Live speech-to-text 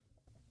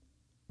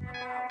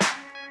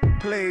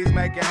Please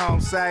make it home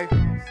safe.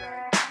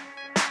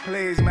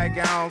 Please make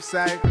it home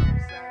safe.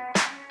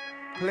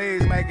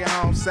 Please make it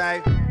home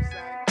safe.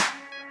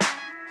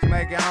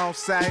 Make it home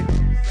safe.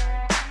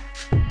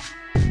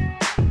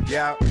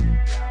 Yep.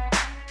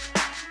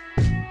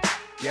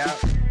 Yep.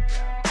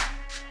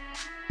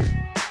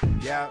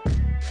 Yep.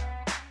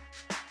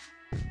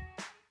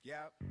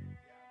 Yep.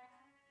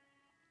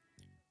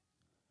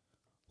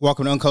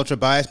 Welcome to Uncultured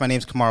Bias. My name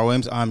is Kamar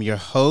Williams. I'm your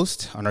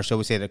host. On our show,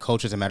 we say that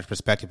culture is a matter of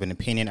perspective and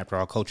opinion. After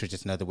all, culture is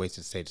just another way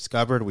to stay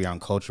discovered. We are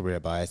Uncultured, we are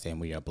biased, and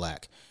we are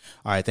black.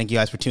 All right, thank you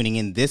guys for tuning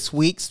in this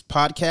week's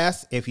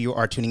podcast. If you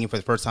are tuning in for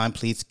the first time,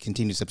 please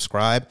continue to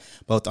subscribe,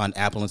 both on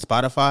Apple and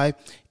Spotify.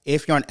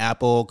 If you're on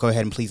Apple, go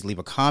ahead and please leave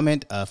a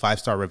comment, a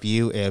 5-star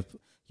review if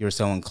you're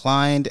so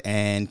inclined,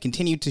 and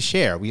continue to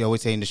share. We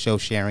always say in the show,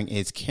 sharing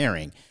is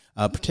caring,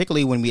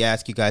 particularly when we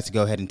ask you guys to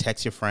go ahead and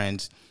text your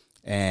friends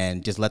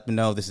and just let them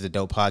know this is a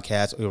dope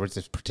podcast or it's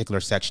a particular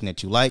section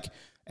that you like,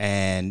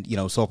 and, you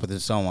know, so forth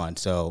and so on.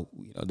 So,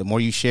 you know, the more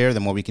you share,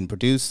 the more we can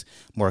produce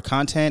more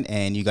content,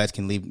 and you guys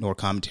can leave more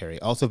commentary.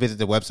 Also visit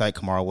the website,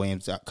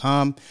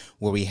 KamarWilliams.com,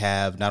 where we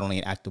have not only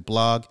an active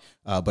blog,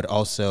 but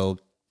also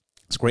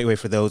it's a great way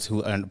for those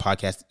who are on the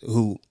podcast,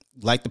 who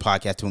like the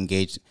podcast, to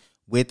engage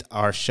with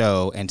our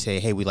show and say,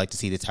 hey, we'd like to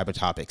see this type of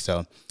topic.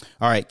 So,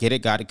 all right, get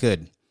it, got it,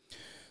 good.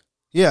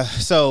 Yeah,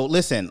 so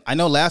listen, I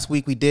know last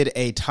week we did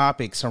a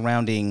topic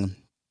surrounding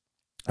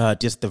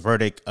just the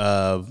verdict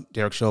of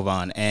Derek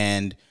Chauvin,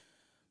 and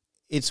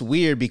it's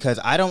weird because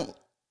I don't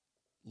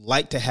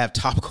like to have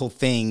topical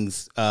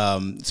things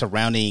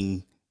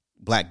surrounding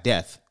Black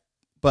Death,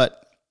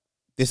 but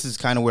this is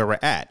kind of where we're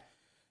at.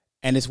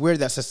 And it's weird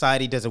that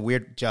society does a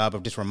weird job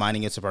of just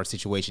reminding us of our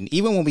situation.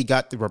 Even when we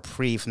got the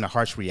reprieve from the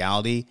harsh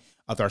reality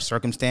of our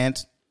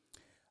circumstance,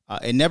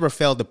 it never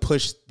failed to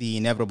push the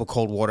inevitable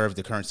cold water of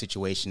the current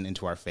situation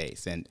into our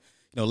face. And,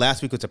 you know,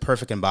 last week was a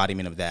perfect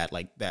embodiment of that,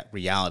 like that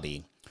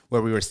reality,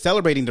 where we were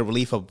celebrating the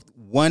relief of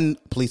one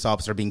police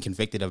officer being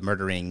convicted of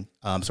murdering,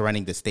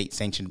 surrounding the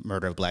state-sanctioned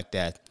murder of Black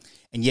Death.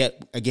 And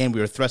yet, again, we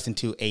were thrust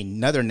into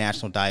another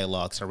national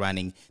dialogue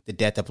surrounding the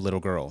death of a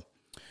little girl.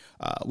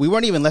 We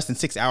weren't even less than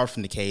 6 hours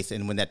from the case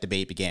and when that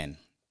debate began.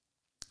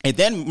 It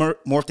then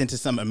morphed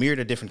into a myriad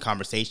of different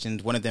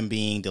conversations, one of them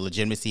being the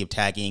legitimacy of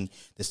tagging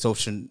the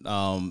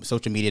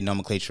social media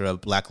nomenclature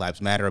of Black Lives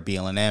Matter, or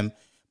BLM,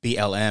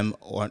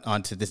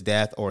 onto this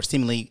death, or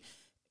seemingly,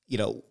 you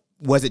know,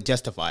 was it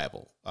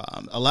justifiable?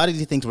 A lot of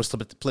these things were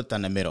flipped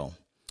on the middle.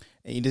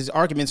 And these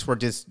arguments were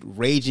just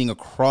raging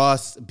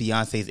across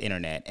Beyonce's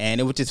internet,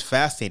 and it was just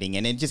fascinating,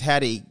 and it just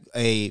had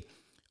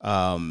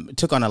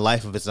took on a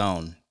life of its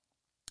own.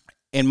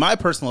 In my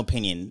personal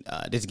opinion,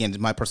 this again is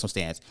my personal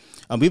stance,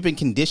 we've been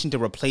conditioned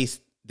to replace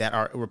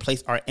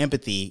our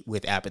empathy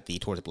with apathy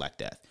towards Black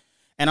Death.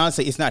 And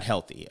honestly, it's not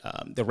healthy.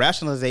 The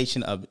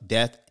rationalization of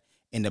death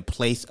in the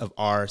place of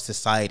our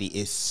society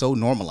is so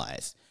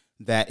normalized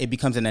that it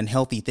becomes an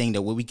unhealthy thing,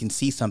 that when we can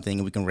see something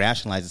and we can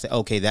rationalize and say,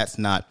 okay, that's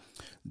not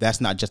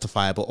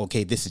justifiable.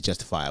 Okay, this is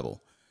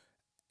justifiable.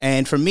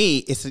 And for me,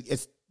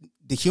 it's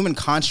the human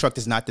construct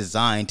is not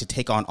designed to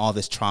take on all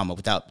this trauma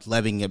without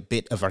leaving a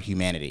bit of our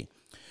humanity.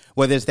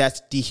 Whether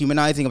that's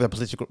dehumanizing of a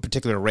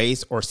particular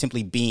race, or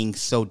simply being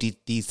so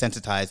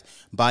desensitized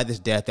by this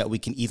death that we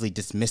can easily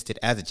dismiss it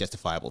as a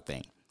justifiable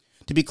thing.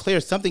 To be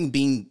clear, something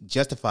being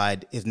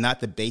justified is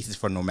not the basis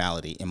for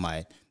normality in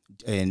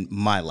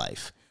my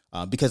life,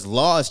 because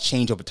laws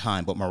change over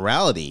time, but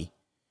morality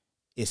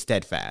is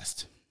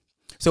steadfast.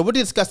 So we'll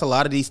discuss a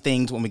lot of these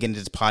things when we get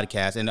into this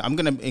podcast, and I'm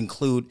going to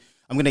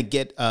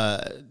get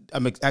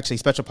actually a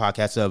special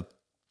podcast of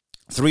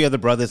 3 other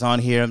brothers on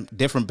here,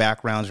 different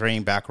backgrounds,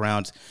 varying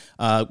backgrounds.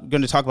 We're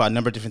going to talk about a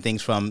number of different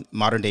things, from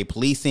modern day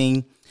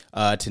policing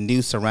to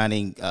news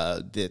surrounding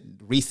the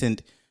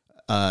recent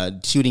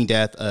shooting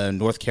death in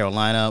North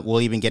Carolina.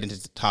 We'll even get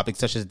into topics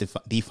such as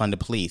defund the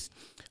police.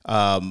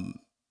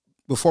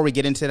 Before we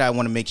get into that, I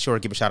want to make sure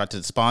to give a shout out to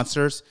the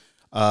sponsors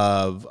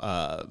of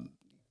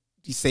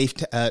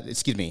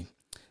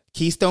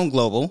Keystone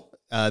Global.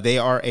 They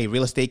are a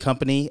real estate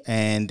company,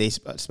 and they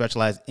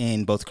specialize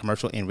in both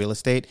commercial and real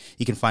estate.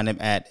 You can find them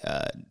at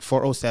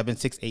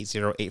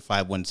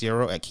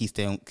 407-680-8510 at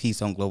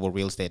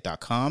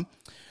KeystoneGlobalRealEstate.com.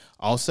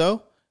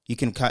 Also, you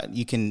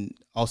can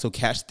also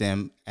catch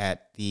them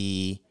at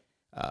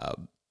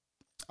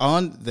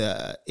on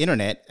the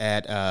internet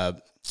at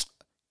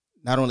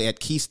not only at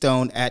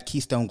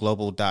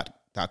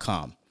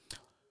KeystoneGlobal.com.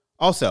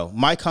 Also,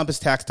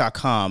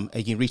 mycompasstax.com,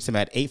 you can reach them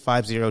at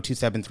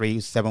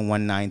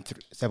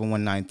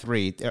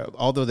 850-273-7193.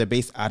 Although they're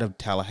based out of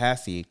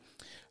Tallahassee,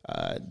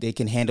 they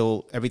can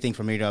handle everything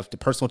from to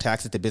personal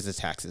taxes to business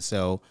taxes.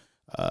 So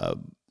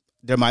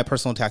they're my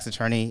personal tax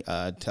attorney.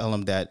 Tell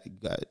them that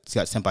it's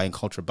got sent by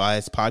Uncultured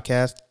Bias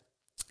podcast,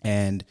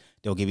 and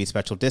they'll give you a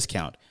special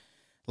discount.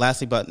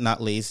 Lastly, but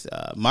not least,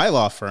 my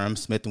law firm,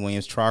 Smith &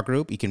 Williams Trial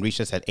Group. You can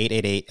reach us at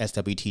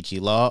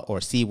 888-SWTG-LAW or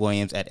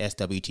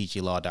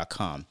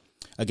cwilliams@swtglaw.com.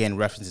 Again,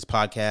 reference this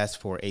podcast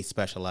for a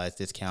specialized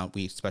discount.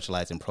 We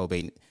specialize in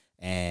probate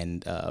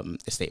and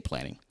estate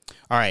planning.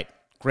 All right,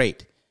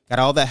 great. got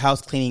all that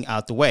house cleaning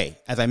out the way.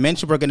 As I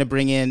mentioned, we're going to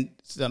bring in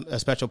a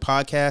special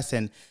podcast,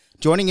 and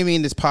joining me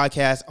in this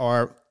podcast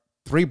are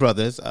three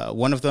brothers.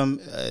 One of them,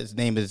 his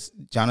name is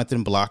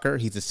Jonathan Blocker.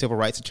 He's a civil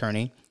rights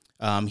attorney.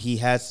 He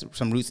has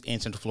some roots in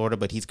Central Florida,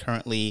 but he's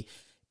currently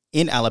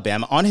in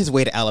Alabama, on his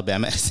way to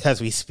Alabama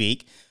as we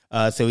speak.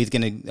 So he's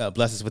going to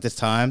bless us with his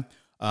time.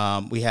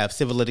 We have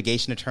civil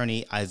litigation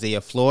attorney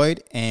Isaiah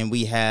Floyd, and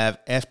we have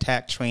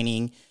FTAC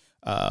training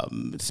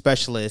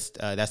specialist.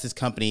 That's his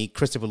company,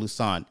 Christopher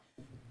Lusan.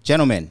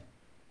 Gentlemen,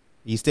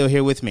 are you still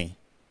here with me?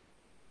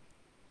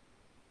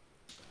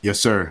 Yes,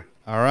 sir.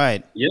 All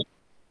right. Yep.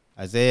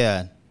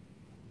 Isaiah,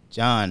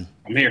 John.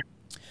 I'm here.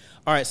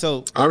 All right.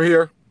 So I'm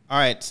here. All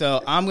right.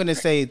 So I'm going to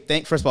say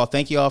first of all,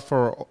 thank you all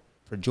for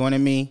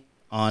joining me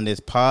on this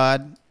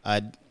pod.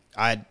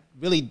 I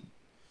really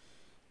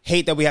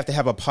hate that we have to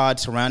have a pod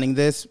surrounding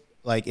this,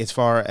 like as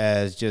far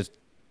as just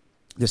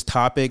this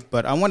topic,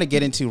 but I want to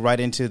get right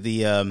into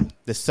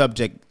the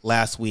subject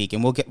last week,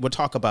 and we'll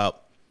talk about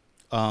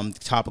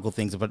topical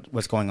things about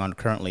what's going on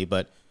currently.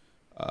 But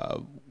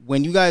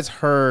when you guys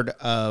heard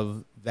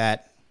of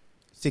that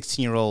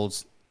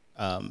 16-year-old's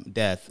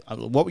death,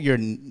 what were your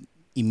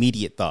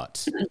immediate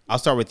thoughts? I'll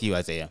start with you,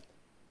 Isaiah.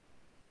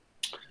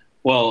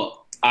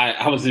 Well,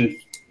 I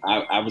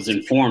was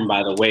informed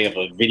by the way of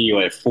a video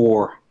at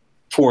 4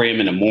 a.m.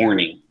 in the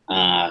morning,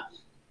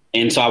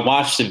 and so I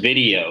watched the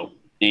video,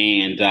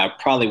 and I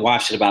probably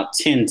watched it about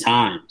 10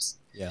 times.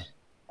 Yeah.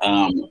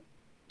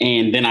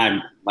 And then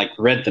I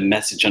read the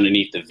message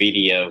underneath the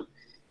video.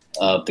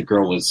 The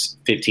girl was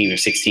 15 or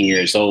 16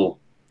 years old,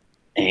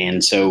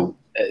 and so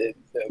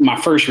my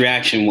first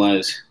reaction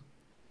was,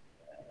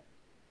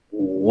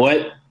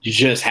 "What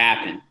just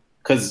happened?"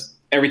 Because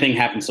everything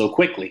happened so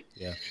quickly.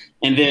 Yeah.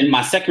 And then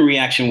my second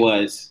reaction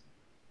was,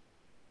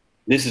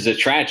 "This is a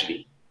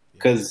tragedy,"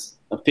 because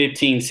a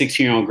 15,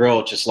 16-year-old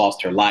girl just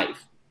lost her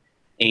life,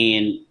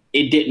 and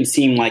it didn't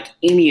seem like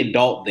any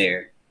adult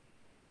there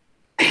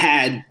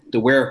had the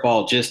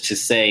wherewithal just to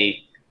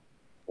say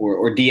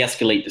or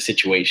de-escalate the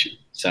situation.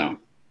 So,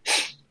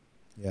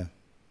 yeah.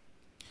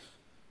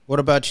 What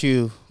about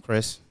you,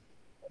 Chris?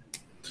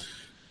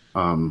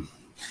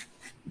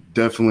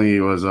 Definitely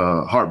was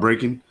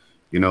heartbreaking,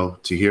 to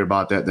hear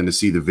about that, then to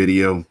see the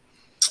video.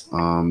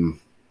 I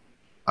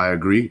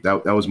agree.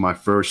 That was my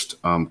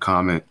first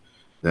comment,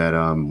 that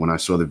when I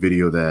saw the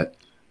video, that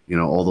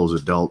all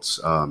those adults,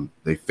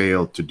 they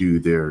failed to do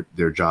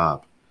their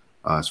job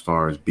as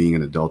far as being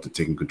an adult and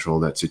taking control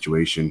of that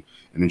situation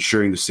and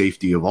ensuring the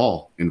safety of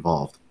all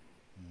involved.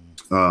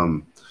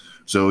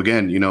 So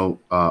again,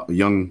 a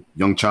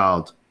young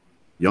child,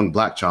 young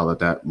Black child at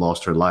that,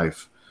 lost her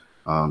life.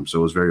 So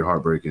it was very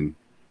heartbreaking,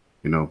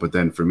 but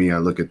then for me, I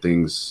look at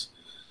things,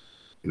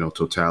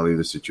 totality of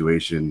the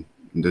situation,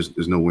 and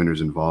there's no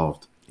winners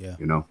involved. Yeah.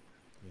 Yeah.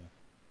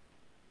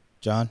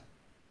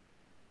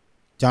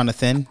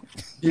 Jonathan.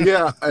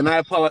 Yeah, and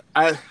I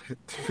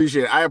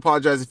appreciate it. I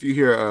apologize if you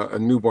hear a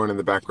newborn in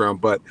the background,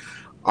 but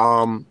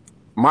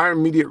my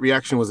immediate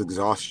reaction was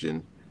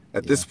exhaustion.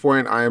 At this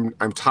point, I'm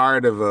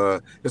tired of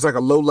there's like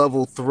a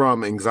low-level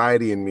thrum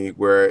anxiety in me,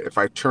 where if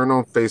I turn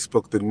on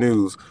Facebook, the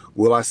news,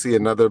 will I see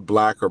another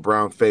Black or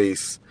brown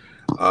face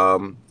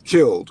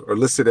killed or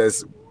listed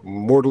as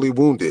mortally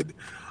wounded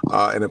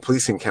in a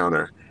police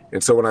encounter?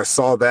 And so when I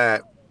saw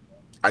that,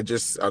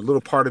 a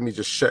little part of me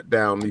just shut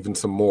down even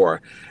some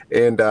more.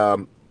 And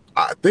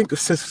I think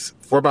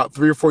for about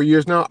 3 or 4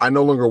 years now, I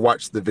no longer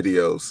watch the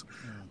videos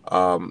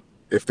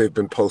if they've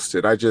been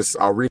posted.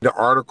 I'll read the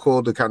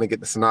article to kind of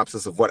get the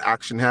synopsis of what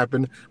action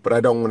happened, but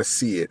I don't want to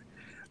see it.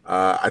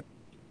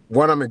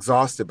 One, I'm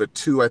exhausted, but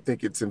two, I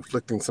think it's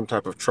inflicting some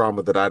type of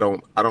trauma that I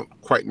don't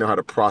quite know how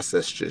to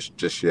process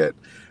just yet.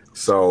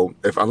 So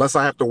unless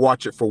I have to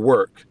watch it for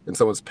work and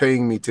someone's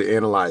paying me to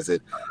analyze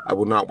it, I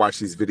will not watch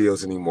these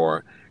videos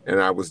anymore. And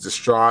I was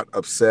distraught,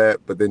 upset,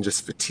 but then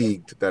just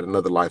fatigued that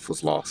another life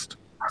was lost.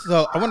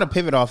 So I want to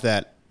pivot off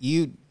that.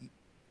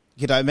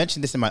 I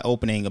mentioned this in my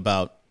opening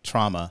about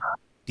trauma.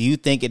 Do you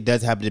think it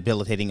does have a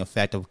debilitating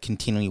effect of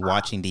continually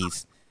watching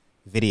these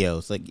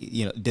videos?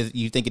 Do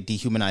you think it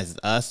dehumanizes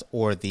us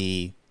or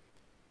the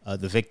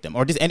victim,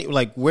 or does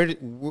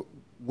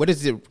what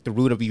is the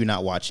root of you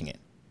not watching it?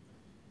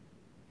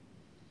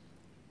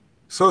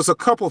 So it's a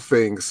couple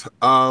things.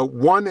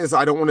 One is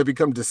I don't want to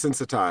become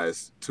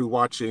desensitized to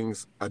watching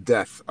a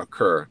death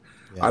occur.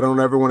 Yeah. I don't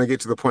ever want to get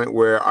to the point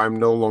where I'm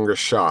no longer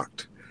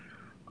shocked.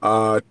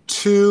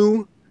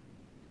 Two,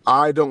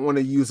 I don't want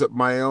to use up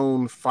my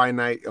own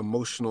finite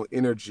emotional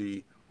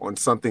energy on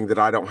something that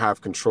I don't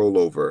have control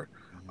over.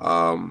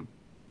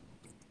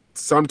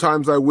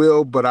 Sometimes I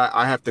will, but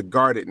I have to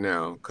guard it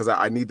now because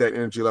I need that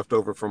energy left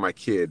over for my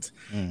kids.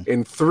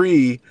 And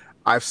three,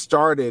 I've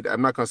started, I'm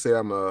not going to say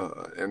I'm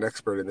an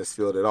expert in this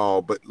field at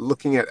all, but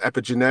looking at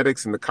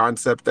epigenetics and the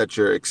concept that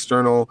your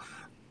external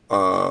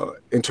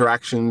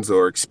interactions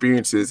or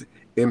experiences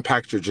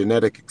impact your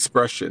genetic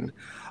expression.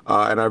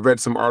 And I've read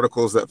some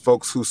articles that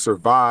folks who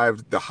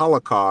survived the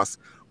Holocaust,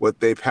 what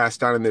they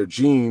passed down in their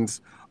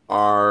genes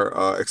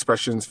are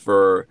expressions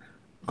for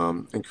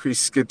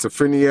increased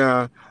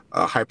schizophrenia,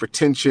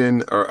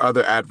 hypertension, or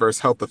other adverse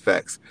health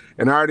effects.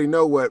 And I already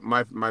know what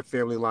my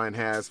family line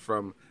has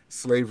from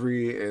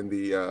slavery and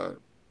the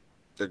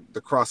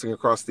crossing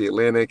across the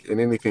Atlantic and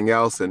anything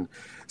else, and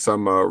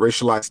some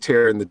racialized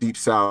terror in the Deep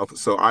South.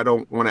 So I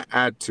don't want to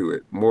add to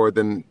it more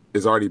than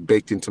is already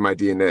baked into my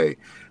DNA.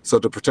 So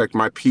to protect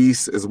my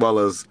peace as well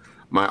as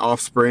my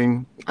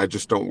offspring, I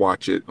just don't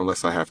watch it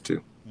unless I have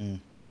to.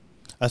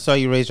 I saw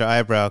you raise your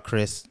eyebrow,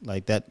 Chris.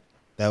 Like that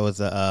was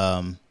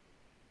a,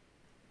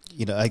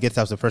 I guess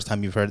that was the first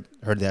time you've heard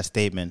that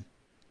statement.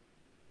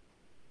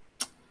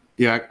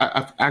 Yeah,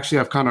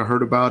 I've kind of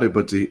heard about it,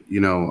 but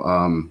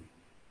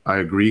I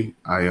agree.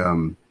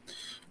 I'm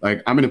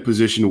in a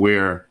position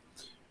where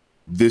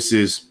this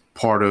is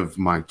part of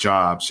my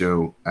job.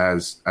 So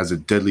as a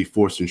deadly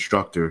force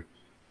instructor,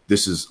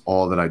 this is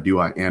all that I do.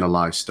 I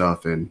analyze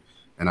stuff and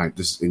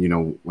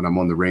when I'm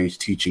on the range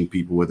teaching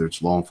people, whether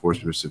it's law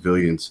enforcement or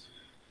civilians,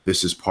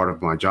 this is part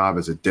of my job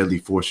as a deadly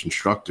force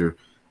instructor.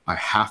 I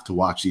have to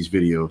watch these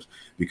videos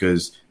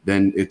because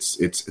then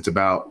it's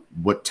about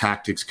what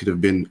tactics could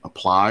have been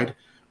applied.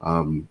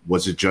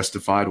 Was it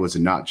justified? Was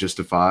it not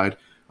justified?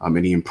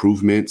 Any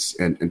improvements,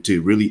 and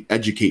to really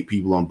educate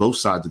people on both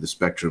sides of the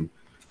spectrum,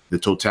 the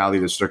totality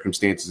of the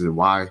circumstances and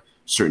why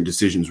certain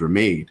decisions were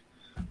made.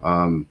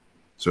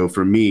 So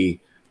for me,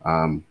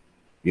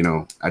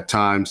 at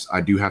times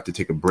I do have to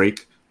take a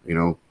break,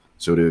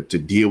 so to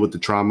deal with the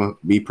trauma.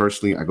 Me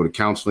personally, I go to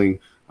counseling.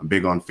 I'm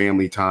big on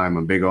family time.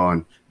 I'm big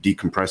on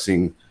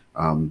decompressing,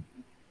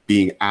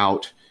 being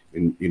out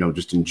and,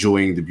 just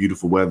enjoying the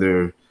beautiful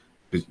weather.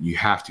 You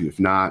have to, if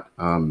not,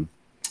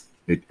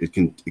 it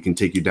can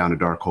take you down a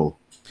dark hole.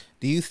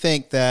 Do you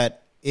think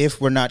that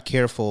if we're not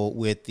careful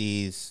with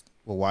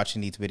we're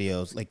watching these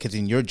videos, like, because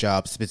in your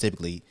job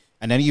specifically,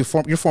 and then you're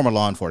former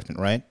law enforcement,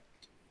 right?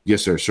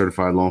 Yes, sir.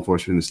 Certified law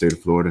enforcement in the state of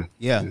Florida.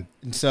 Yeah.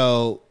 And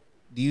so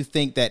do you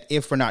think that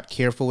if we're not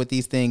careful with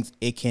these things,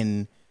 it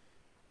can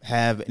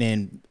have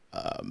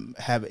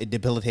a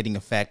debilitating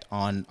effect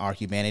on our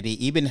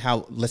humanity, even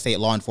how, let's say,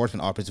 law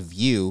enforcement officers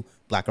view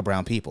Black or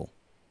brown people?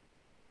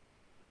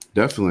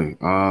 Definitely.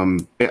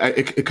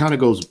 It kind of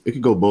goes, it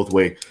could go both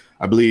ways.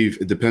 I believe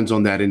it depends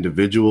on that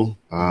individual.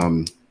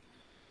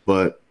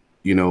 But,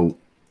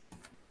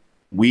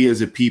 we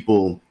as a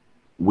people,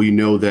 we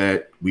know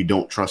that we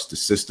don't trust the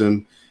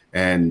system.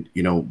 And,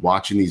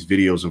 watching these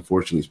videos,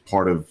 unfortunately, is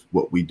part of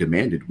what we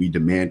demanded. We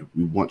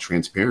want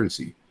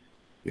transparency,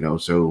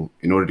 so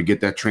in order to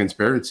get that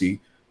transparency,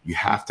 you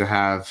have to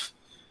have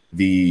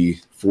the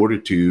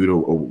fortitude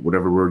or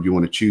whatever word you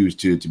want to choose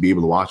to be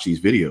able to watch these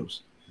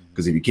videos.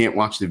 Because if you can't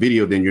watch the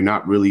video, then you're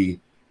not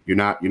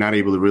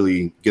able to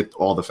really get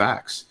all the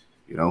facts.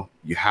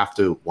 You have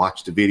to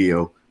watch the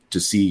video to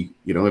see,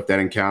 if that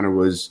encounter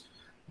was,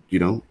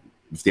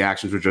 if the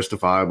actions were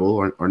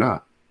justifiable or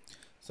not.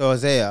 So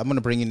Isaiah, I'm going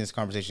to bring you in this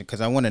conversation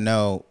because I want to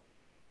know,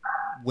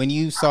 when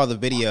you saw the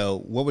video,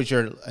 what was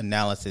your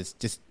analysis?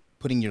 Just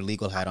putting your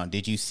legal hat on,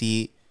 did you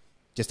see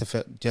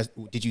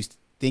did you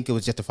think it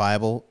was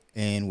justifiable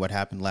in what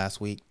happened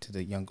last week to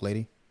the young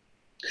lady?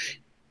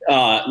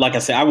 Like I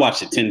said, I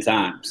watched it 10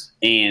 times,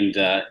 and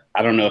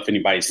I don't know if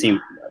anybody's seen,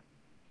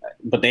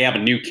 but they have a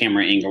new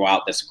camera angle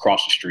out that's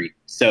across the street.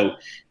 So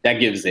that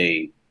gives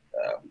a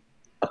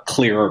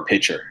clearer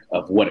picture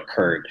of what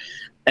occurred.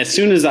 As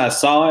soon as I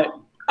saw it,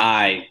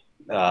 I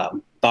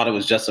thought it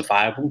was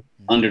justifiable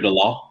under the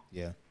law.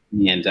 Yeah.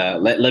 And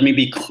let me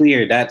be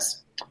clear.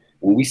 That's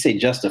when we say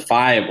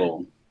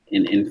justifiable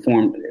in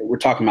form, we're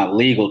talking about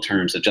legal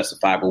terms of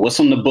justifiable. What's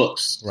on the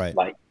books? Right.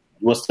 Like,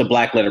 what's the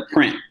black letter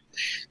print?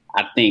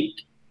 I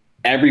think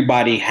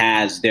everybody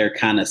has their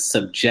kind of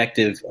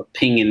subjective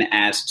opinion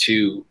as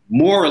to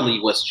morally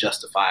what's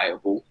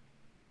justifiable.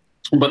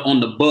 But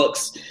on the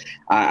books,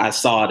 I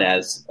saw it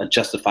as a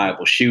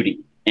justifiable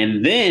shooting.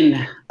 And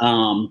then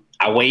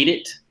I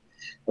waited,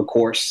 of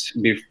course,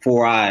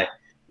 before I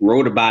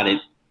wrote about it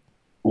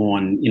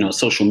on,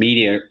 social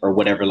media or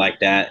whatever like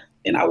that.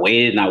 And I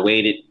waited.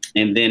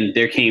 And then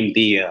there came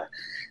the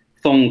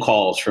phone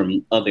calls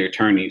from other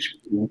attorneys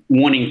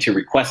wanting to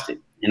request it.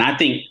 And I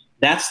think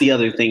that's the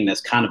other thing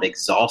that's kind of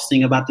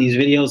exhausting about these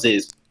videos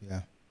is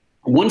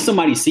once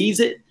somebody sees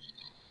it,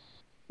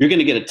 you're going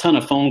to get a ton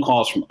of phone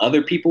calls from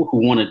other people who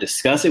want to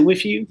discuss it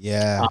with you.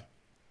 Yeah.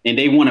 And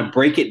they want to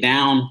break it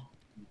down,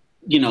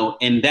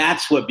 and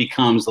that's what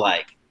becomes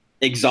like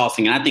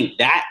exhausting. And I think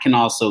that can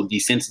also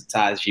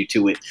desensitize you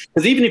to it.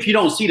 Because even if you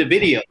don't see the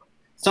video,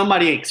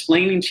 somebody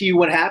explaining to you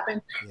what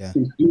happened,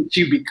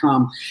 you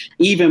become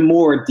even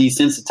more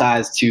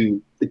desensitized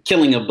to the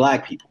killing of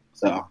Black people.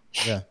 So,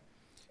 yeah.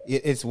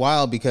 It's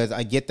wild because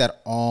I get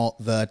that all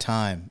the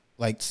time.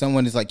 Like,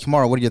 someone is like,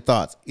 Kamara, what are your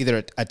thoughts?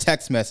 Either a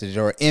text message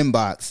or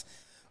inbox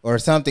or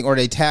something, or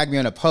they tag me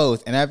on a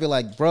post, and I'd be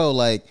like, bro,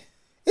 like,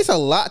 it's a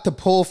lot to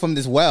pull from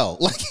this well.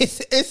 Like,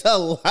 it's a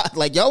lot.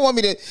 Like, y'all want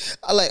me to,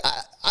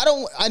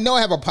 I know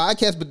I have a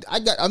podcast, but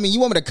you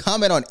want me to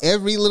comment on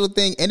every little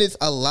thing, and it's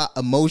a lot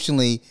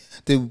emotionally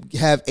to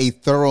have a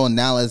thorough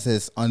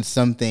analysis on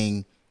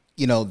something,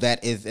 that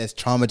is as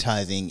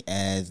traumatizing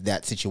as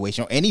that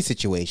situation or any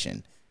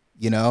situation.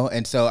 you know?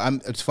 And so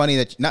it's funny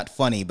that, not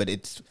funny, but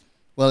it's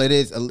a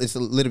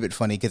little bit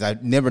funny because I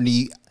never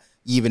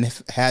even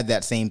had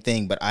that same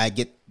thing, but I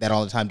get that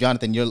all the time.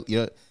 Jonathan,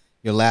 you're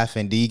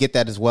laughing. Do you get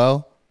that as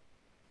well?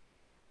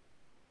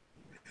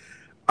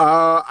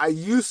 I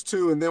used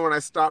to, and then when I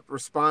stopped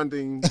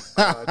responding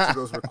to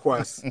those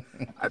requests,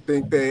 I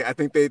think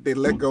they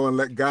let go and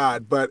let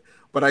God. But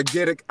I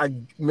get it.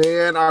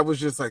 I was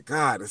just like,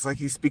 God, it's like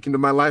he's speaking to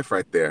my life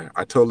right there.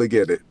 I totally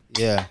get it.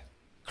 Yeah,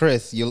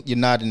 Chris, you're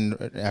not in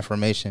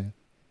affirmation.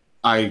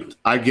 I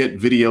get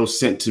videos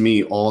sent to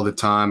me all the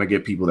time. I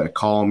get people that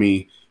call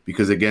me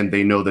because, again,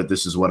 they know that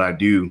this is what I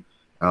do,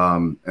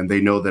 and they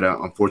know that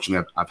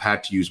unfortunately I've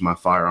had to use my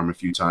firearm a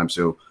few times.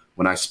 So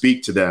when I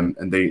speak to them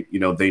and they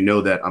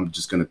know that I'm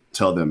just going to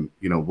tell them,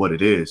 what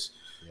it is,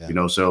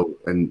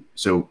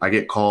 so I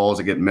get calls,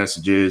 I get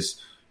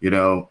messages,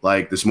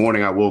 like this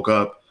morning I woke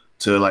up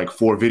to like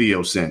 4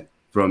 videos sent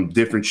from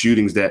different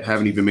shootings that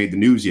haven't even made the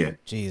news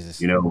yet.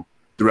 Jesus,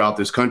 throughout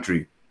this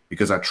country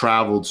because I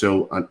traveled.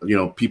 So,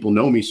 people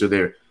know me. So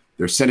they're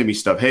sending me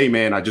stuff. Hey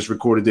man, I just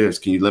recorded this.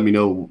 Can you let me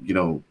know,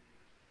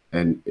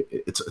 and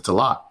it's a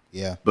lot.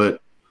 Yeah.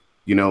 But,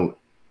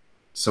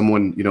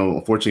 someone,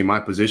 unfortunately in my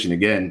position,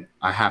 again,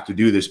 I have to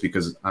do this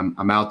because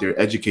I'm out there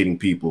educating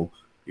people,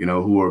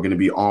 who are going to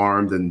be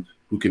armed and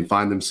who can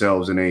find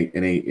themselves in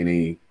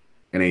a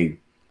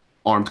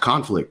armed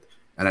conflict.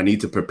 And I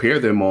need to prepare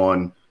them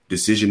on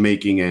decision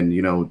making and,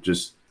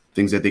 just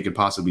things that they could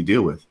possibly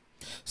deal with.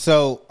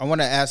 So I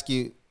want to ask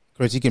you,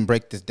 Chris, you can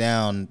break this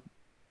down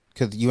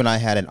because you and I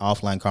had an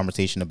offline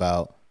conversation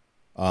about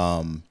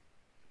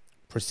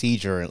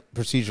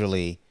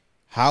procedurally,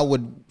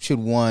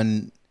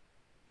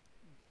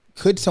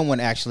 could someone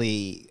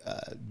actually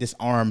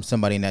disarm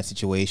somebody in that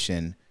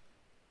situation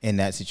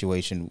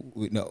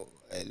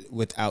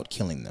without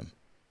killing them?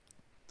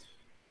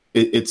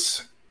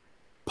 It's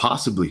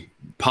possibly,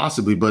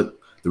 but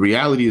the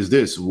reality is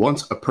this: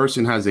 once a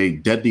person has a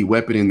deadly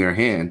weapon in their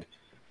hand,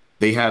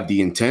 they have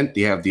the intent,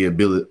 they have the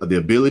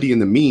ability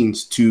and the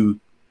means to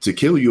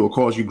kill you or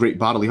cause you great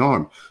bodily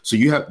harm. So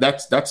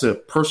that's a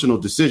personal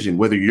decision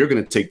whether you're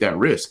going to take that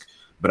risk.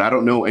 But I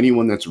don't know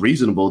anyone that's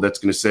reasonable that's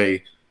going to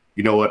say,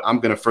 you know what, I'm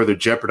going to further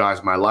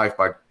jeopardize my life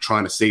by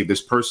trying to save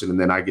this person and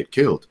then I get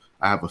killed.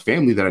 I have a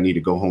family that I need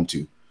to go home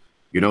to,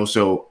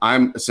 so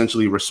I'm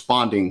essentially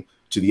responding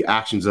to the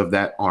actions of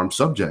that armed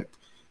subject.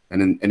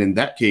 And in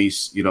that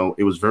case,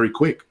 it was very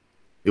quick.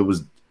 It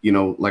was,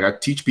 like I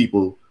teach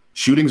people,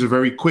 shootings are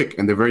very quick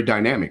and they're very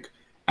dynamic.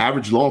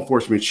 Average law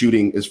enforcement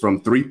shooting is from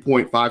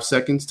 3.5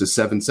 seconds to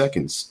 7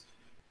 seconds.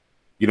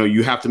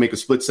 You have to make a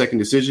split-second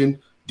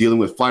decision dealing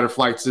with fight or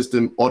flight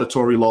system,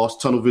 auditory loss,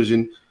 tunnel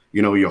vision,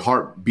 your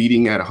heart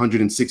beating at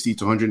 160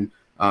 to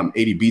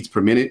 180 beats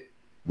per minute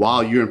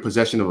while you're in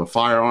possession of a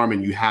firearm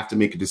and you have to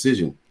make a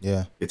decision.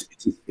 Yeah.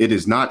 It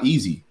is not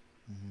easy.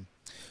 Mm-hmm.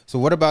 So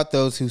what about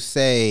those who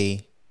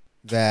say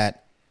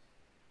that,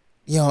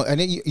 and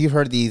then you've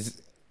heard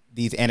these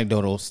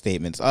anecdotal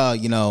statements. I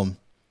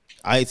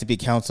used to be a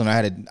counselor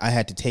and I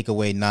had to take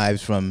away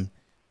knives from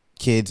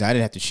kids. I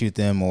didn't have to shoot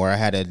them, or I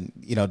had to,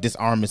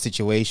 disarm a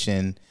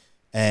situation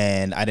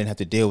and I didn't have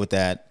to deal with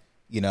that,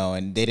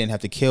 and they didn't have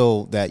to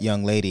kill that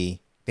young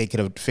lady. They could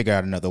have figured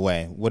out another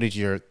way. What is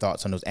your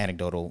thoughts on those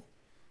anecdotal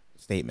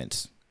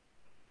statements?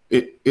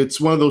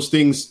 It's one of those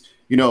things,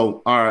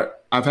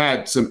 I've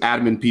had some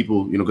admin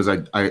people, because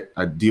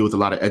I deal with a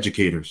lot of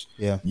educators.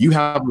 Yeah. You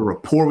have a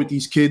rapport with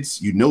these kids,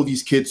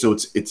 these kids, so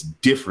it's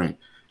different.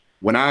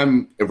 When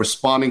I'm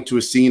responding to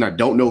a scene, I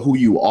don't know who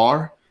you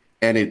are,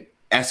 and it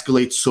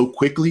escalates so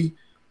quickly.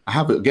 I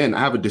have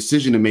a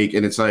decision to make,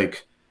 and it's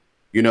like,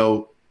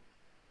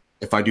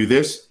 if I do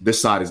this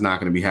side is not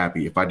going to be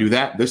happy. If I do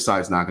that, this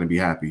side is not going to be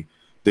happy.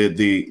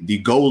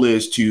 The goal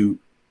is to,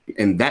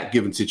 in that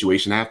given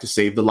situation, I have to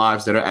save the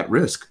lives that are at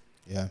risk.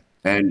 Yeah.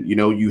 And,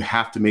 you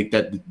have to make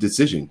that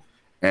decision.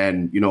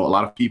 And, a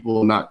lot of people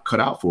are not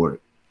cut out for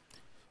it.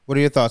 What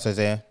are your thoughts,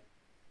 Isaiah?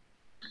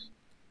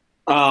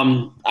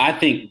 I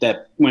think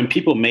that when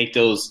people make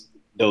those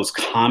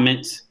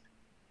comments,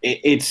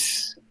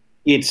 it's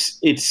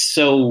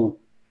so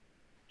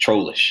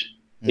trollish.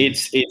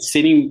 It's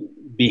sitting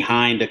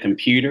behind a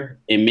computer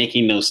and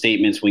making those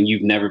statements when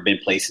you've never been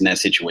placed in that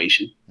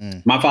situation.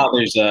 My father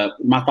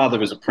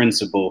was a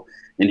principal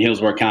in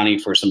Hillsborough County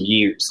for some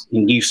years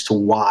and used to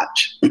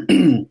watch,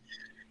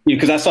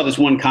 because I saw this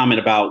one comment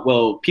about,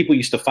 well, people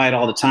used to fight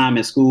all the time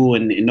at school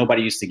and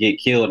nobody used to get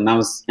killed.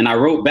 And I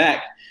wrote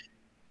back,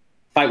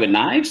 fight with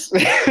knives?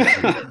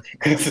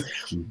 Because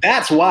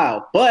that's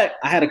wild. But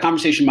I had a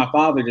conversation with my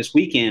father this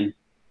weekend,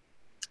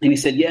 and he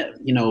said, yeah,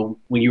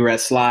 when you were at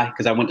SLY,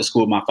 because I went to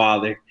school with my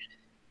father,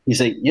 he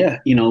said, yeah,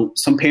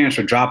 some parents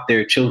would drop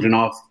their children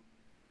off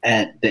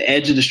at the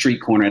edge of the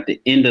street corner at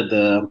the end of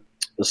the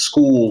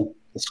school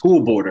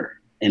border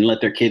and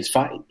let their kids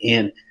fight.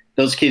 And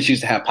those kids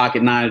used to have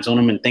pocket knives on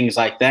them and things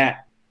like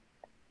that.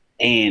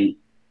 And,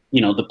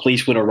 the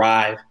police would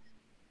arrive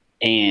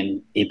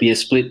and it'd be a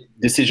split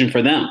decision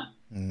for them,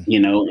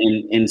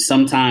 and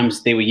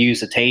sometimes they would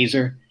use a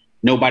taser.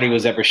 Nobody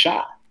was ever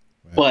shot.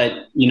 Right.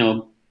 But,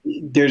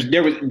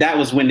 that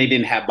was when they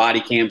didn't have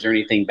body cams or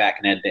anything back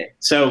in that day.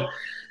 So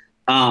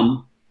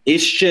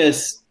it's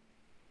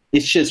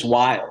just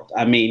wild.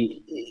 I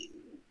mean,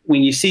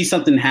 when you see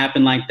something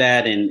happen like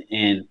that,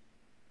 and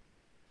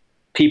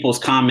people's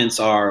comments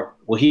are,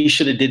 well, he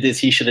should have did this,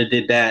 he should have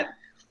did that,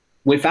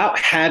 without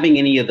having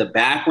any of the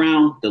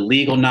background, the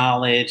legal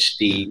knowledge,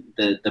 the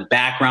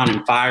background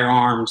in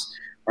firearms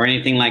or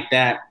anything like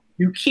that,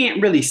 you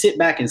can't really sit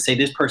back and say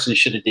this person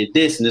should have did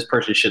this and this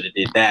person should have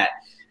did that.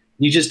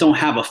 You just don't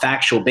have a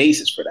factual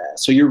basis for that.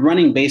 So you're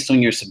running based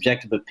on your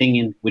subjective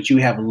opinion, which you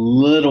have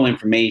little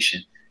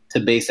information to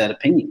base that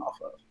opinion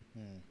off of.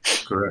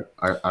 Correct.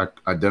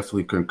 I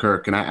definitely concur.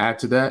 Can I add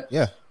to that?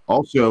 Yeah.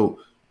 Also,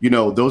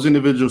 those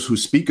individuals who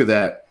speak of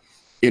that,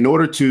 in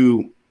order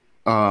to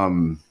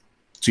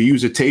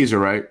use a taser,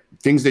 right?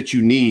 Things that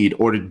you need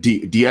or to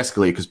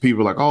de-escalate, because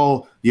people are like,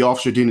 oh, the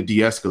officer didn't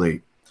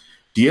de-escalate.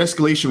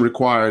 De-escalation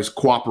requires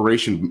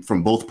cooperation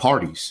from both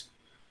parties.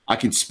 I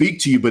can speak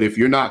to you, but if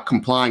you're not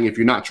complying, if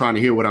you're not trying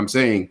to hear what I'm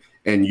saying,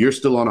 and you're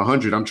still on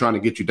 100, I'm trying to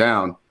get you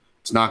down,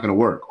 it's not going to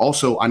work.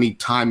 Also, I need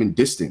time and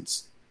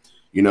distance.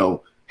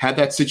 Had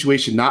that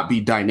situation not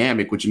be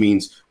dynamic, which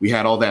means we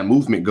had all that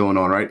movement going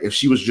on, right? If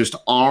she was just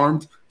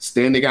armed,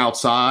 standing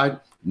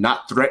outside,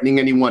 not threatening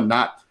anyone,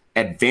 not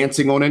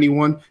advancing on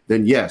anyone,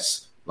 then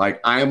yes,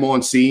 like I am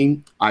on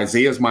scene.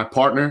 Isaiah's my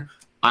partner.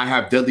 I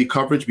have deadly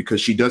coverage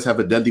because she does have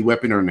a deadly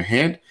weapon in her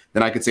hand.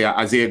 Then I could say,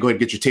 Isaiah, go ahead,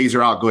 get your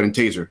taser out. Go ahead and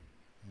taser.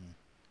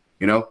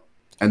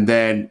 And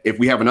then if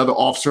we have another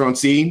officer on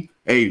scene,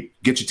 hey,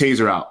 get your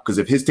taser out. Because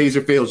if his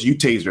taser fails, you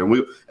taser.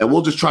 And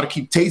we'll just try to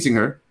keep tasing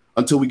her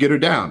until we get her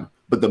down.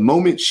 But the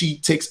moment she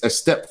takes a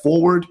step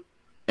forward,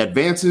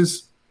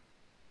 advances,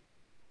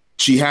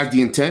 she has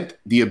the intent,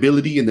 the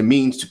ability, and the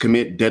means to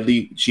commit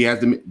deadly. She has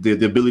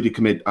the ability to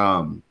commit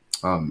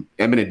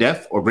imminent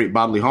death or great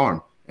bodily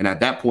harm. And at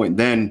that point,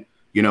 then,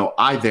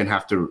 I then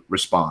have to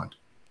respond.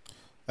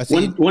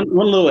 One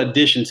little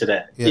addition to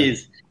that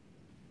is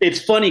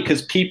it's funny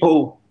because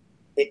people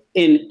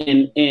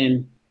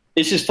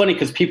it's just funny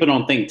because people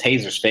don't think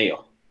tasers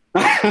fail.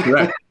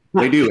 Correct.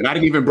 They do. And I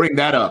didn't even bring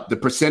that up. The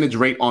percentage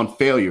rate on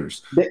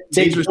failures.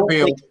 Tasers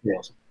fail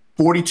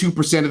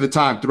 42% of the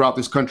time throughout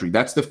this country.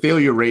 That's the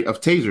failure rate of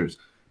tasers.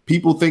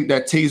 People think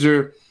that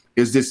taser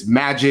is this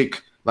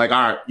magic, like,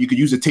 all right, you could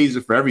use a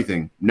taser for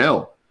everything.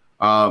 No.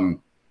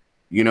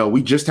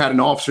 We just had an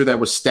officer that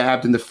was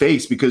stabbed in the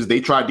face because they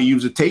tried to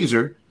use a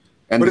taser.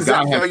 And the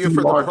guy had 2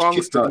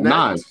 large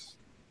knives.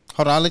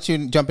 Hold on. I'll let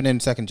you jump in a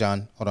second,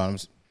 John. Hold on.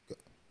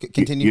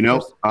 Continue.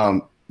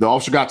 The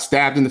officer got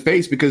stabbed in the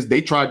face because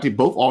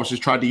both officers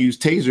tried to use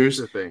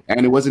tasers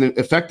and it wasn't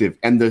effective.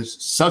 And the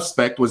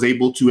suspect was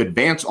able to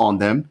advance on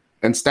them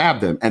and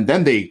stab them. And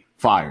then they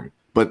fired.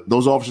 But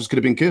those officers could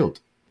have been killed.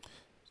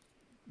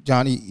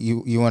 Johnny,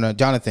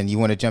 Jonathan, you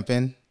want to jump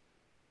in?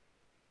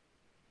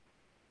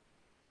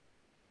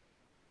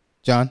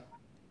 John?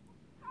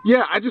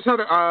 Yeah, I just had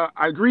I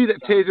agree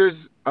that tasers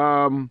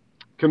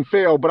can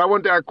fail, but I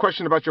wanted to ask a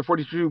question about your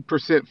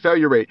 42%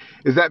 failure rate.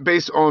 Is that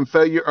based on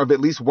failure of at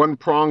least one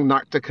prong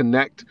not to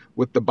connect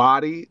with the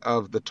body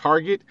of the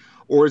target,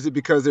 or is it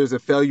because there's a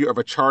failure of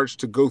a charge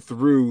to go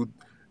through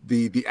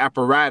the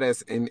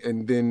apparatus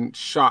and then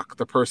shock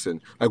the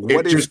person? Like,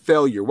 what is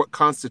failure? What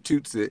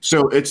constitutes it?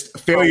 So it's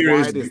failure.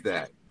 Why is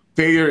that?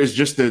 Failure is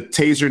just the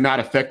taser not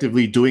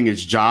effectively doing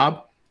its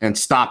job and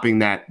stopping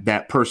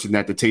that person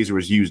that the taser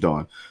was used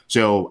on.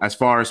 So as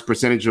far as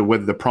percentage of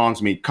whether the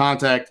prongs made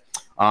contact,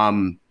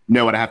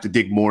 no, I'd have to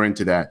dig more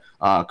into that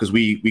because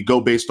we go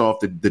based off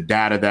the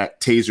data that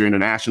Taser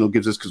International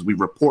gives us because we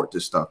report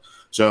this stuff.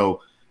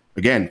 So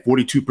again,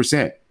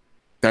 42%.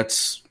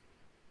 That's,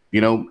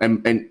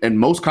 and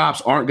most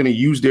cops aren't going to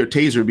use their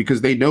taser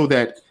because they know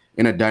that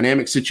in a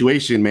dynamic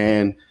situation,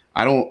 man,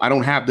 I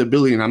don't have the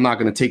ability and I'm not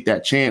going to take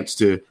that chance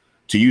to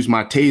use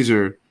my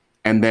taser.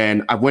 And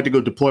then I went to go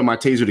deploy my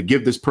taser to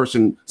give this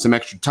person some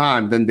extra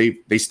time. Then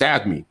they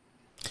stabbed me.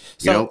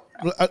 So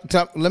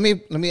let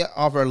me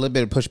offer a little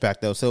bit of pushback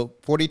though. So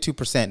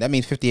 42%, that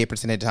means 58%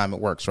 of the time it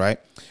works, right?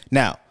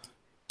 Now,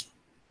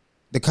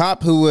 the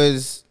cop who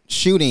was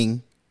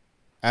shooting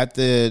at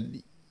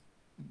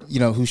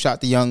who shot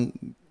the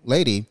young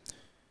lady,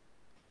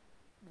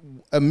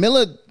 a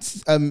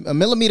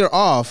millimeter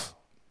off,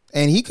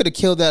 and he could have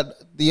killed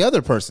the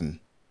other person.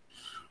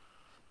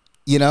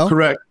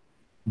 Correct.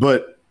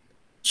 But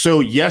so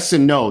yes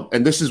and no,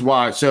 and this is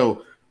why.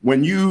 So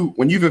when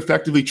you've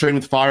effectively trained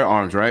with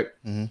firearms, right,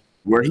 mm-hmm.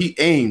 where he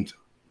aimed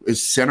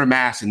is center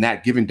mass in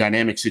that given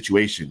dynamic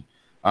situation.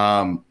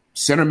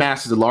 Center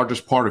mass is the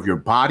largest part of your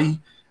body,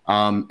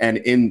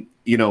 and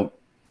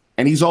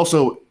he's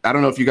also, I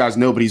don't know if you guys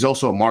know, but he's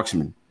also a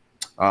marksman.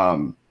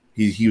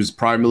 He was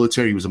prior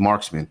military. He was a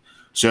marksman,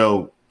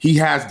 so he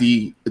has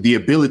the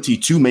ability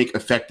to make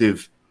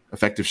effective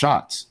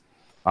shots.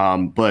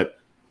 But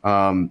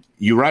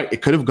you're right.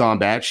 It could have gone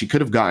bad. She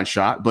could have gotten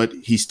shot, but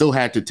he still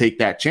had to take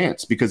that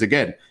chance because,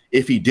 again,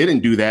 if he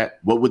didn't do that,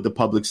 what would the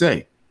public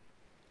say?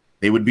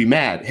 They would be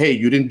mad. Hey,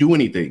 you didn't do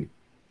anything.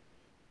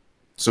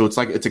 So it's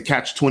a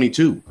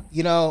catch-22.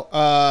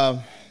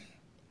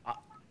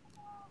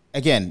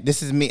 again,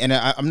 this is me, and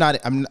I'm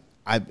not in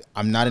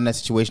that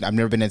situation. I've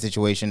never been in that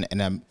situation,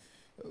 and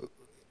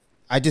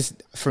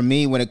for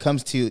me, when it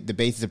comes to the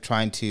basis of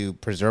trying to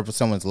preserve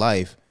someone's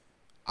life,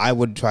 I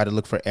would try to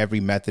look for every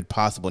method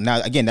possible.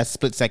 Now, again, that's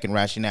split second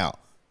rationale,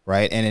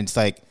 right? And it's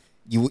like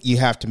you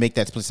have to make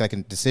that split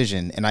second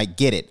decision, and I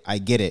get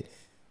it.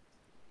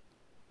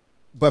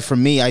 But for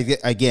me,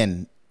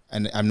 and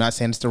I'm not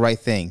saying it's the right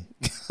thing,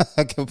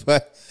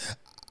 but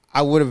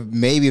I would have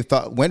maybe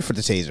went for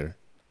the taser.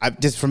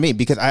 Just for me,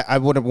 because I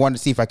would have wanted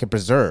to see if I could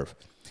preserve.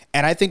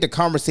 And I think the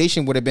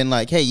conversation would have been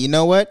like, hey, you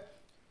know what?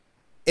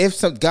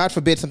 If God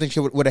forbid something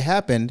would have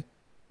happened,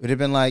 it would have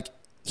been like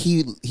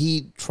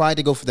he tried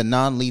to go for the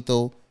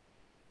non-lethal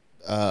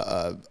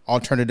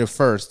alternative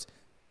first.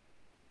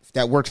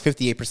 That worked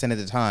 58% of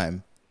the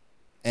time.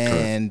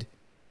 And,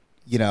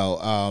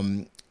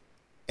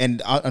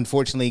 and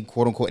unfortunately,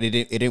 quote unquote, it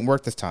didn't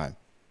work this time.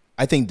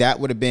 I think that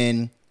would have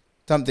been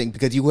something,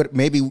 because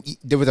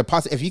there was a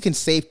possibility, if you can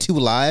save 2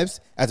 lives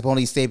as opposed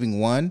to saving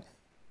 1,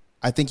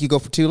 I think you go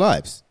for 2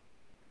 lives.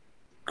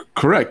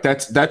 Correct.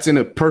 That's in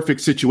a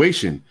perfect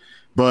situation.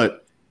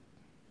 But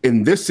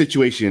in this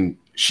situation,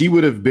 she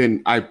would have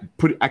been, I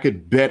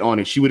could bet on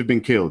it, she would have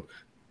been killed.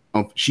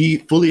 She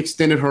fully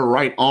extended her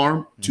right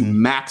arm to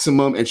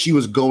maximum, and she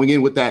was going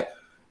in with that.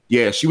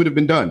 Yeah, she would have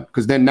been done,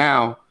 because then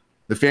now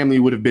the family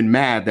would have been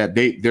mad that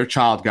their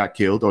child got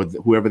killed, or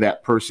whoever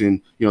that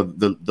person,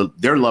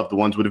 their loved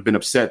ones would have been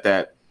upset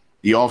that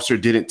the officer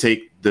didn't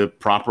take the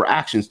proper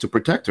actions to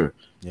protect her.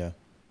 Yeah.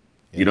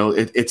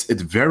 It's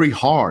very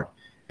hard.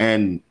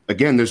 And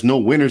again, there's no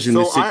winners in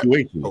this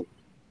situation.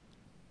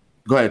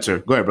 Go ahead, sir.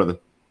 Go ahead, brother.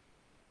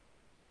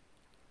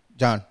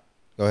 John,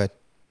 go ahead.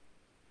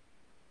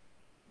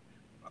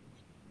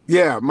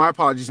 Yeah, my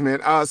apologies,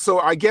 man. So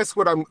I guess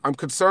what I'm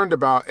concerned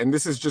about, and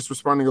this is just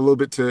responding a little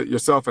bit to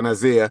yourself and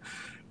Isaiah,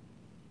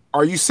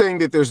 are you saying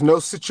that there's no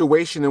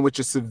situation in which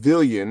a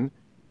civilian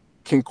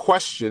can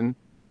question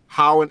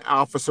how an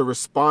officer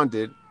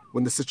responded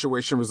when the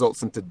situation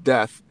results into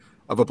death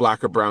of a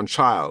black or brown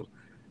child?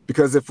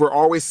 Because if we're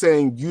always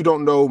saying, you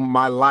don't know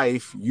my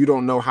life, you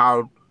don't know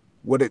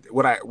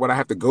what I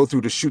have to go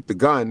through to shoot the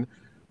gun,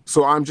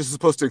 so I'm just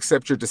supposed to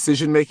accept your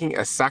decision making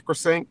as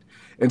sacrosanct.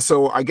 And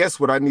so I guess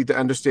what I need to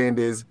understand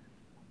is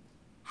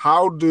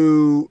how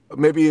in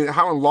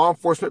law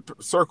enforcement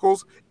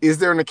circles, is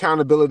there an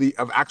accountability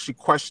of actually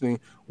questioning,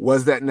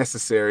 was that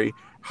necessary?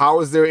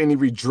 How is there any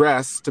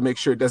redress to make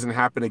sure it doesn't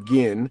happen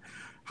again?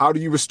 How do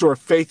you restore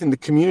faith in the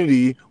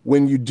community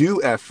when you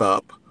do F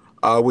up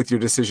with your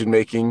decision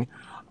making?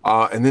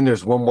 And then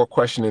there's one more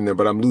question in there,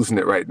 but I'm losing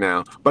it right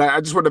now. But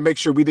I just want to make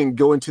sure we didn't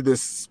go into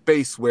this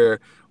space where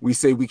we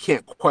say we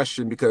can't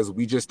question because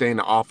we just ain't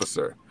an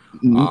officer.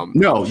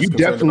 No, you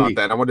definitely. About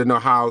that. I want to know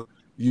how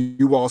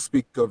you all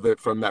speak of it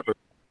from that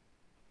perspective.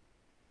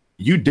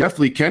 You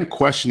definitely can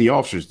question the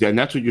officers, and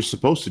that's what you're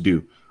supposed to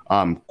do.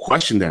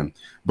 Question them.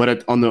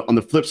 But on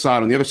the flip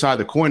side, on the other side of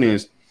the coin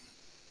is,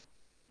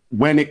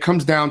 when it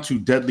comes down to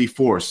deadly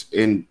force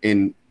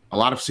in a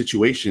lot of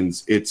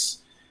situations,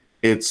 it's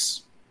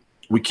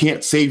we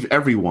can't save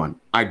everyone.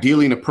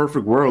 Ideally, in a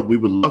perfect world, we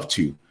would love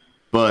to.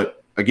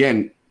 But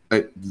again,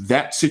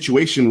 that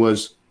situation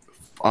was,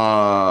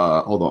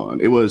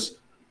 it was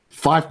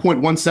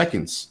 5.1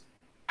 seconds.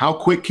 How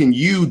quick can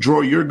you draw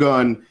your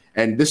gun?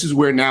 And this is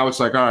where now it's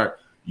like, all right,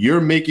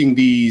 you're making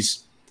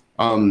these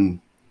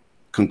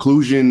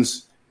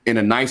conclusions in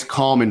a nice,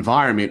 calm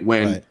environment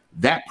when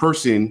that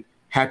person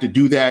had to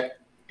do that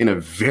in a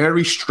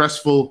very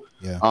stressful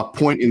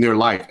point in their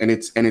life. And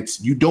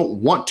it's you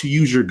don't want to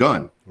use your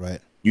gun.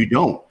 Right. You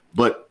don't.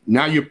 But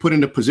now you're put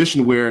in a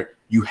position where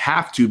you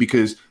have to,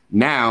 because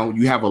now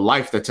you have a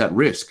life that's at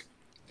risk.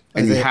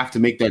 And you have to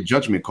make that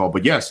judgment call.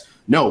 But yes,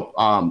 no,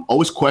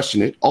 always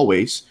question it,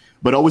 always,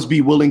 but always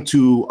be willing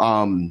to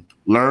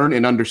learn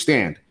and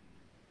understand,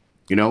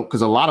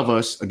 because a lot of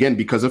us, again,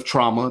 because of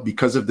trauma,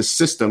 because of the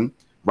system,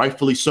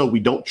 rightfully so, we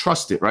don't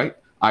trust it, right?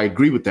 I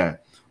agree with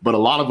that. But a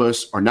lot of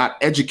us are not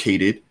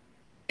educated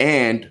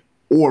or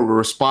we're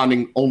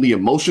responding only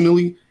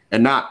emotionally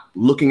and not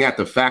looking at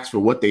the facts for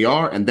what they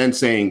are and then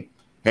saying,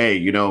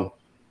 hey,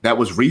 that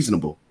was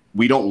reasonable.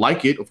 We don't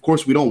like it. Of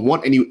course, we don't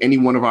want any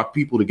one of our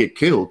people to get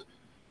killed.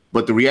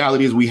 But the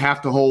reality is we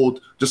have to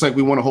hold, just like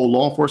we want to hold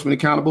law enforcement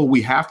accountable,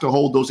 we have to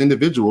hold those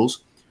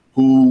individuals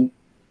who,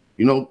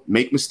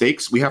 make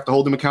mistakes. We have to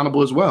hold them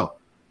accountable as well.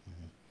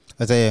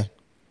 Isaiah.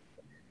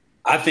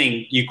 I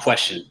think you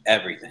question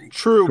everything.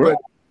 True,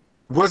 correct.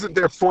 But wasn't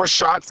there 4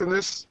 shots in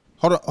this?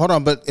 Hold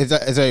on. But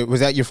was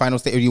that your final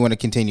statement, or do you want to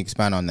continue to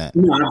expand on that?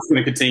 No, I'm just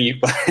going to continue.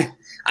 But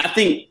I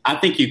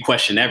think you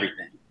question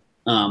everything.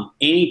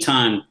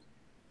 Anytime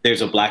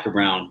there's a black or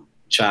brown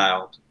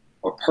child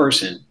or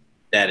person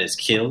that is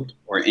killed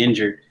or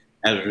injured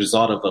as a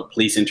result of a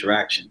police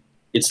interaction,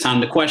 it's time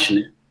to question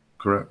it.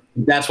 Correct.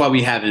 That's why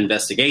we have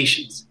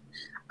investigations.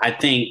 I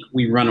think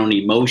we run on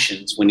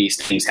emotions when these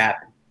things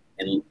happen.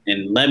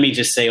 And let me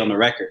just say on the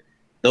record,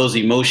 those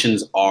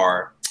emotions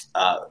are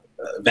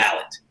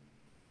valid,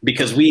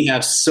 because we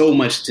have so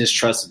much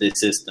distrust of this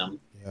system.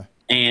 Yeah.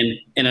 And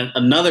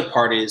another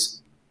part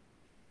is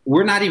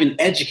we're not even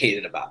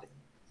educated about it.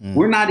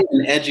 We're not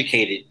even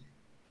educated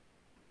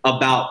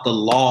about the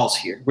laws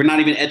here. We're not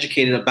even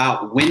educated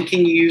about when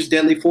can you use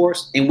deadly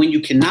force and when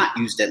you cannot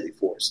use deadly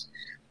force.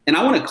 And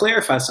I want to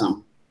clarify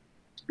something.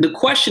 The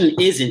question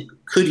isn't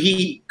could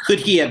he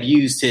have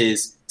used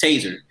his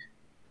taser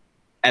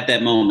at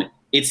that moment?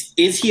 It's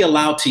is he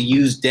allowed to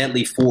use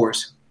deadly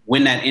force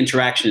when that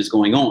interaction is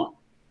going on?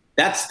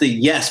 That's the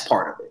yes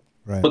part of it.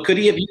 Right. But could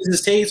he have used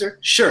his taser?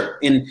 Sure.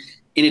 And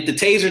if the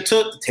taser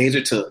took, the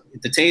taser took.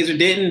 If the taser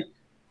didn't,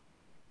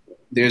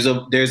 there's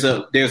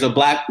a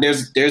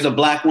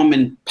black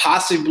woman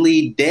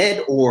possibly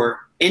dead or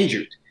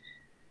injured.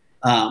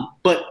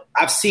 But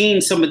I've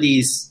seen some of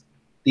these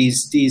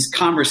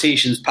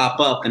conversations pop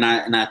up, and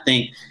I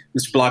think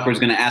Mr. Blocker is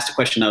going to ask the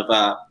question of,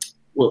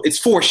 well, it's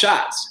 4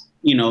 shots.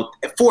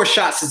 4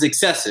 shots is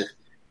excessive,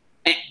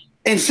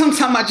 and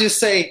sometimes I just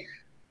say,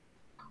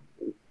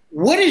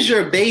 what is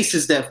your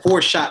basis that 4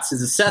 shots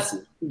is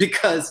excessive?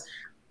 Because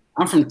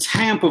I'm from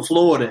Tampa,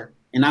 Florida,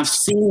 and I've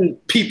seen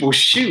people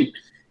shoot.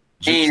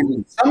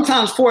 And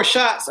sometimes 4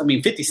 shots,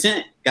 50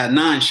 Cent got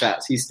 9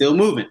 shots. He's still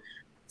moving.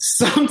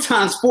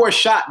 Sometimes 4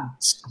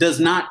 shots does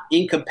not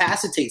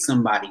incapacitate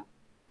somebody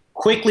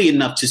quickly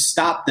enough to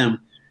stop them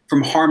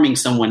from harming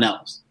someone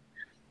else.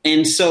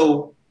 And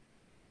so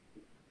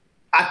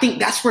I think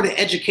that's where the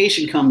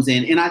education comes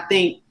in. And I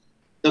think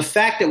the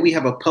fact that we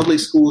have a public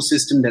school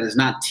system that is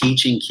not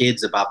teaching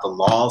kids about the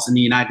laws in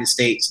the United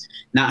States,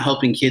 not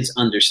helping kids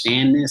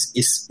understand this,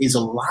 is a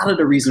lot of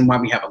the reason why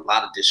we have a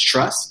lot of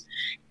distrust.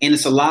 And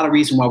it's a lot of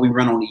reason why we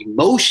run on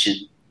emotion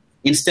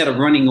instead of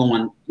running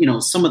on,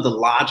 some of the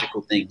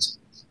logical things.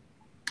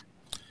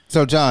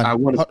 So, John, I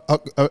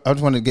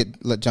just want to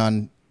let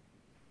John.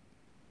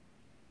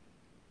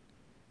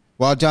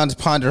 While John's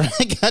pondering,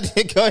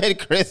 go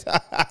ahead, Chris.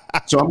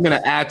 So I'm going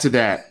to add to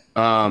that.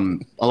 A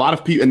lot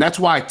of people, and that's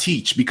why I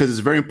teach, because it's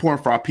very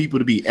important for our people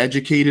to be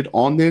educated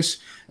on this.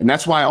 And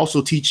that's why I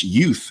also teach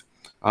youth.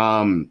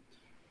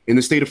 In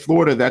the state of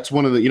Florida, that's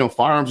one of the,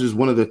 firearms is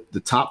one of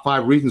the top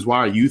 5 reasons why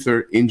our youth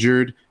are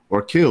injured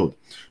or killed.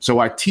 So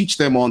I teach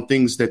them on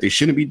things that they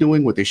shouldn't be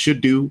doing, what they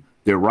should do,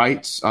 their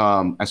rights,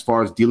 as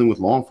far as dealing with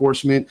law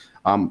enforcement.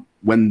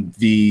 When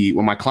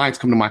my clients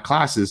come to my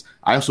classes,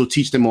 I also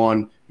teach them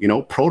on,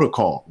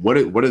 protocol. What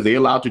are they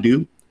allowed to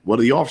do? What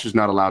are the officers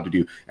not allowed to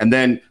do? And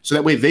then so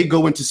that way they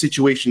go into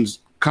situations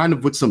kind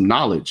of with some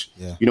knowledge.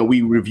 Yeah.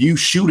 We review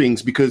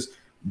shootings because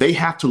they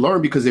have to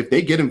learn, because if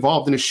they get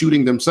involved in a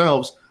shooting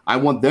themselves, I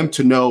want them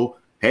to know,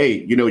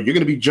 hey, you're going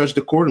to be judged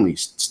accordingly.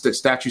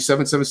 Statute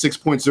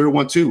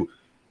 776.012.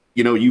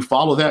 You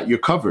follow that, you're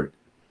covered.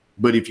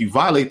 But if you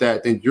violate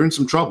that, then you're in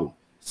some trouble.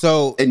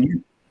 So,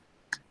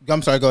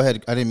 I'm sorry, go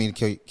ahead. I didn't mean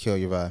to kill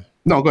your vibe.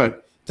 No, go ahead.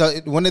 So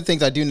one of the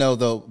things I do know,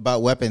 though,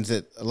 about weapons,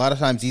 that a lot of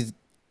times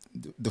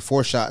the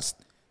 4 shots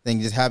thing,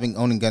 just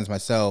owning guns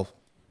myself,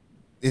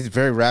 is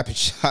very rapid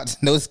shots.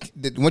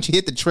 Once you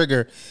hit the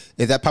trigger,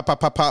 is that pop, pop,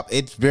 pop, pop.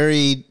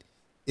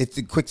 It's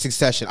a quick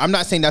succession. I'm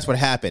not saying that's what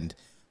happened,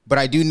 but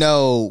I do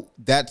know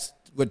that's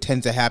what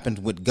tends to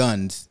happen with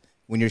guns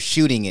when you're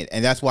shooting it.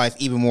 And that's why it's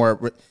even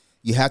more,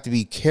 you have to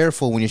be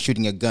careful when you're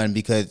shooting a gun,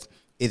 because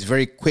it's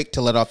very quick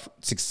to let off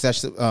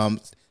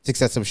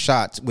successive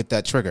shots with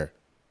that trigger.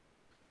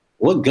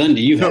 What gun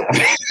do you have?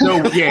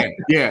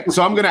 Yeah.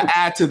 So I'm going to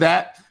add to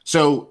that.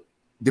 So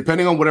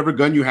depending on whatever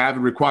gun you have, it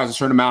requires a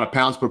certain amount of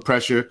pounds per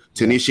pressure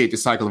to initiate the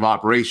cycle of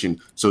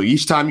operation. So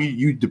each time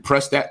you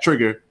depress that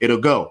trigger, it'll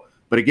go.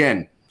 But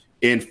again,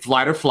 in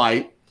flight or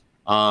flight,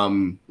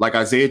 like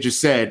Isaiah just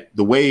said,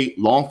 the way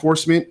law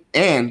enforcement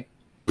and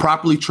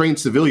properly trained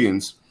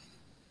civilians,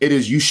 it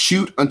is you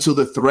shoot until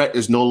the threat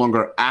is no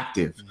longer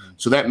active. Mm-hmm.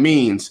 So that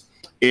means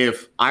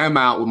if I am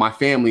out with my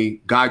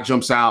family, guy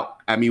jumps out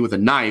at me with a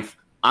knife,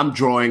 I'm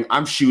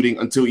shooting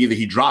until either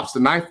he drops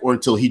the knife or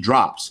until he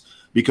drops.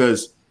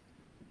 Because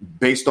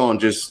based on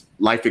just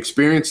life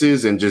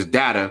experiences and just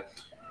data,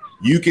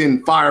 you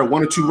can fire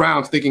 1 or 2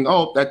 rounds thinking,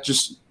 oh, that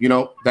just,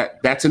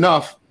 that's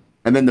enough.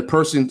 And then the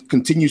person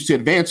continues to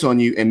advance on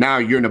you, and now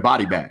you're in a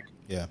body bag.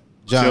 Yeah.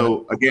 John.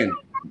 So again,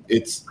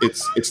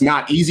 it's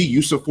not easy.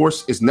 Use of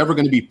force is never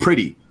going to be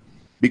pretty,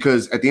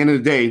 because at the end of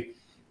the day,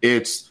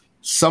 it's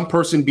some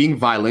person being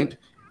violent.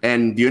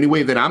 And the only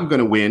way that I'm going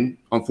to win,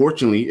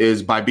 unfortunately,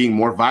 is by being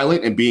more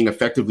violent and being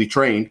effectively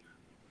trained.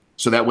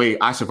 So that way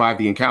I survive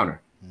the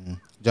encounter. Mm-hmm.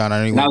 John,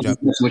 I was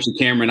just messing with you,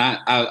 Cameron.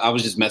 I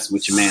was just messing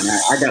with you, man.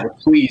 I got to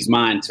please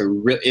mine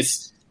to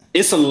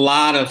it's a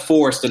lot of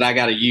force that I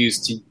got to use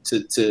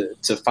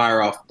to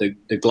fire off the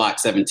Glock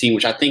 17,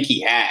 which I think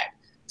he had.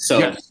 So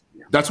yes,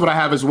 that's what I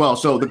have as well.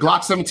 So the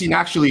Glock 17,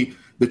 actually,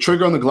 the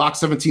trigger on the Glock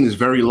 17 is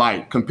very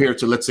light compared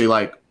to, let's say,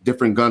 like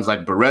different guns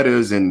like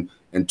Berettas and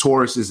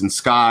Tauruses and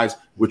Skies,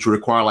 which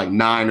require like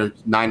 9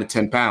 to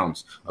 10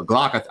 pounds. A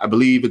Glock, I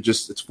believe it's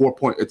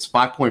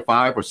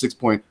 5.5 or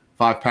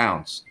 6.5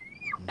 pounds.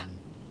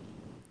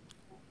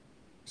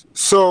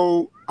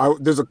 So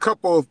there's a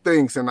couple of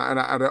things, and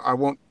I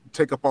won't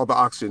take up all the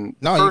oxygen.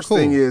 No, First cool.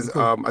 thing is,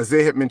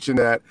 Isaiah had mentioned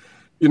that,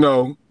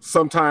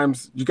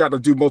 sometimes you got to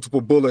do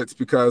multiple bullets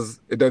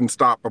because it doesn't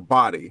stop a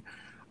body.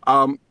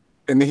 And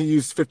and then he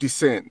used 50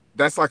 Cent.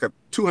 That's like a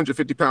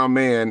 250-pound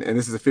man, and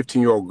this is a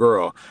 15-year-old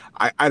girl.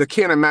 I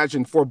can't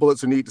imagine 4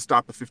 bullets are needed to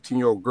stop a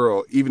 15-year-old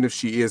girl, even if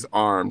she is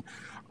armed.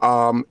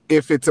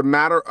 If it's a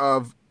matter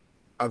of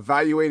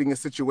evaluating a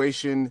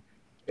situation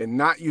and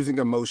not using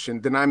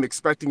emotion, then I'm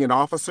expecting an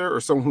officer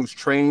or someone who's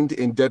trained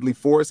in deadly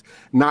force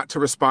not to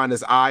respond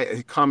as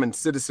a common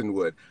citizen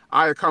would.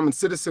 A common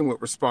citizen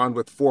would respond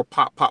with 4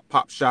 pop, pop,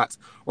 pop shots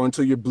or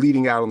until you're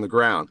bleeding out on the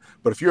ground.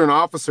 But if you're an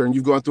officer and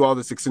you've gone through all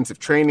this extensive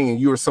training and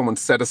you are someone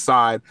set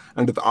aside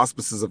under the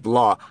auspices of the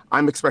law,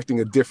 I'm expecting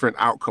a different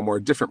outcome or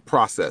a different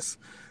process.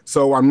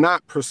 So I'm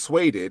not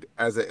persuaded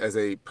as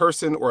a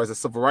person or as a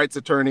civil rights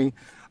attorney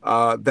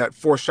that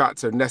 4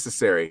 shots are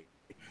necessary.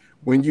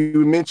 When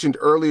you mentioned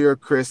earlier,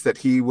 Chris, that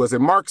he was a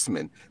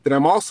marksman, then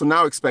I'm also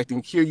now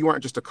expecting here you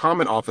aren't just a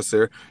common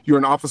officer, you're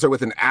an officer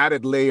with an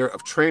added layer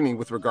of training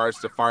with regards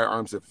to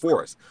firearms and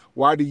force.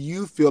 Why do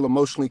you feel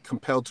emotionally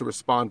compelled to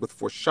respond with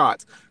 4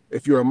 shots?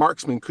 If you're a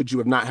marksman, could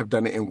you not have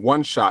done it in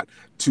 1 shot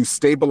to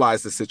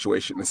stabilize the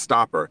situation and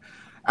stop her?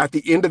 At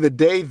the end of the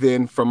day,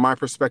 then, from my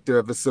perspective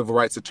of a civil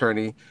rights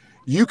attorney,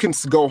 you can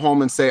go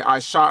home and say, I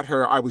shot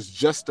her, I was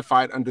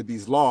justified under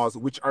these laws,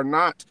 which are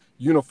not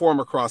uniform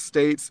across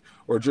states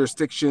or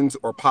jurisdictions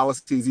or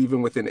policies,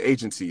 even within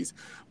agencies.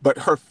 But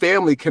her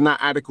family cannot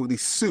adequately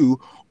sue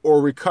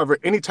or recover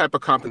any type of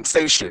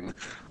compensation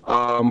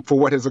for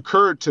what has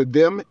occurred to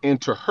them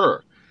and to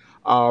her.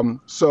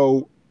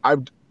 So I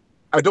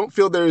don't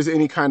feel there is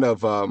any kind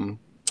of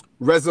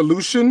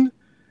resolution.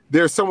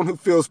 There's someone who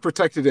feels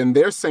protected in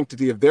their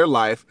sanctity of their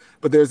life,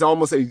 but there's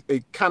almost a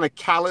kind of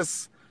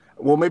callous,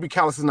 well, maybe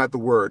callous is not the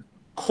word,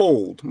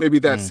 cold, maybe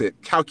that's it,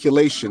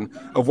 calculation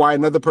of why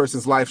another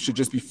person's life should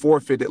just be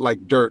forfeited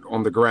like dirt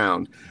on the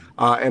ground.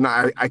 And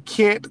I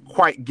can't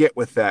quite get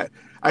with that.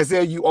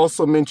 Isaiah, you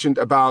also mentioned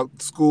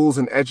about schools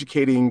and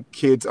educating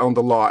kids on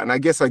the law. And I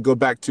guess I go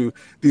back to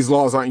these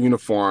laws aren't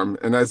uniform.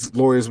 And as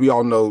lawyers, we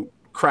all know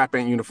crap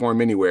ain't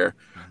uniform anywhere.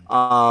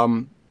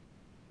 And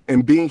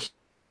being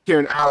here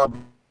in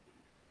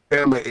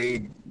Alabama,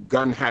 a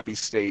gun-happy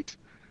state,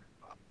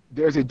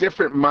 there's a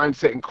different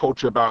mindset and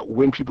culture about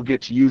when people get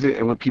to use it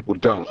and when people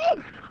don't.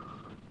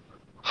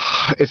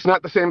 It's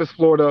not the same as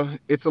Florida.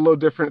 It's a little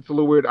different. It's a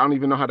little weird. I don't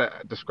even know how to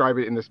describe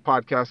it in this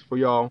podcast for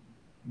y'all.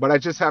 But I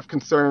just have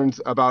concerns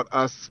about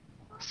us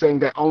saying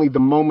that only the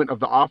moment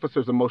of the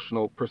officer's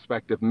emotional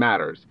perspective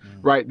matters,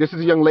 right? This is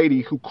a young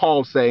lady who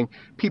called saying,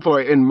 people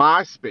are in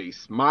my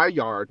space, my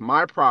yard,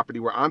 my property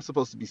where I'm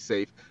supposed to be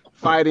safe,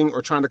 fighting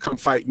or trying to come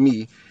fight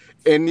me.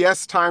 And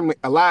yes, time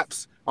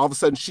elapsed. All of a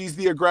sudden, she's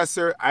the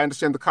aggressor. I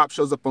understand the cop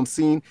shows up on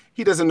scene.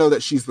 He doesn't know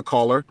that she's the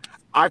caller.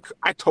 I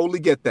totally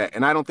get that.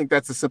 And I don't think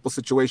that's a simple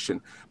situation.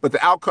 But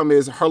the outcome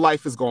is her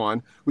life is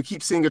gone. We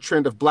keep seeing a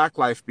trend of Black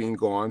life being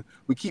gone.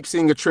 We keep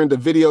seeing a trend of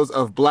videos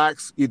of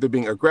Blacks either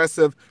being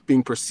aggressive,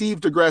 being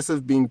perceived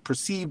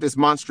as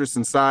monstrous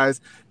in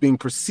size, being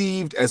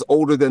perceived as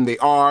older than they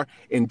are,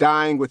 and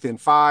dying within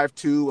 5,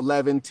 2,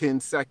 11, 10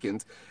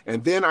 seconds.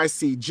 And then I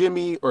see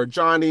Jimmy or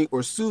Johnny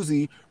or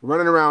Susie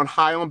running around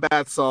high on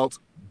bath salts,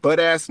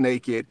 butt-ass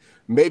naked,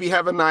 maybe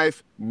have a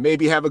knife,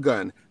 maybe have a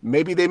gun.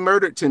 Maybe they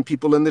murdered 10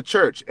 people in the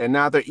church, and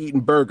now they're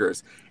eating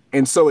burgers.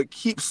 And so it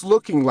keeps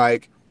looking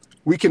like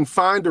we can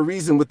find a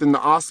reason within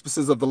the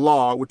auspices of the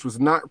law, which was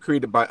not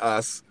created by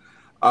us,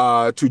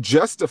 to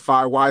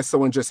justify why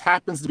someone just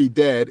happens to be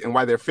dead and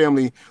why their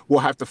family will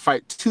have to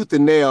fight tooth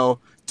and nail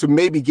to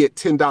maybe get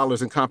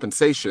 $10 in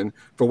compensation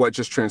for what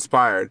just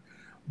transpired.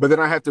 But then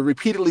I have to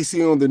repeatedly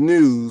see on the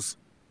news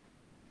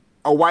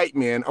a white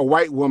man, a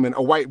white woman,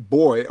 a white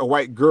boy, a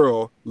white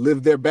girl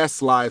live their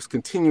best lives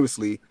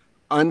continuously,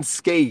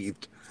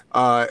 unscathed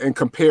in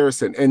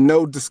comparison, and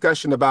no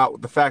discussion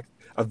about the fact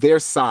of their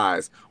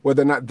size,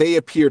 whether or not they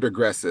appeared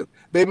aggressive.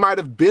 They might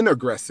have been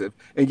aggressive,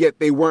 and yet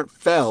they weren't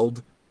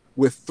felled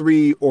with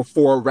 3 or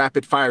 4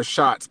 rapid fire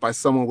shots by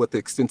someone with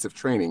extensive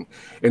training.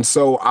 And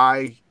so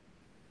I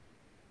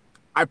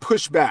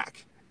push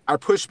back. I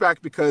push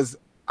back because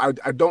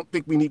I don't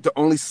think we need to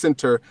only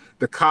center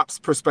the cop's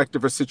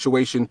perspective or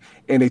situation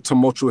in a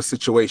tumultuous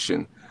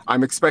situation.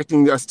 I'm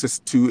expecting us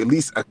to at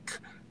least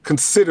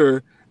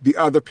consider the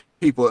other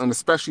people, and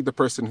especially the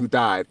person who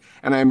died.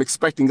 And I'm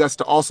expecting us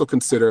to also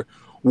consider,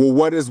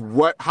 well,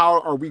 how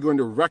are we going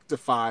to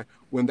rectify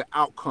when the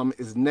outcome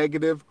is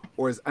negative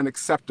or is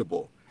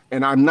unacceptable?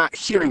 And I'm not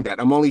hearing that.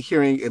 I'm only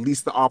hearing at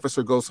least the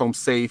officer goes home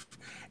safe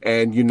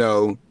and,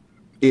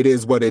 it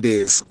is what it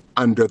is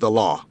under the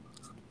law.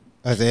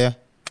 Isaiah?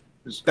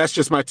 That's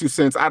just my 2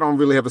 cents. I don't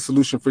really have a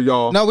solution for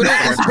y'all. No, we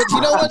don't. But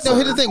you know what? No,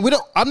 here's the thing.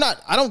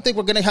 I don't think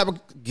we're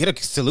gonna get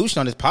a solution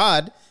on this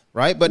pod,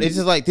 right? But it's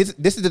just like this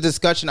is the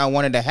discussion I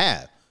wanted to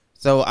have.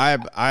 So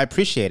I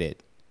appreciate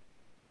it.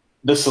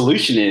 The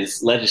solution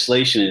is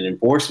legislation and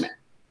enforcement.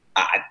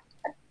 I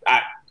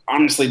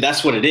honestly,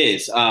 that's what it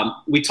is.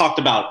 We talked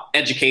about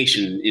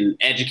education and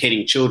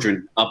educating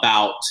children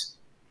about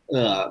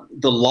the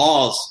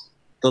laws.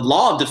 The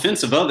law of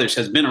defense of others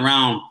has been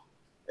around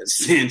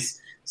since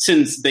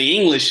the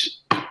English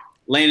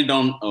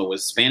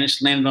was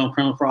Spanish landed on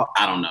Plymouth Rock?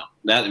 I don't know.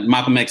 That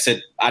Malcolm X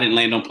said, I didn't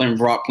land on Plymouth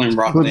Rock. Plymouth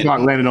Rock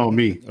landed on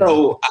me.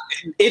 So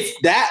it's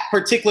that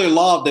particular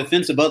law of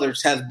defense of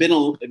others has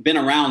been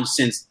around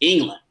since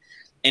England,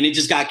 and it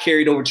just got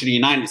carried over to the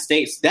United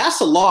States.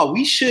 That's a law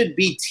we should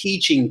be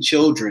teaching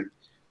children,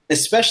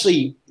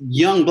 especially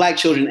young Black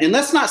children. And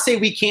let's not say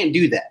we can't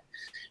do that,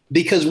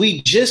 because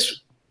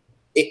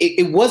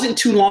it wasn't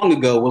too long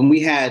ago when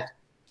we had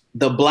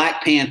the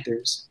Black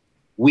Panthers.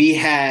 We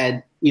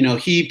had,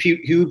 Huey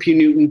P.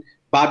 Newton,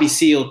 Bobby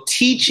Seale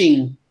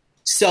teaching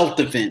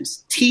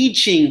self-defense,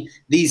 teaching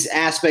these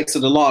aspects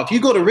of the law. If you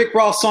go to Rick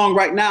Ross' song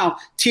right now,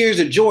 Tears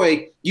of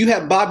Joy, you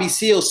have Bobby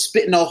Seale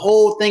spitting a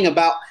whole thing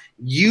about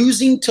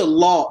using the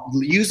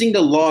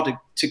law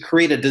to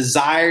create a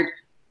desired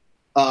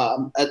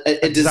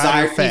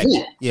desired effect.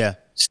 event. Yeah.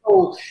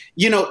 So,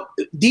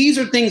 these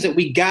are things that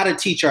we got to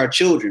teach our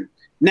children.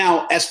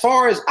 Now, as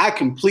far as I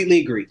completely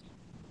agree,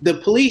 the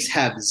police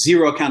have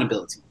zero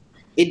accountability.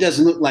 It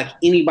doesn't look like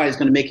anybody's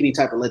going to make any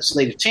type of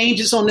legislative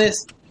changes on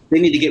this. They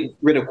need to get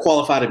rid of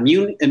qualified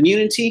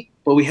immunity,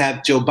 but we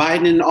have Joe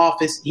Biden in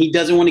office. He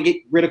doesn't want to get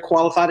rid of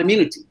qualified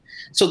immunity.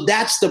 So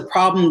that's the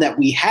problem that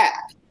we have.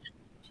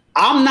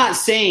 I'm not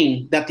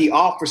saying that the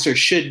officer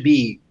should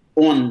be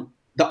on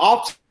the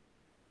officer's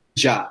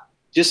job,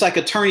 just like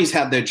attorneys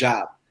have their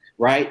job,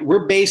 right?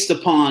 We're based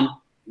upon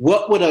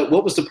what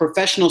was the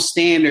professional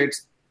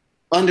standards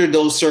under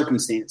those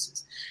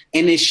circumstances.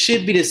 And it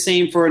should be the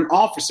same for an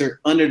officer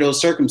under those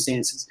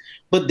circumstances.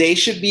 But they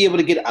should be able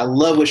to get, I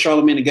love what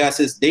Charlamagne the Guy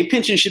says, their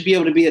pension should be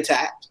able to be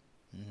attacked.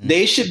 Mm-hmm.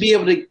 They should be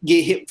able to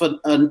get hit for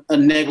a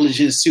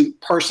negligence suit,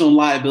 personal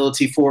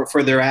liability for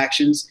their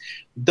actions.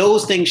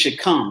 Those things should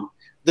come.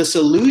 The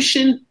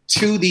solution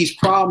to these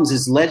problems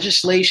is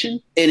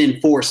legislation and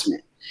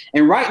enforcement.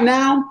 And right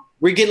now,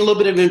 we're getting a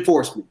little bit of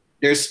enforcement.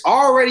 There's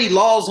already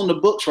laws on the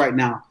books right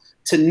now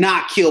to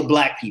not kill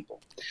Black people.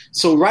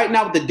 So right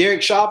now with the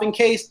Derek Chauvin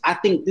case, I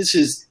think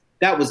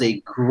that was a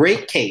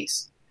great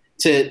case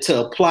to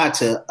apply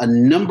to a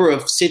number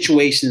of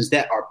situations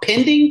that are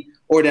pending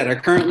or that are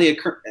currently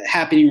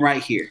happening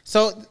right here.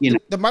 So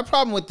my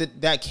problem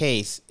with that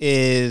case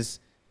is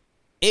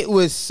it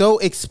was so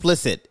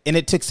explicit, and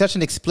it took such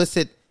an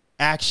explicit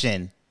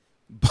action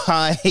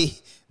by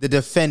the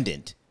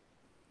defendant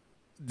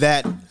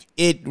that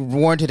it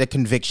warranted a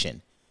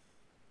conviction.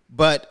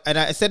 And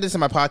I said this in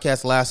my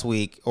podcast last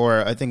week,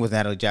 or I think with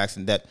Natalie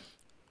Jackson, that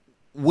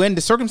when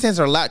the circumstances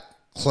are a lot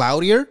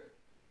cloudier,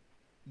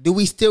 do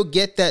we still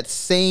get that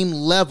same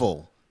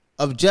level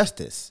of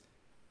justice?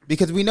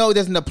 Because we know it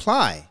doesn't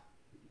apply.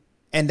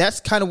 And that's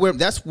kind of where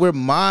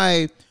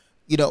my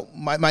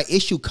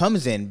issue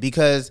comes in,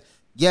 because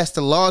yes,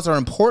 the laws are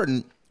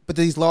important, but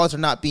these laws are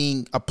not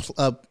being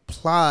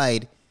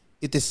applied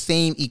with the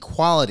same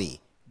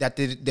equality that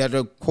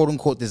they're quote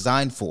unquote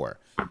designed for.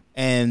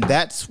 And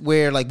that's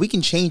where, we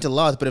can change the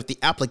laws, but if the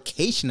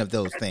application of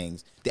those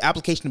things, the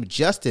application of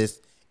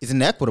justice is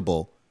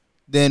inequitable,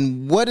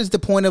 then what is the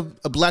point of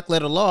a black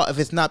letter law if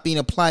it's not being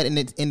applied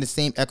in the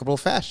same equitable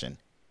fashion?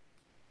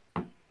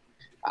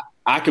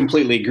 I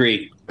completely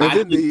agree.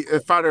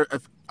 The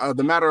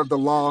matter of the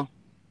law.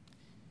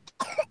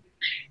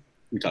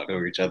 We talk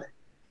over each other.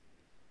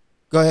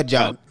 Go ahead,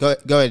 John. Go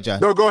ahead,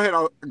 John. No, go ahead.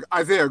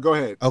 Isaiah, go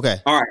ahead. Okay.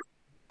 All right.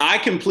 I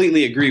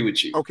completely agree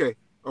with you. Okay.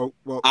 Oh,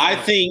 well. I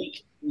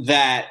think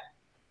that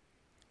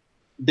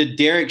the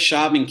Derek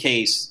Chauvin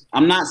case,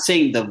 I'm not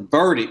saying the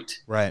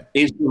verdict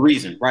is the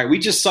reason, right? We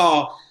just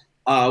saw,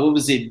 what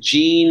was it,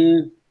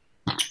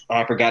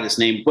 I forgot his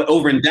name, but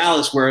over in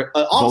Dallas where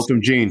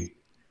Bolton Gene.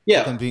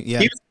 Yeah.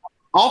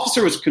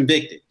 Officer was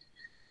convicted.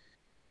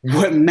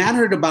 What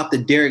mattered about the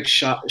Derek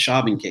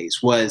Chauvin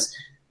case was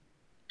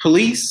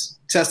police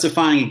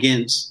testifying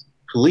against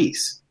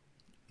police.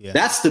 Yeah.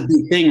 That's the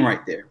big thing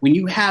right there. When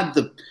you have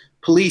the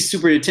police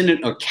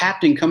superintendent or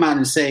captain come out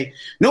and say,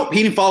 nope,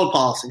 he didn't follow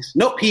policies.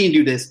 Nope, he didn't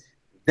do this.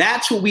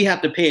 That's what we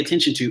have to pay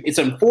attention to. It's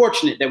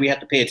unfortunate that we have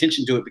to pay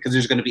attention to it because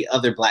there's going to be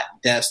other black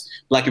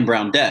and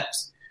brown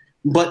deaths.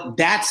 But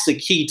that's the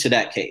key to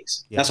that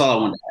case. Yeah. That's all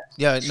I wanted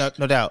to add. Yeah,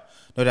 no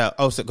doubt.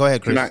 Oh, so go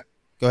ahead, Chris.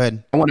 Go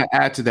ahead. I want to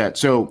add to that.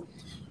 So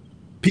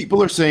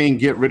people are saying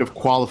get rid of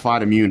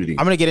qualified immunity.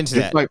 I'm going to get into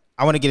that.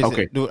 I want to get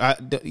into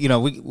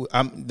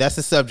that's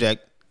the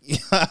subject.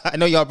 I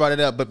know y'all brought it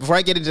up, but before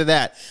I get into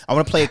that, I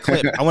want to play a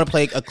clip. I want to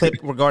play a clip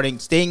regarding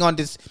staying on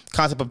this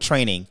concept of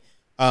training.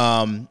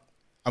 I'm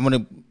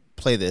going to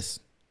play this.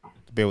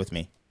 Bear with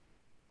me.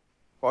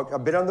 Well,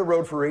 I've been on the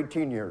road for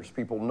 18 years.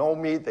 People know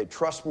me. They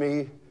trust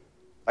me.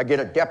 I get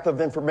a depth of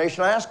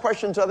information. I ask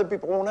questions other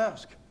people won't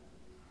ask.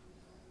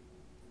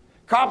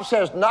 Cop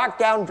says, knock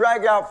down,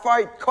 drag out,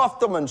 fight,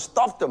 cuffed them and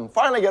stuffed them.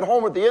 Finally get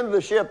home at the end of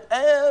the shift,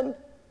 and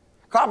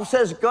cop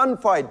says,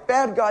 gunfight,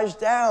 bad guys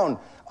down.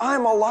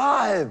 I'm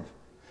alive.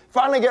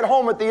 Finally get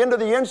home at the end of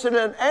the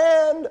incident,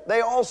 and they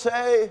all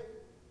say,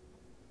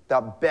 the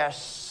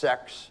best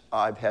sex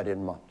I've had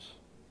in months.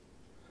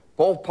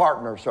 Both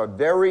partners are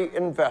very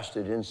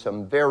invested in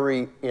some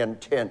very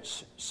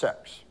intense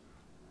sex.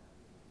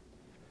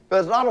 But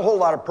there's not a whole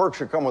lot of perks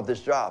that come with this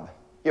job.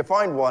 You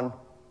find one,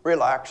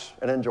 relax,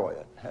 and enjoy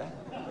it.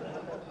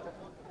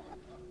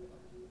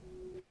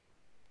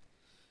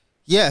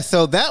 Yeah,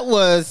 so that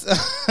was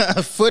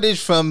footage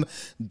from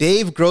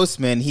Dave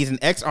Grossman. He's an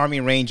ex-Army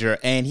Ranger,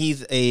 and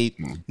he's a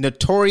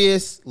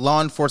notorious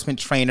law enforcement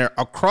trainer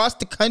across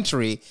the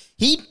country.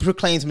 He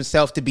proclaims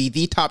himself to be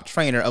the top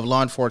trainer of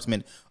law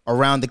enforcement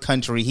around the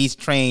country. He's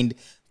trained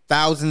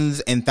thousands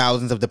and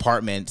thousands of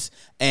departments,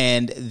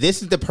 and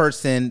this is the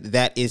person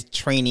that is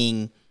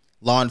training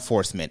law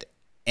enforcement,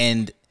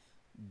 and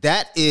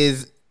that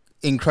is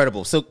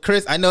incredible. So,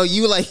 Chris, I know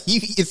you as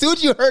soon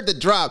as you heard the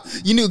drop,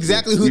 you knew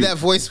exactly who that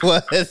voice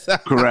was.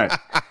 Correct.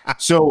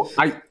 So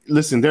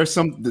listen, there's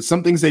some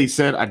things that he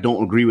said I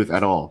don't agree with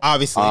at all.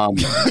 Obviously.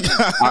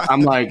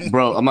 I'm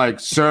like,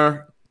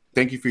 sir,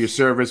 thank you for your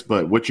service,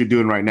 but what you're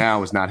doing right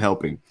now is not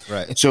helping.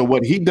 Right. So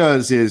what he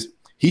does is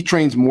he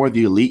trains more of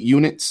the elite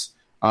units,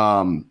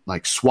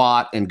 like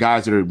SWAT and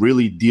guys that are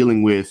really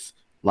dealing with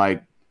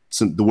like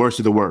the worst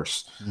of the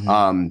worst.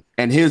 Mm-hmm.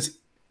 And his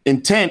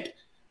intent,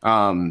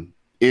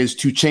 is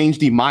to change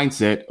the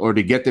mindset or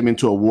to get them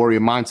into a warrior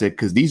mindset,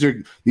 because these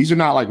are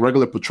not like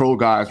regular patrol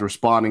guys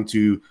responding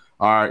to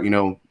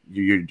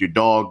your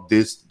dog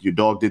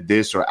did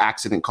this or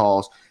accident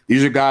calls.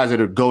 These are guys that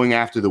are going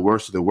after the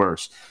worst of the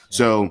worst. Yeah.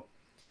 So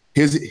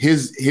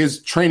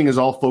his training is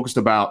all focused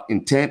about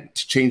intent,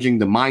 changing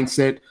the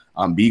mindset,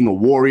 being a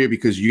warrior,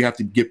 because you have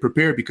to get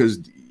prepared because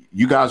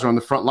you guys are on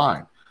the front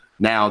line.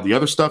 Now the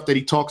other stuff that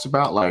he talks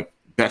about, like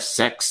best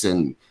sex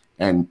and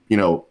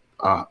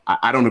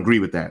I don't agree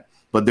with that.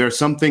 But there are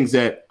some things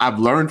that I've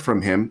learned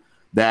from him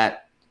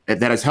that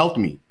has helped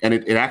me. And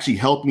it actually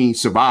helped me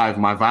survive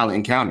my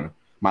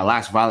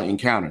last violent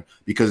encounter.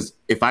 Because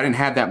if I didn't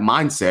have that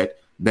mindset,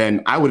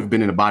 then I would have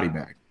been in a body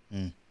bag.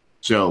 Mm.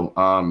 So,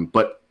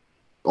 but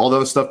all the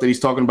other stuff that he's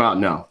talking about,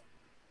 no.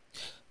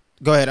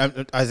 Go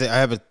ahead. Isaiah, I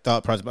have a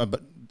thought process, but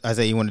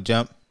Isaiah, you want to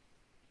jump?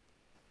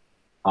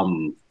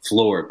 I'm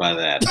floored by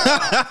that.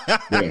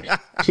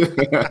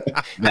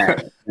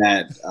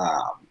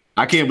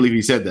 I can't believe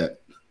he said that.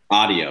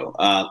 Audio.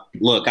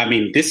 Look, I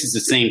mean, this is the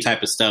same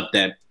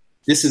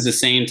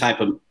type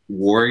of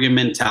warrior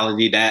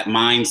mentality, that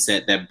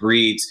mindset that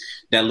breeds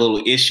that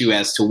little issue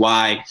as to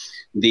why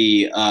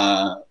the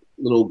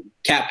little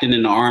captain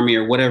in the Army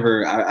or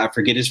whatever, I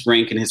forget his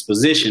rank and his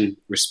position,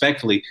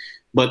 respectfully,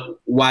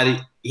 but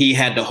why he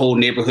had the whole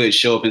neighborhood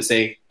show up and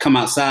say, come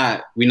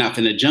outside, we're not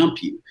going to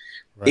jump you.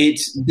 Right.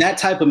 It's that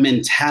type of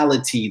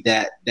mentality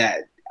that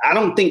I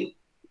don't think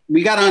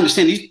we got to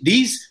understand.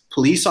 These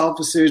police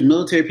officers,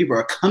 military people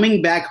are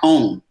coming back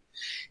home,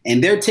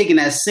 and they're taking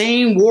that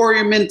same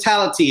warrior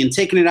mentality and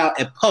taking it out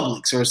at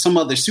Publix or some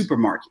other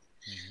supermarket.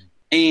 Mm-hmm.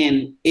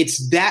 And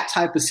it's that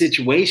type of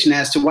situation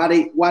as to why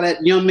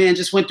that young man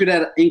just went through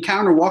that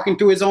encounter walking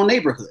through his own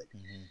neighborhood.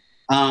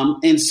 Mm-hmm.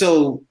 And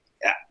so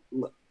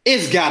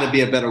it's got to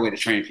be a better way to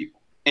train people,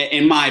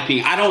 in my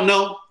opinion. I don't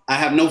know. I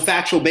have no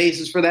factual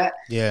basis for that.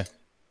 Yeah.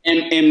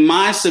 And in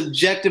my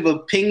subjective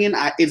opinion,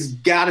 it's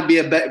got to be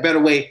a better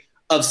way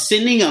of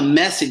sending a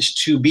message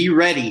to be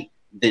ready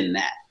than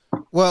that.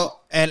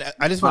 Well, and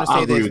I just want to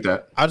say this.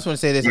 I just want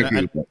to say this,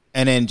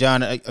 and then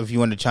John, if you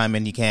want to chime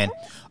in, you can.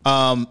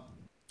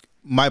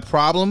 My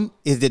problem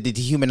is the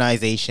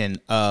dehumanization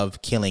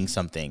of killing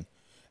something,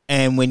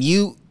 and when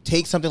you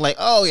take something like,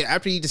 oh,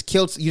 after you just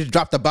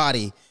dropped the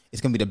body,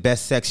 it's gonna be the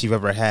best sex you've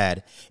ever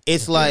had.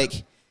 It's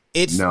like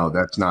no,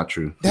 that's not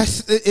true.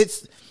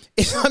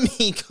 I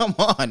mean, come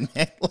on,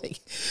 man.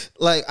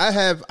 Like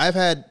I've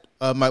had.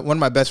 One of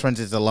my best friends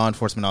is a law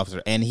enforcement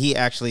officer, and he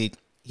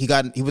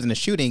was in a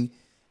shooting,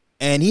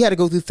 and he had to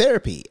go through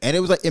therapy, and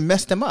it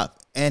messed him up.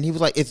 And he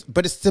was like, it's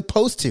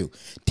supposed to.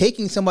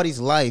 Taking somebody's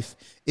life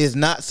is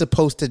not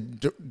supposed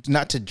to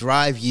not to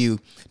drive you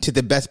to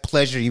the best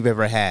pleasure you've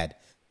ever had,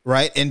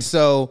 right? And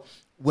so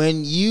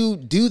when you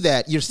do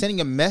that, you're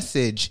sending a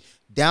message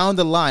down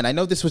the line. I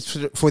know this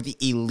was for the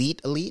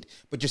elite,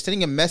 but you're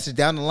sending a message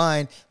down the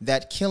line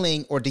that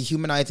killing or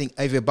dehumanizing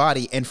of your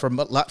body, and for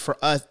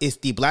us, it's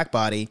the black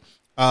body,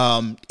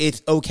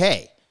 it's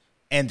okay.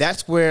 And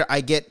that's where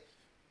I get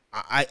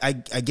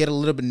a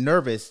little bit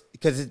nervous,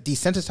 because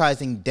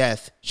desensitizing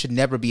death should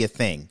never be a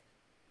thing,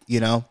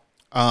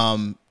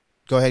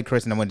 Go ahead,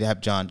 Chris, and I'm going to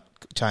have John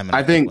chime in.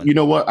 I think, you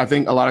know what? I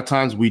think a lot of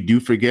times we do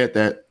forget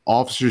that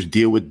officers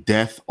deal with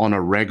death on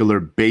a regular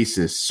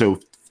basis. So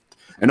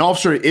an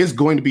officer is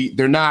going to be,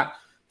 they're not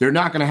going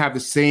to have the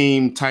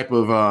same type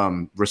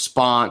of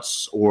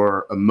response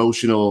or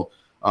emotional,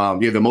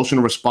 the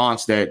emotional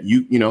response that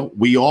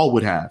we all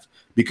would have,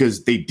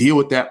 because they deal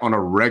with that on a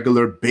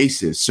regular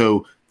basis.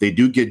 So they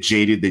do get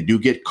jaded, they do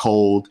get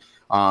cold.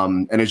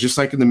 And it's just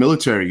like in the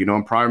military,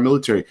 in prior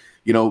military,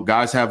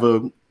 guys have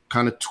a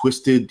kind of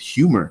twisted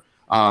humor.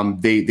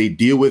 They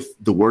deal with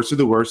the worst of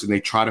the worst, and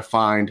they try to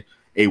find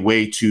a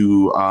way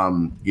to,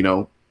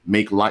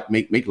 make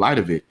light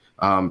of it.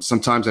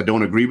 Sometimes I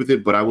don't agree with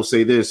it, but I will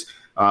say this.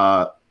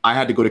 I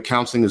had to go to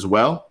counseling as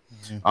well.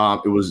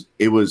 Mm-hmm.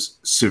 It was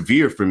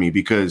severe for me,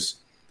 because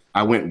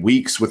I went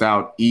weeks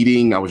without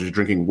eating. I was just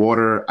drinking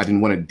water. I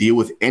didn't want to deal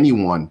with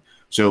anyone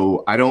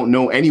So I don't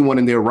know anyone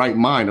in their right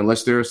mind,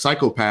 unless they're a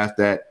psychopath,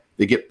 that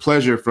they get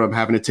pleasure from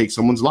having to take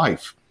someone's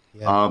life.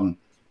 Yeah.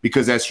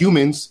 Because as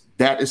humans,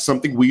 that is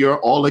something we are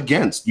all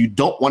against. You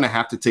don't want to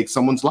have to take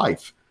someone's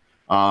life.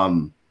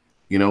 So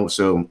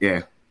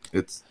yeah,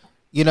 it's,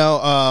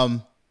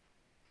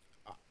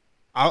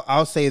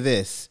 I'll say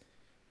this.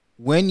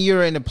 When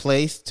you're in a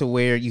place to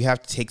where you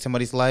have to take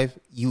somebody's life,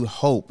 you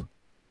hope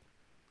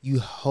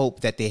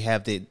that they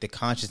have the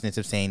consciousness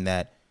of saying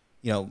that,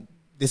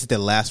 this is the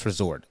last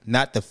resort,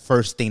 not the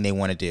first thing they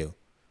want to do.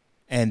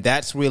 And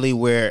that's really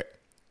where,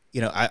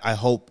 I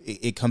hope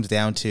it comes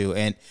down to.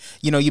 And,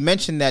 you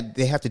mentioned that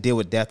they have to deal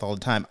with death all the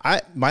time.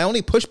 My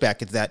only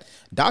pushback is that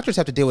doctors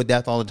have to deal with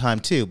death all the time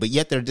too, but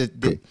yet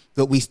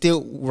but we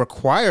still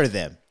require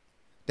them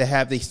to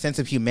have the sense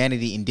of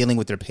humanity in dealing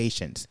with their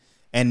patients.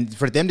 And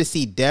for them to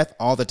see death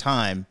all the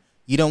time,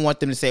 you don't want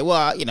them to say,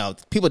 well,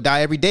 people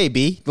die every day,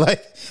 B. we don't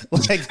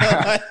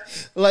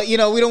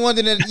want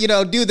them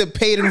to, do the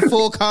paid in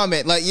full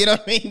comment. You know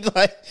what I mean?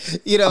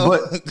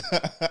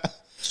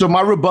 So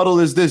my rebuttal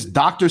is this: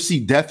 doctors see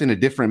death in a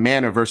different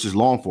manner versus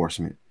law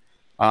enforcement.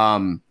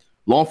 Law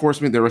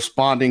enforcement, they're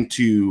responding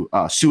to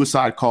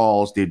suicide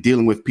calls. They're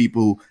dealing with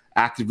people who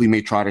actively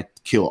may try to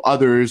kill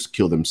others,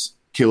 kill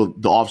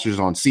the officers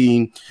on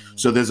scene. Mm-hmm.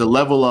 So there's a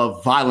level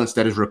of violence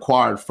that is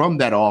required from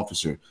that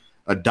officer.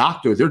 A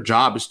doctor, their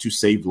job is to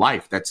save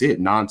life. That's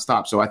it,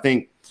 nonstop. So I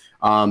think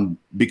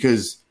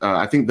because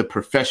I think the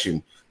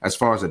profession, as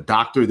far as a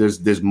doctor,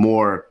 there's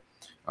more,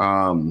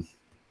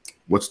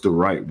 what's the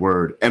right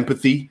word?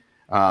 Empathy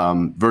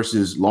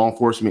versus law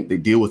enforcement. They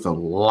deal with a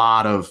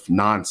lot of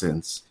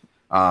nonsense.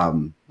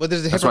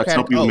 That's why I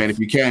tell people, man, if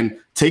you can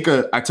take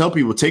a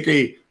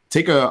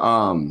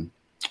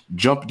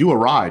jump, do a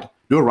ride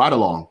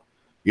along,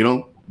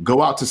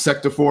 go out to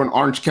Sector 4 in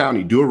Orange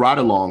County, do a ride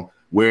along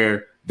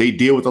where they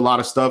deal with a lot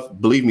of stuff.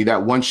 Believe me,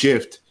 that one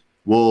shift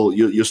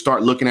you'll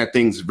start looking at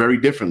things very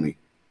differently.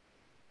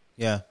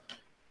 Yeah.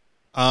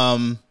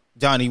 Don,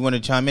 you want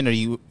to chime in, or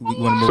you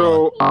want to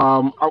move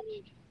on?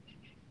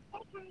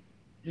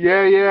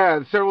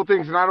 Several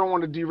things, and I don't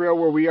want to derail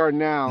where we are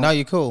now. No,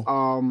 you're cool.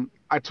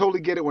 I totally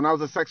get it. When I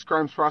was a sex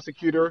crimes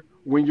prosecutor,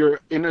 when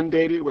you're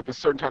inundated with a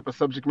certain type of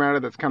subject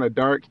matter that's kind of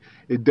dark,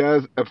 it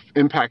does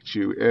impact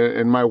you.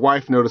 And my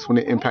wife noticed when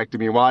it impacted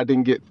me. While I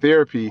didn't get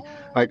therapy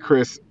like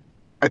Chris,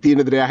 at the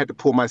end of the day, I had to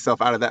pull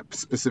myself out of that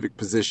specific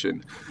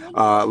position,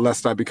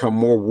 lest I become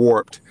more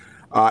warped.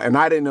 And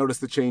I didn't notice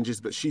the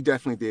changes, but she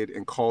definitely did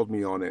and called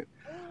me on it.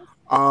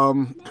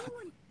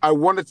 I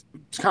wanted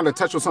to kind of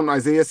touch on something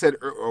Isaiah said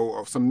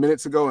some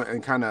minutes ago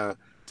and kind of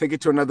take it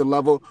to another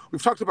level.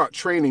 We've talked about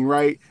training,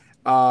 right?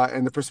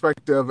 And the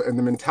perspective and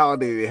the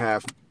mentality they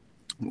have.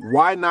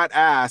 Why not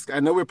ask? I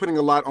know we're putting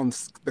a lot on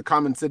the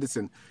common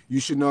citizen. You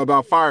should know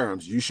about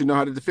firearms. You should know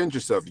how to defend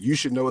yourself. You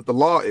should know what the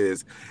law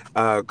is.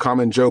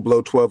 Common Joe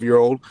Blow,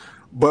 12-year-old.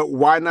 But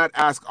why not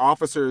ask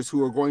officers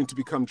who are going to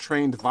become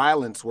trained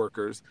violence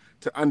workers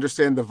to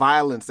understand the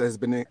violence that has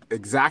been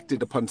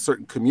exacted upon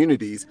certain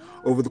communities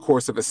over the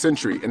course of a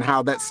century and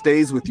how that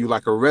stays with you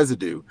like a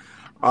residue?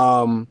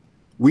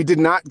 We did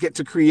not get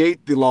to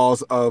create the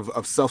laws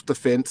of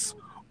self-defense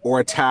or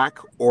attack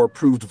or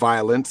proved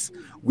violence.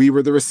 We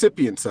were the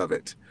recipients of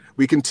it.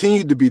 We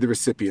continued to be the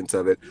recipients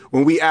of it.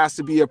 When we asked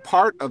to be a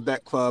part of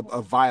that club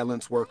of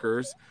violence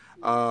workers,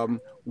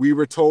 we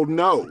were told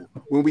no.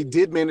 When we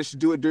did manage to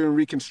do it during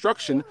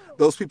Reconstruction,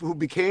 those people who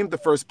became the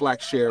first black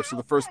sheriffs or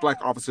the first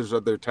black officers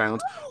of their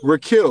towns were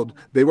killed.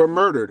 They were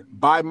murdered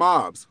by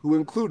mobs who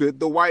included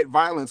the white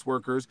violence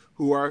workers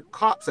who are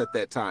cops at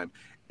that time.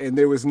 And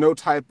there was no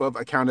type of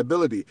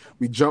accountability.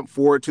 We jump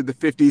forward to the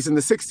 50s and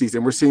the 60s,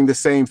 and we're seeing the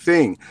same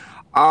thing.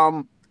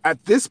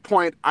 At this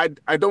point, I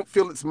don't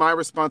feel it's my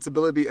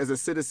responsibility as a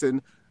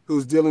citizen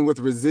who's dealing with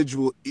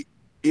residual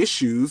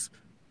issues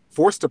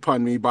forced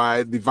upon me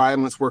by the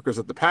violence workers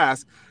of the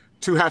past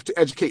to have to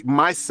educate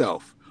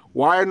myself.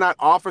 Why are not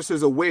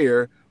officers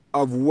aware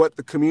of what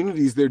the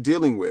communities they're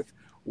dealing with?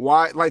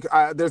 Why,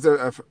 there's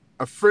a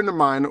friend of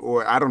mine,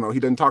 or I don't know, he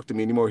doesn't talk to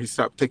me anymore. He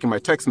stopped taking my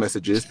text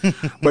messages,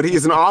 but he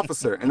is an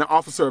officer, and an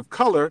officer of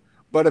color,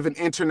 but of an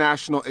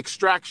international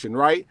extraction,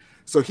 right?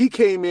 So he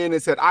came in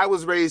and said, I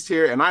was raised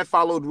here and I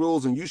followed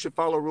rules and you should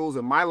follow rules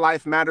and my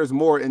life matters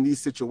more in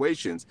these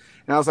situations.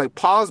 And I was like,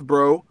 pause,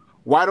 bro.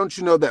 Why don't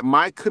you know that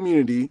my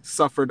community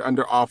suffered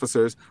under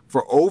officers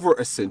for over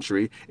a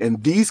century in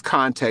these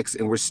contexts,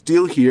 and we're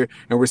still here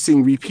and we're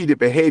seeing repeated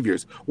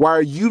behaviors? Why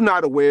are you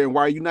not aware, and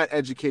why are you not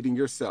educating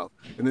yourself?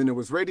 And then there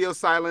was radio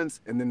silence,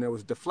 and then there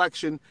was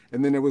deflection,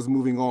 and then there was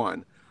moving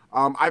on.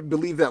 I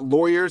believe that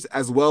lawyers,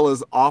 as well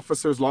as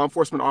officers, law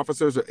enforcement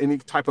officers, or any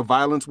type of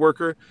violence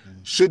worker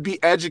should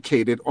be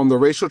educated on the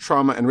racial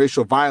trauma and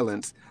racial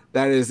violence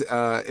that is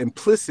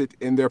implicit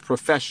in their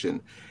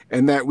profession,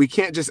 and that we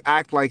can't just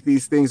act like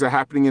these things are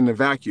happening in a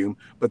vacuum,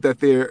 but that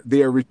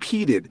they are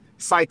repeated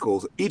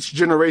cycles. Each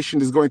generation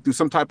is going through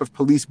some type of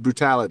police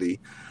brutality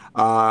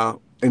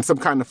and some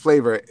kind of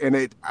flavor,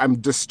 and I'm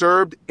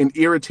disturbed and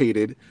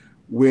irritated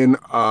when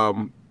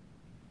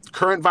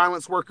current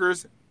violence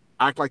workers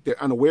act like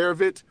they're unaware of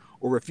it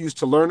or refuse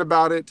to learn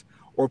about it,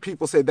 or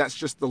people say that's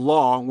just the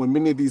law, when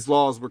many of these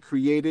laws were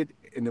created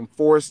and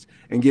enforced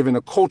and given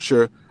a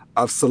culture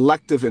of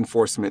selective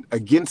enforcement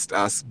against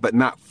us, but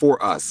not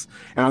for us.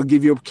 And I'll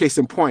give you a case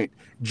in point.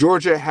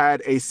 Georgia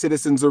had a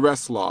citizen's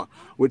arrest law,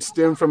 which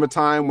stemmed from a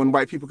time when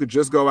white people could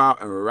just go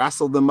out and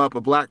wrestle them up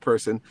a black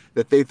person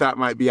that they thought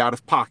might be out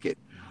of pocket,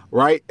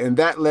 right? And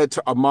that led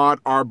to Ahmaud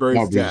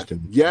Arbery's death.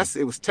 Yes,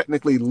 it was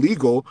technically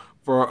legal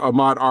for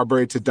Ahmaud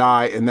Arbery to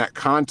die in that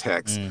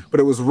context, but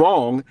it was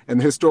wrong, and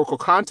the historical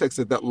context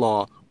of that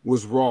law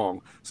was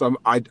wrong. So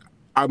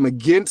I'm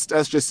against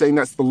us just saying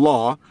that's the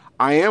law.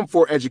 I am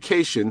for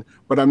education,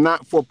 but I'm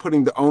not for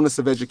putting the onus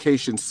of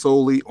education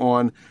solely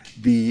on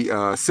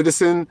the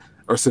citizen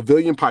or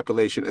civilian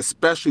population,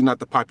 especially not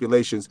the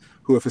populations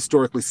who have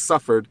historically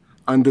suffered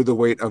under the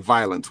weight of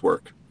violence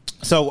work.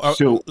 So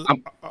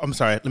I'm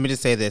sorry. Let me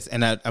just say this,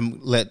 and I'm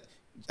let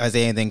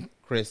Isaiah and then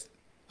Chris,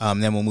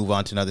 then we'll move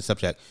on to another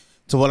subject.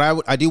 So what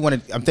I do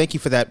want to, thank you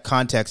for that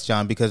context,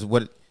 John, because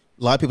what a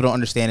lot of people don't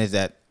understand is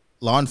that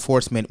law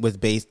enforcement was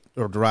based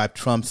or derived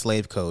from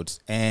slave codes,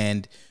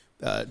 and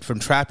from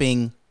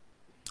trapping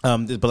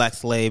the black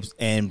slaves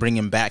and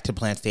bringing them back to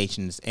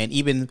plantations, and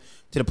even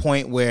to the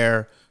point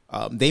where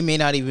they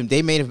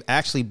may have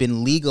actually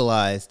been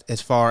legalized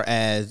as far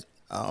as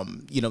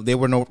they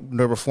were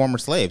no former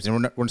slaves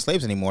and weren't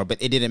slaves anymore, but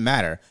it didn't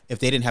matter if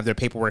they didn't have their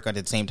paperwork at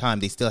the same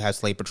time. They still have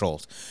slave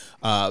patrols,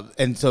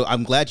 and so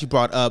I'm glad you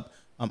brought up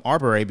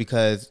Arbery,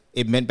 because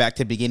it meant back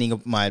to the beginning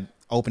of my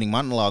opening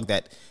monologue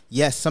that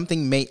yes,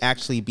 something may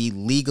actually be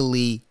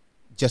legally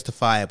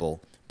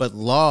justifiable, but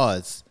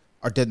laws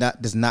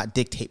does not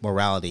dictate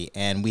morality,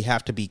 and we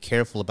have to be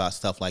careful about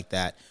stuff like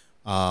that.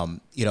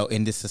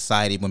 In this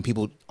society, when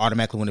people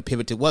automatically want to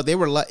pivot to, well,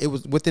 it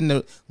was within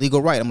the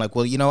legal right. I'm like,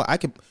 well,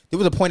 there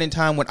was a point in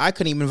time when I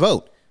couldn't even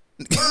vote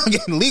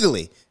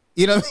legally.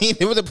 You know what I mean?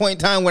 There was a point in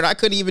time when I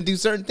couldn't even do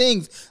certain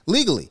things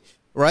legally.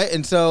 Right.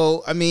 And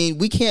so, I mean,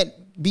 we can't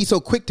be so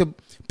quick to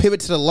pivot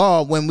to the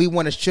law when we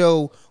want to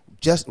show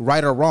just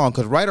right or wrong,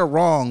 because right or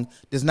wrong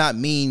does not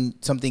mean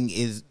something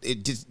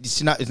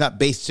it's not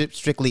based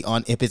strictly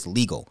on if it's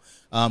legal.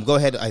 Go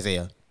ahead,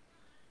 Isaiah.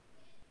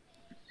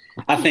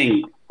 I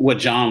think what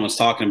John was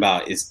talking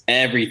about is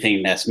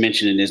everything that's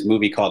mentioned in this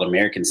movie called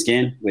American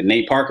Skin with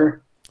Nate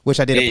Parker, which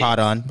I did a pod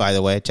on, by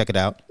the way. Check it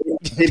out.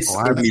 It's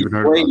a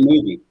great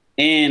movie,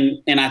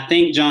 and I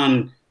think,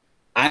 John,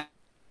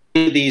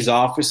 these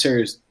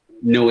officers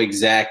know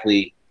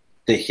exactly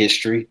the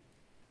history.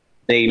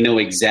 They know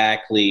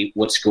exactly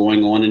what's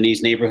going on in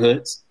these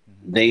neighborhoods.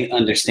 They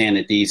understand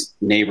that these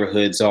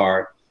neighborhoods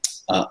are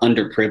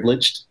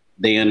underprivileged.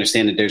 They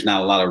understand that there's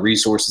not a lot of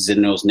resources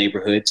in those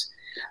neighborhoods.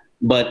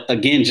 But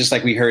again, just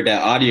like we heard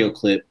that audio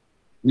clip,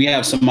 we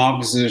have some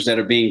officers that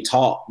are being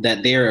taught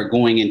that they are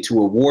going into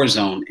a war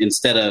zone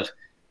instead of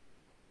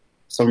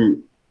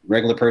some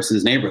regular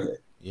person's neighborhood,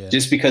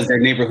 just because their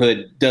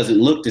neighborhood doesn't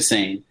look the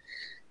same.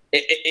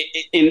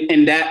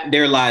 And that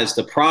there lies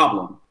the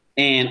problem.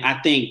 And I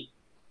think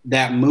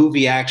that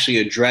movie actually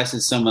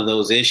addresses some of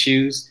those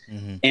issues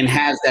and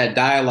has that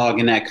dialogue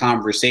and that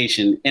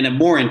conversation in a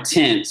more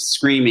intense,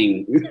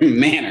 screaming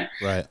manner,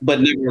 right?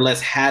 But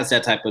nevertheless has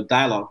that type of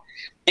dialogue.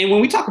 And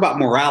when we talk about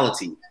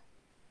morality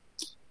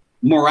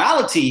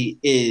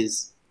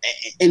is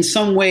in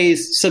some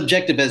ways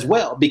subjective as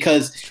well,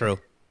 because true.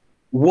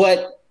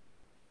 What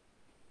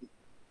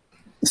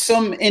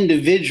some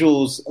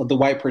individuals of the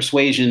white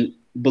persuasion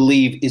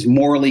believe is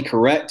morally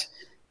correct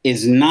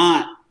is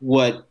not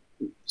what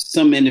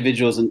some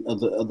individuals of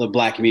the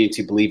black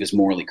community believe is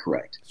morally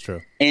correct. It's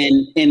true.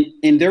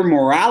 And their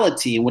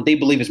morality and what they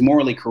believe is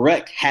morally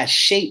correct has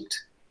shaped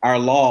our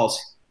laws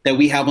that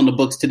we have on the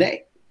books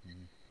today.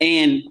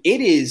 And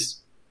it is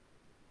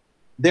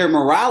their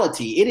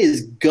morality. It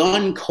is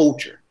gun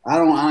culture.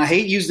 I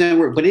hate using that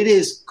word, but it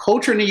is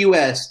culture in the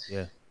U.S.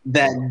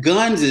 That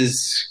guns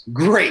is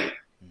great.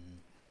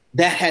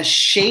 That has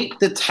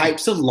shaped the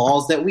types of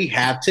laws that we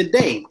have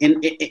today.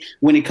 And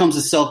when it comes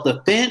to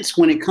self-defense,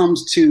 when it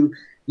comes to,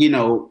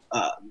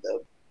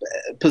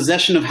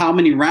 possession of how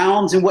many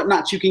rounds and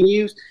whatnot you can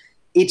use,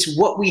 it's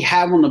what we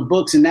have on the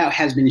books, and that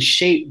has been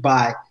shaped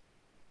by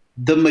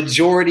the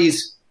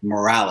majority's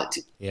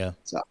morality. Yeah.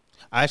 So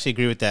I actually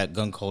agree with that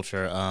gun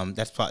culture.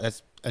 That's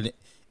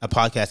a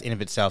podcast in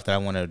of itself that I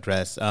want to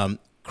address.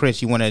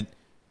 Chris, you want to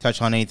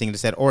touch on anything that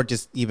said, or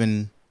just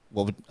even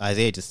what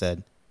Isaiah just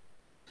said?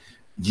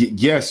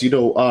 Yes.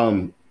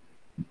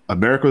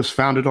 America was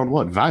founded on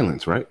what?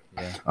 Violence, right?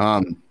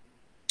 Yeah.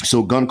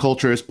 So gun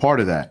culture is part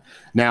of that.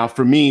 Now,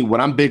 for me,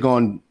 what I'm big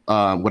on,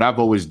 what I've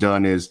always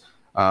done is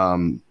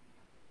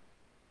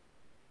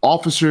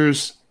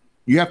officers,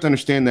 you have to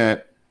understand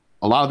that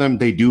a lot of them,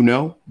 they do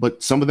know,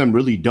 but some of them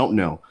really don't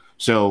know.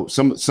 So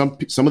some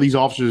of these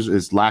officers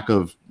is lack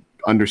of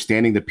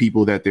understanding the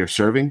people that they're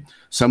serving.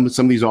 Some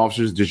of these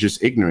officers, there's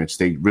just ignorance.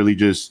 They really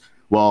just,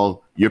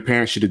 well, your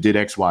parents should have did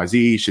X, Y,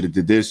 Z, should have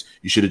did this.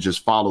 You should have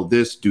just followed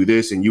this, do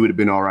this, and you would have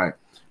been all right.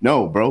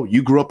 No, bro,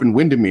 you grew up in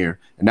Windermere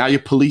and now you're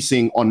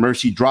policing on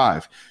Mercy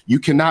Drive. You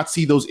cannot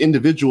see those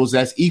individuals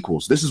as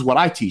equals. This is what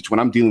I teach when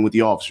I'm dealing with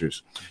the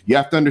officers. You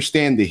have to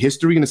understand the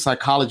history and the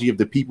psychology of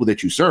the people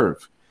that you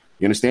serve.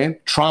 You understand?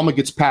 Trauma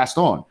gets passed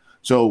on.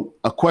 So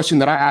a question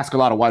that I ask a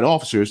lot of white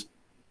officers,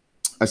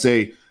 I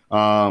say,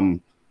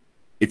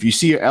 if you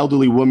see an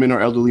elderly woman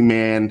or elderly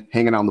man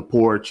hanging out on the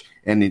porch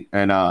and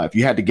if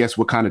you had to guess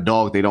what kind of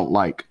dog they don't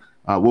like,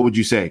 what would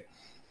you say?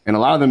 And a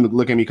lot of them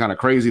look at me kind of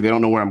crazy. They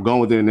don't know where I'm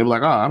going with it. And they're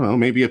like, oh, I don't know,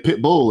 maybe a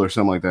pit bull or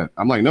something like that.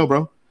 I'm like, no,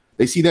 bro.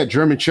 They see that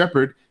German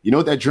Shepherd. You know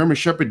what that German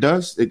Shepherd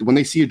does? When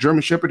they see a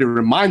German Shepherd, it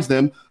reminds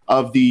them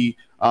of the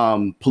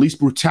police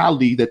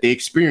brutality that they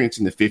experienced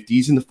in the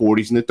 50s and the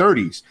 40s and the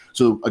 30s.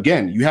 So,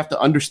 again, you have to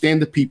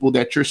understand the people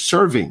that you're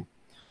serving.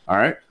 All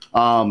right.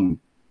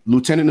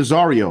 Lieutenant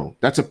Nazario,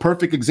 that's a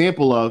perfect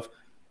example of,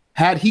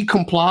 had he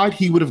complied,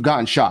 he would have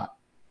gotten shot.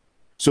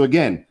 So,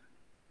 again,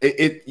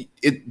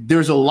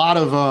 there's a lot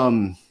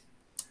of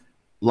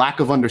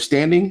lack of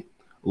understanding,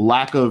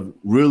 lack of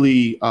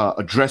really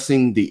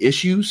addressing the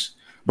issues.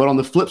 But on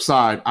the flip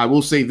side, I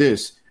will say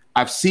this.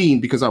 I've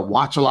seen, because I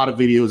watch a lot of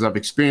videos, I've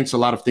experienced a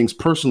lot of things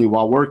personally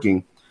while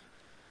working.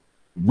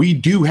 We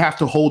do have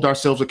to hold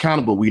ourselves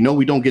accountable. We know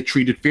we don't get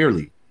treated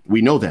fairly.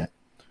 We know that.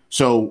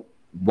 So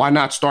why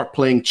not start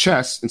playing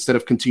chess instead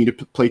of continue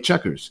to play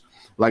checkers?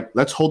 Like,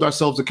 let's hold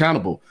ourselves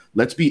accountable.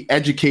 Let's be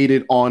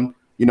educated on,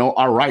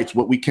 our rights,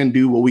 what we can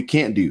do, what we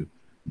can't do.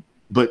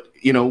 But,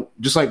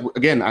 just like,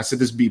 again, I said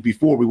this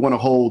before, we want to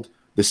hold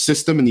the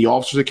system and the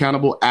officers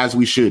accountable as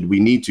we should. We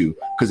need to,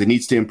 because it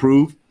needs to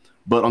improve.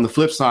 But on the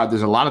flip side,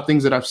 there's a lot of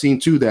things that I've seen,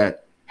 too,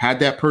 that had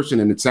that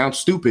person, and it sounds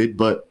stupid,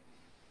 but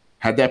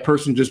had that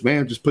person just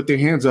put their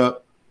hands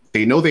up.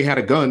 They know they had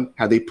a gun.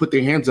 Had they put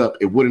their hands up,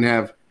 it wouldn't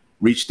have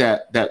reached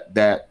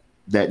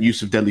that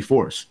use of deadly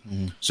force.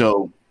 Mm-hmm.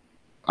 So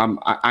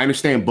I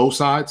understand both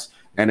sides.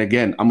 And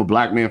again, I'm a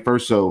black man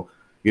first, so,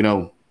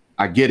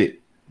 I get it.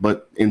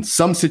 But in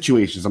some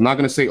situations, I'm not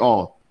going to say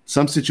all,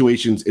 some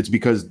situations, it's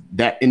because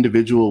that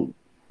individual,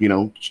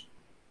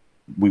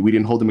 we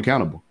didn't hold them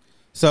accountable.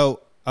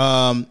 So,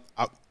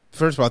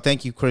 first of all,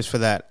 thank you, Chris, for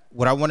that.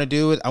 What I want to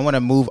do is I want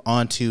to move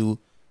on to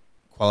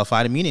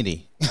qualified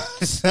immunity.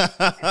 So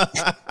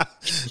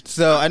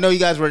I know you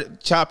guys were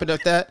chopping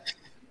up that,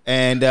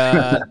 and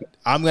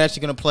I'm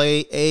actually going to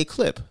play a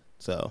clip.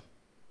 So,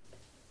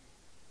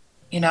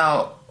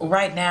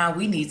 right now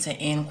we need to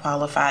end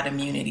qualified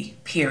immunity,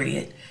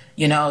 period.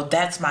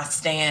 That's my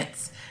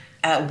stance.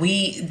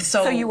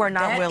 So you are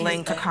not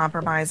willing to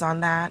compromise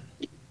on that?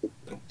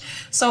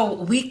 So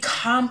we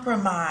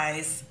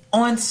compromise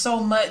on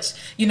so much,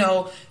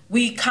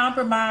 we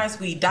compromise,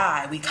 we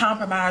die. We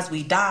compromise,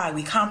 we die.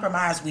 We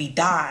compromise, we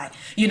die.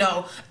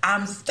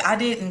 I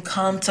didn't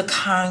come to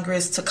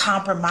Congress to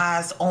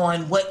compromise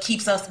on what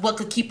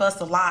could keep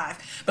us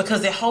alive,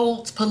 because it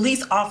holds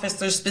police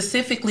officers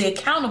specifically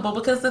accountable.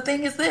 Because the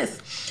thing is this: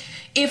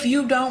 if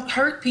you don't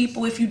hurt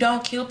people, if you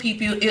don't kill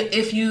people,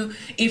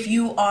 if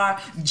you are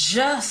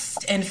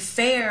just and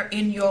fair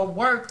in your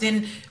work,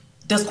 then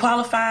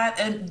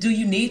do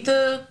you need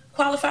the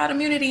qualified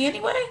immunity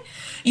anyway?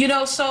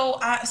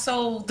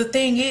 So the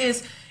thing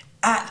is,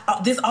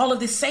 all of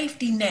this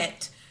safety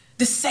net.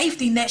 The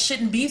safety net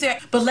shouldn't be there.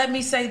 But let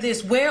me say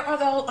this: where are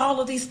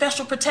all of these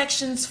special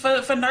protections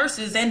for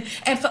nurses and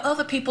for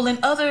other people in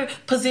other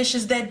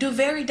positions that do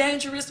very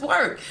dangerous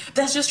work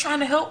that's just trying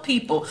to help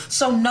people?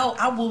 So no,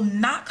 I will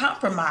not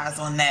compromise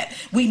on that.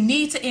 We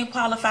need to end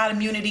qualified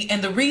immunity,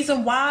 and the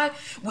reason why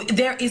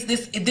there is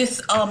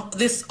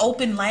this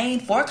open lane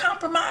for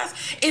compromise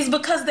is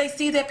because they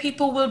see that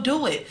people will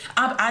do it.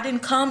 I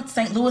didn't come.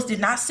 St. Louis did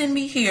not send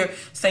me here.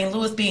 St.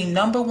 Louis being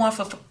number one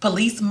for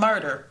police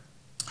murder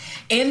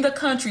in the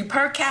country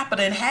per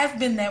capita, and has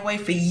been that way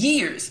for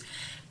years.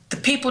 The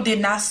people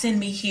did not send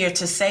me here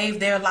to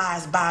save their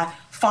lives by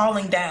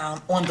falling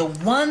down on the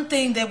one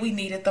thing that we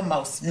needed the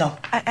most. No.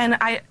 And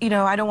I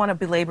don't want to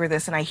belabor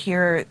this, and I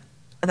hear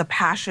the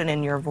passion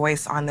in your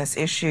voice on this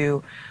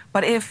issue,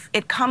 but if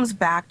it comes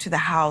back to the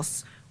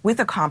House with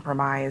a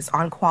compromise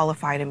on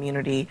qualified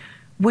immunity,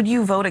 would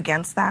you vote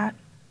against that?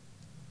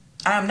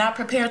 I am not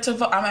prepared to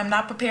vote. I'm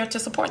not prepared to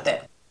support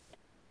that.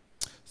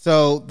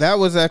 So that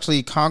was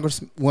actually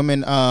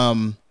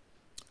Congresswoman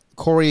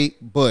Cori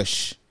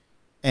Bush,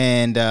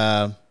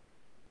 and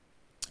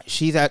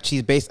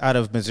she's based out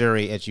of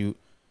Missouri, as you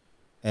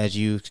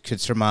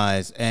could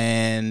surmise.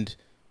 And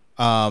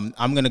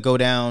I'm going to go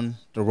down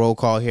the roll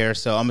call here.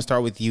 So I'm going to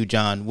start with you,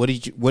 John. What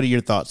are your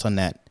thoughts on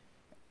that?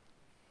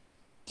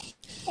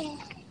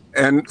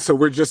 And so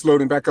we're just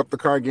loading back up the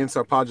car again, so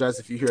I apologize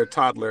if you hear a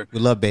toddler. We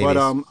love babies.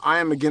 But I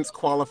am against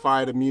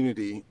qualified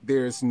immunity.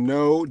 There's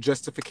no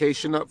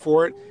justification up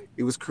for it.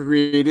 It was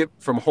created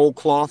from whole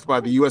cloth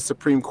by the U.S.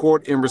 Supreme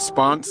Court in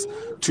response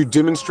to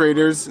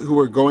demonstrators who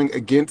were going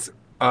against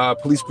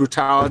police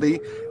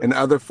brutality and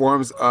other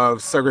forms of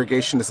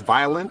segregationist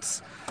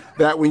violence.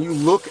 That when you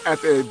look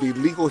at the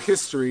legal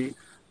history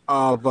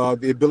of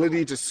the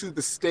ability to sue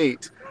the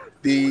state,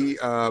 the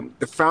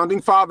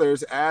founding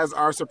fathers, as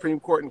our Supreme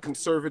Court and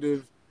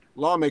conservative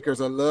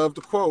lawmakers, I love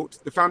to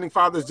quote, the founding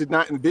fathers did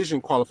not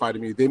envision qualified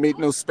immunity. They made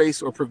no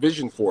space or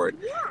provision for it.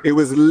 It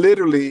was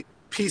literally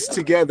pieced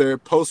together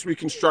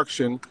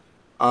post-Reconstruction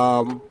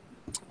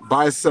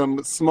by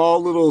some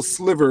small little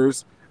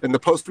slivers in the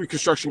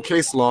post-Reconstruction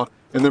case law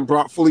and then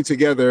brought fully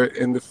together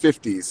in the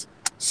 50s.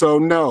 So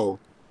no,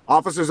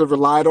 officers have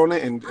relied on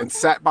it and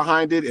sat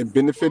behind it and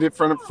benefited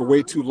from it for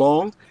way too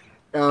long.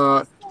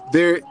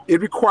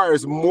 It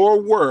requires more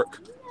work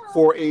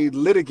for a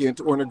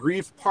litigant or an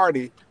aggrieved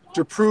party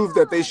to prove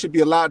that they should be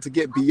allowed to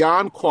get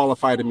beyond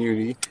qualified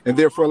immunity and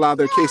therefore allow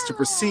their case to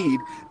proceed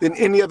than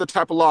any other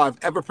type of law I've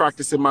ever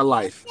practiced in my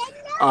life.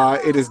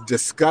 It is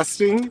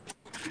disgusting.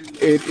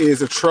 It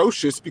is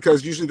atrocious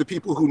because usually the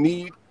people who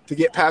need to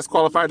get past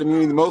qualified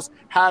immunity the most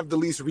have the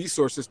least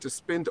resources to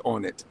spend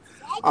on it.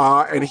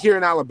 And here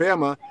in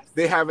Alabama,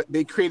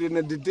 they created an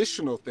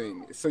additional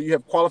thing. So you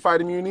have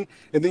qualified immunity,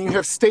 and then you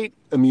have state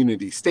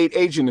immunity, state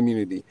agent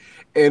immunity.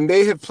 And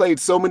they have played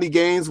so many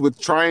games with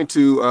trying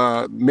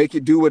to make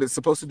it do what it's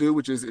supposed to do,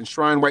 which is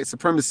enshrine white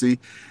supremacy,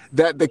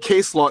 that the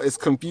case law is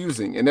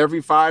confusing. And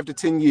every 5 to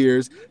 10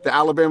 years, the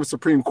Alabama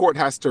Supreme Court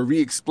has to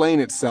re-explain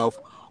itself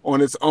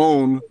on its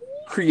own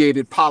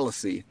created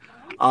policy.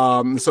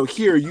 So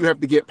here you have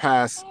to get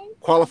past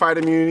qualified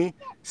immunity,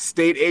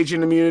 state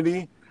agent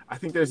immunity. I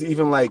think there's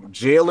even like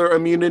jailer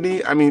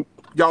immunity. I mean,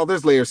 y'all,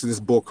 there's layers to this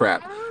bull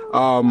crap.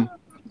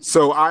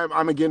 So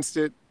I'm against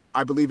it.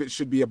 I believe it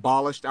should be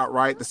abolished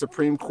outright. The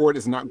Supreme Court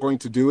is not going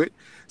to do it.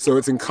 So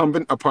it's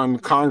incumbent upon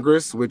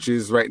Congress, which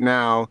is right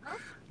now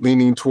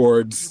leaning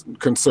towards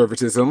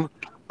conservatism,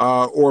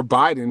 or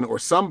Biden or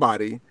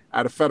somebody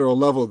at a federal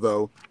level,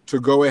 though, to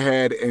go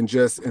ahead and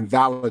just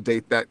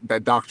invalidate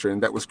that doctrine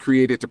that was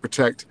created to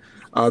protect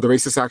the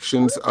racist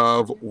actions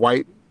of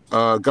white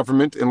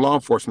government and law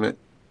enforcement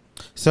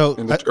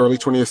in the early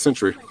 20th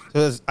century.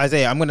 So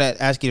Isaiah, I'm going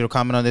to ask you to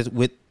comment on this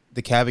with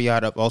the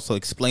caveat of also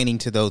explaining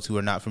to those who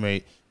are not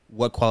familiar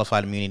what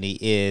qualified immunity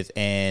is.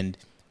 And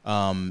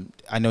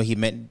I know he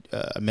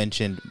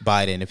mentioned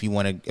Biden,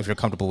 if you're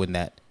comfortable with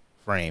that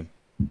frame.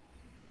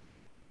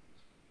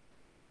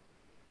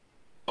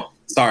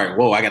 Sorry,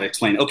 whoa, I got to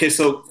explain. Okay,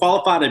 so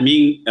qualified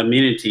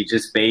immunity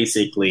just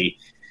basically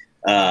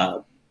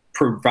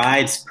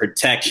provides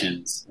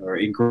protections or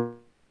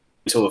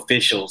to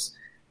officials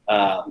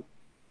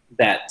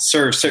that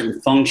serve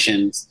certain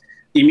functions,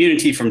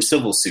 immunity from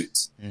civil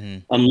suits,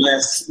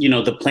 unless,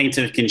 the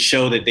plaintiff can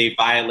show that they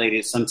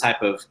violated some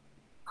type of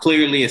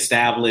clearly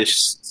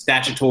established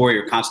statutory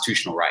or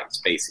constitutional rights,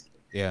 basically.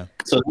 Yeah.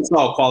 So that's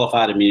all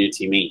qualified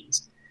immunity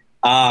means.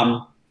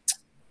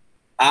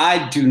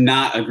 I do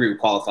not agree with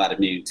qualified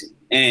immunity,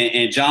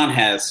 and John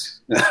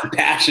has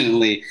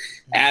passionately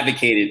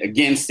advocated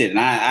against it, and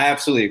I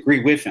absolutely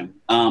agree with him.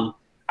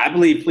 I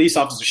believe police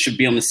officers should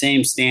be on the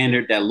same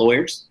standard that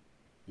lawyers,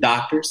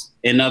 doctors,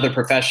 and other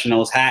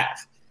professionals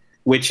have,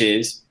 which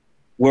is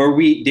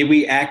did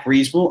we act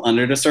reasonable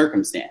under the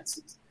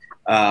circumstances?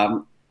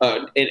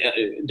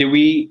 Did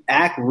we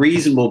act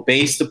reasonable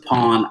based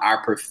upon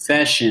our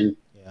profession?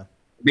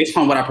 Based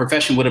upon what our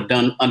profession would have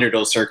done under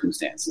those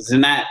circumstances.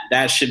 And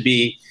that should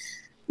be,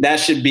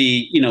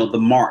 the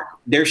mark.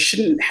 There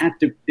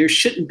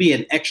shouldn't be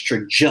an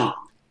extra jump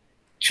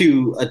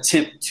to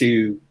attempt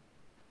to,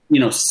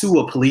 sue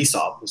a police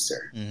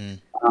officer.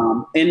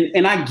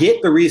 And I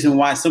get the reason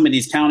why some of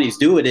these counties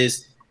do it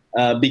is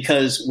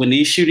because when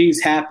these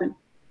shootings happen,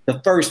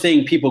 the first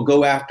thing people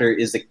go after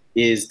is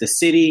the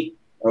city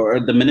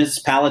or the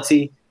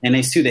municipality, and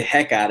they sue the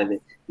heck out of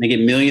it. And they get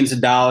millions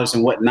of dollars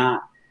and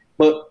whatnot.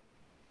 But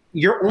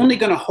you're only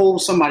going to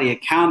hold somebody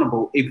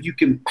accountable if you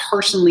can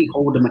personally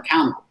hold them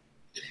accountable.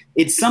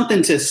 It's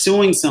something to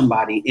suing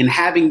somebody and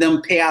having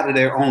them pay out of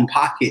their own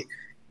pocket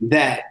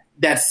that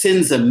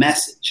sends a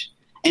message.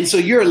 And so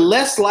you're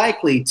less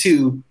likely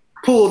to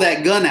pull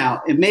that gun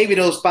out in maybe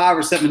those 5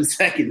 or 7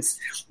 seconds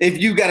if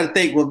you got to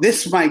think, well,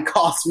 this might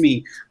cost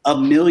me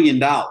 $1 million.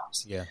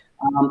 Yeah.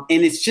 And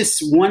it's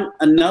just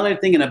another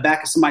thing in the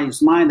back of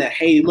somebody's mind that,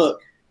 hey,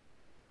 look,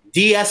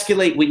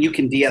 de-escalate when you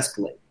can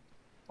de-escalate,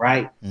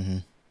 right? Mm-hmm.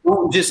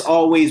 Don't just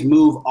always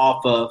move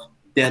off of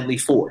deadly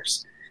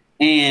force.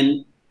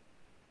 And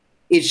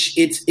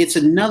it's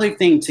another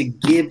thing to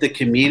give the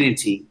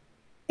community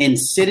and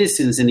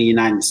citizens in the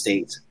United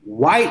States,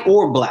 white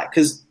or black,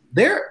 because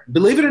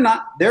believe it or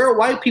not, there are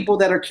white people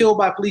that are killed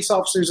by police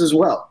officers as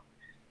well.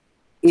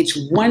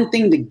 It's one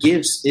thing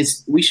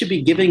we should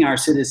be giving our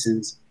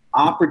citizens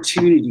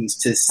opportunities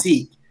to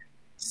seek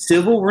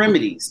civil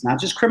remedies, not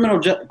just criminal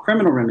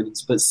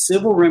remedies, but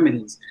civil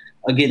remedies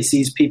against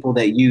these people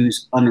that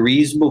use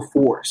unreasonable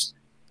force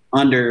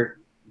under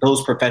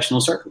those professional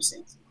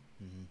circumstances.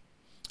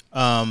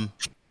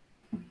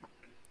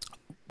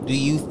 Do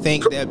you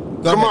think that...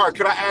 Kamar,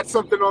 could I add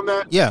something on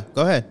that? Yeah,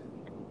 go ahead.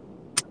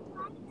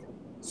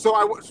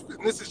 So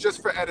this is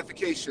just for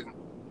edification.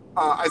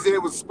 Isaiah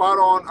was spot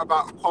on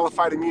about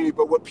qualified immunity,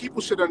 but what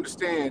people should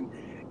understand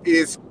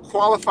is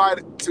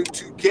qualified to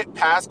get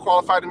past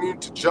qualified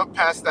immunity, to jump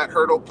past that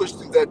hurdle, push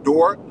through that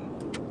door.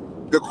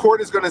 The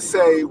court is going to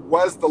say,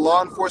 was the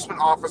law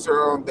enforcement officer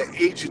or the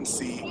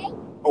agency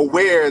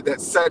aware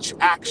that such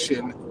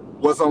action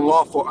was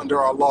unlawful under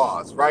our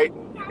laws, right?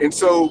 And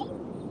so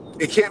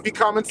it can't be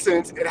common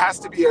sense.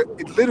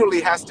 It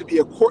literally has to be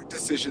a court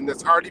decision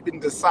that's already been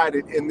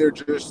decided in their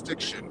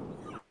jurisdiction.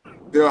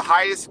 The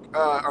highest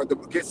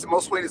gets the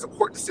most weight is a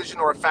court decision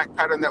or a fact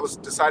pattern that was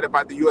decided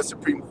by the U.S.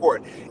 Supreme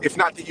Court. If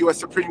not the U.S.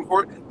 Supreme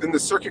Court, then the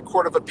Circuit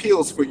Court of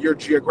Appeals for your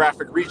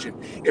geographic region.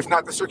 If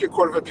not the Circuit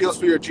Court of Appeals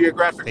for your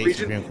geographic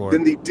region,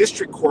 then the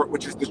District Court,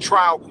 which is the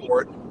trial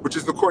court, which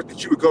is the court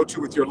that you would go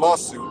to with your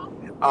lawsuit.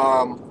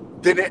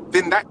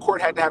 Then that court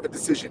had to have a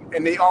decision.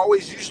 And they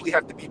always usually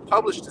have to be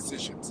published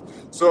decisions.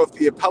 So if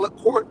the appellate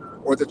court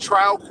or the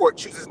trial court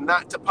chooses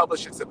not to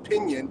publish its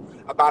opinion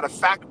about a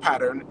fact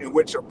pattern in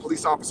which a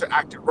police officer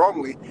acted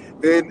wrongly,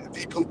 then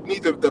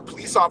neither the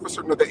police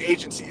officer nor the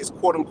agency is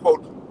quote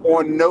unquote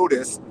on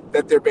notice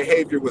that their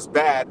behavior was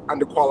bad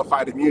under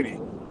qualified immunity.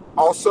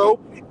 Also,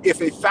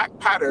 if a fact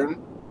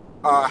pattern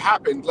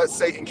happened, let's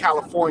say in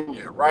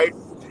California, right?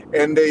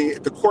 And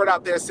the court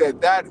out there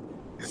said that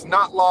is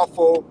not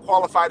lawful,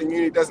 qualified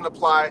immunity doesn't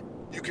apply,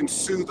 you can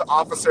sue the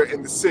officer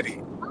in the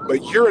city.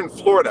 But you're in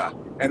Florida,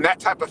 and that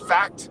type of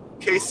fact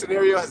case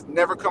scenario has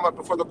never come up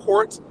before the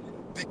courts.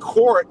 The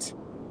court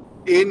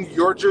in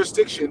your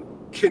jurisdiction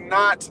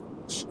cannot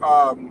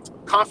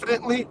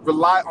confidently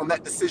rely on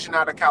that decision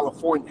out of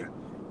California,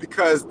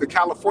 because the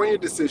California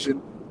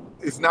decision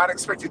is not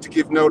expected to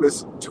give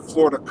notice to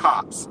Florida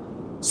cops.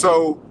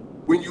 So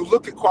when you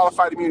look at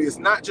qualified immunity, it's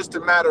not just a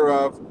matter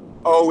of,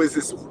 oh, is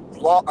this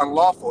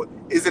unlawful?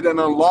 Is it an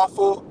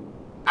unlawful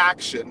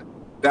action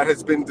that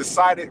has been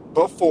decided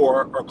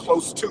before or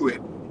close to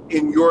it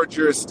in your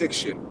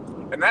jurisdiction?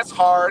 And that's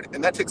hard,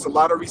 and that takes a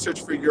lot of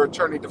research for your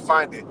attorney to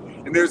find it.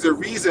 And there's a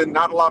reason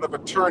not a lot of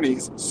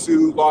attorneys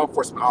sue law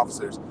enforcement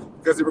officers,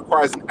 because it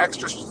requires an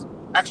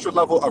extra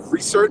level of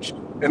research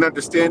and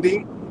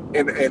understanding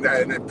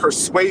and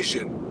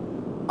persuasion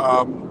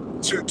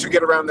to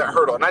get around that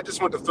hurdle. And I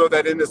just wanted to throw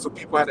that in there so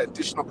people had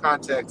additional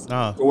context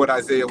for what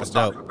Isaiah was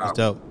talking about. That's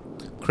dope.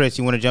 Chris,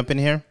 you want to jump in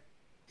here?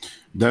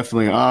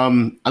 Definitely.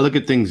 I look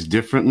at things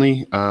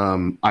differently.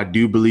 I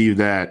do believe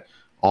that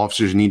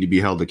officers need to be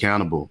held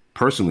accountable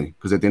personally,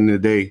 because at the end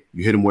of the day,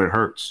 you hit them where it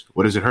hurts.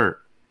 What does it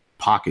hurt?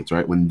 Pockets,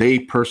 right? When they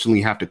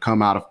personally have to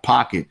come out of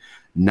pocket,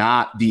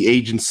 not the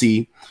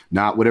agency,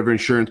 not whatever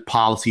insurance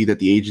policy that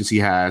the agency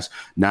has,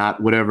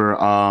 not whatever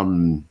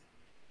or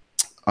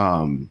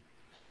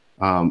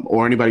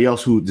anybody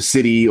else who the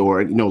city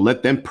or,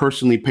 let them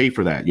personally pay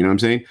for that. You know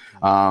what I'm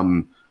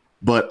saying?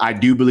 But I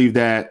do believe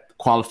that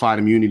qualified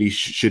immunity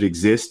should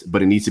exist,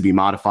 but it needs to be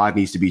modified,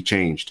 needs to be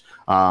changed.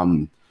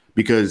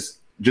 Because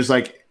just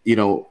like,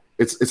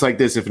 it's like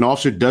this, if an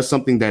officer does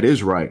something that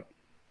is right,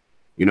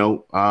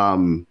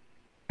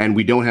 and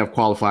we don't have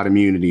qualified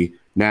immunity,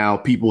 now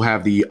people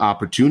have the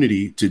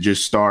opportunity to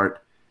just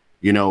start,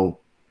 like,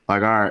 all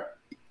right,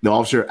 the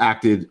officer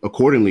acted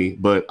accordingly,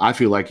 but I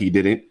feel like he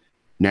didn't.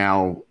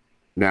 Now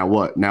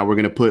what? Now we're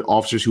going to put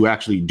officers who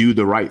actually do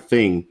the right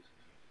thing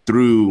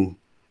through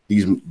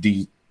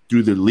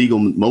through the legal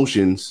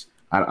motions.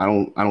 I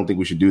don't think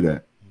we should do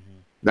that. Mm-hmm.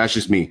 That's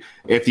just me.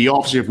 If the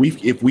officer, if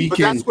we but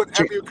can,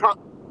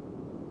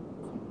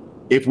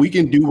 if we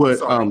can do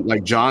what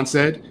like John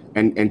said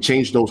and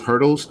change those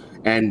hurdles,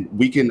 and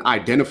we can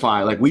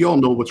identify, like, we all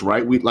know what's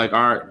right. We like,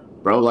 all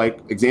right, bro, like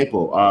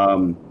example,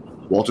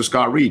 Walter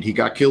Scott Reed, he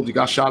got killed. He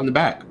got shot in the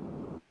back.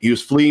 He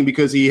was fleeing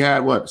because he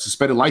had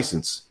suspended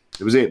license.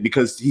 It was it,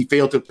 because he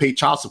failed to pay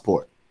child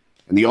support,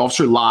 and the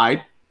officer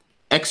lied,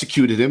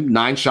 executed him,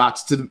 9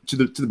 shots to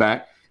the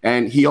back,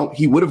 and he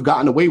would have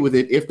gotten away with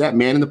it if that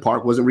man in the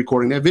park wasn't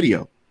recording that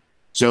video.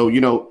 So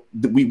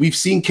we've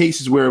seen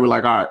cases where we're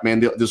like, all right, man,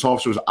 this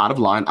officer was out of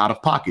line, out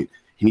of pocket.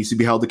 He needs to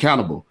be held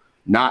accountable.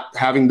 Not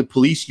having the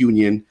police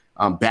union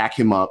back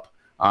him up,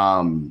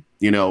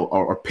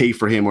 or pay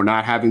for him, or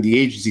not having the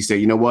agency say,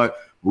 you know what,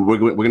 we're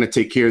going to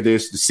take care of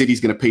this. The city's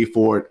going to pay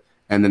for it.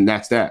 And then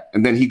that's that.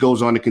 And then he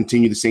goes on to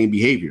continue the same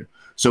behavior.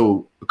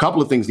 So a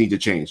couple of things need to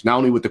change, not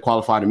only with the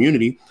qualified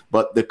immunity,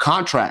 but the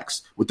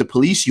contracts with the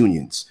police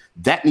unions.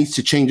 That needs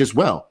to change as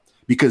well,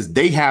 because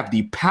they have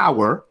the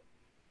power.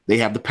 They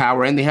have the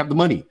power and they have the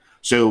money.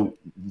 So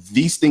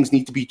these things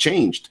need to be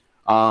changed.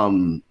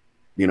 So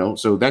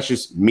that's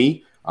just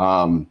me.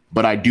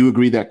 But I do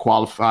agree that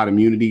qualified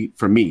immunity,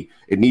 for me,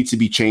 it needs to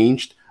be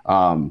changed.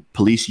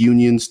 Police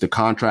unions, the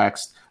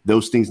contracts,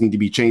 those things need to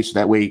be changed. So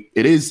that way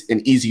it is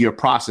an easier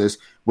process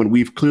when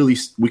we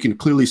can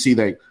clearly see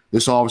that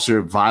this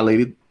officer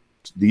violated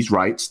these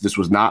rights. This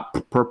was not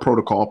per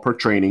protocol, per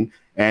training.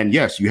 And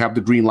yes, you have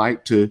the green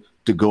light to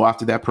go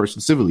after that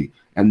person civilly.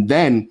 And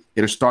then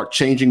it'll start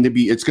changing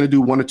it's going to do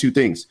one or two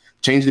things: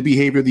 change the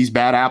behavior of these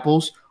bad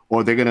apples,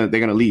 or they're going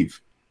to leave.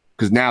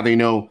 Because now they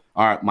know,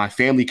 all right, my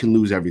family can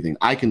lose everything.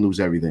 I can lose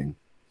everything.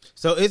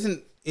 So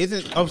isn't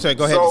I'm sorry,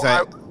 go ahead.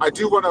 So I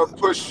do want to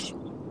push.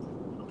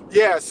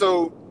 Yeah.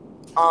 So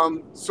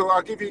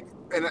I'll give you,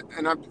 and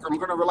I'm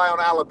going to rely on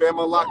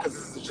Alabama a lot, because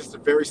this is just a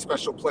very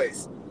special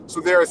place.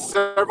 So there are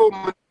several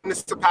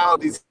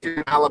municipalities here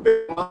in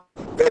Alabama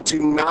that do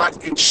not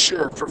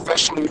provide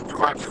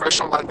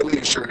professional liability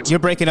insurance. You're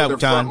breaking for up, their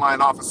John. Frontline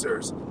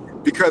officers,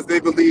 because they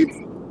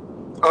believe.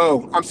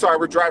 Oh, I'm sorry.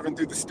 We're driving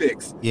through the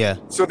sticks. Yeah.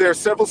 So there are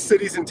several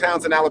cities and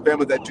towns in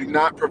Alabama that do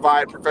not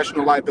provide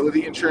professional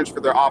liability insurance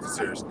for their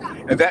officers,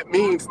 and that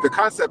means the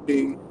concept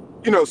being,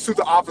 sue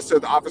the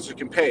officer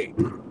can pay.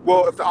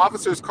 Well, if the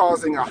officer is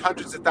causing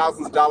hundreds of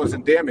thousands of dollars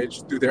in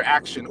damage through their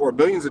action, or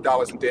millions of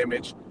dollars in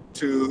damage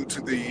to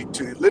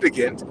the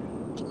litigant,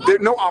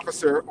 no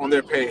officer on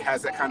their pay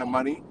has that kind of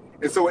money.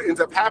 And so what ends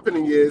up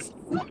happening is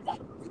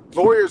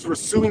lawyers were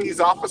suing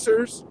these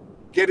officers,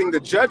 getting the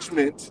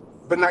judgment,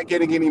 but not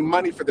getting any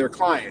money for their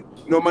client.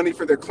 No money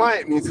for their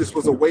client means this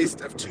was a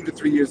waste of 2 to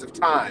 3 years of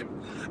time.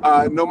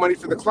 No money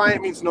for the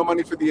client means no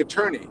money for the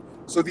attorney.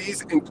 So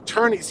these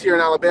attorneys here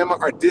in Alabama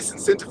are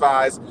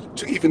disincentivized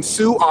to even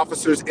sue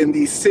officers in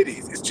these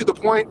cities. It's to the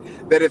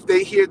point that if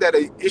they hear that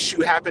an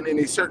issue happened in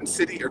a certain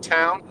city or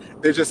town,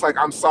 they're just like,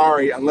 I'm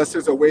sorry, unless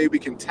there's a way we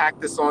can tack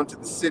this on to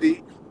the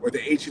city or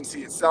the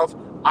agency itself,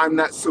 I'm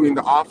not suing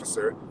the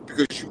officer,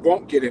 because you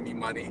won't get any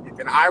money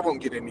and I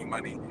won't get any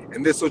money.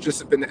 And this will just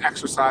have been an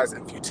exercise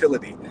in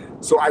futility.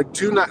 So I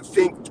do not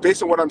think,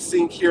 based on what I'm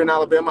seeing here in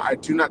Alabama, I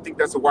do not think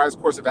that's a wise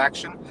course of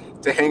action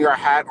to hang our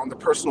hat on the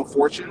personal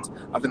fortunes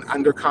of an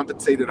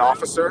undercompensated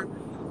officer.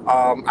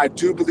 I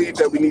do believe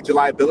that we need the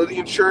liability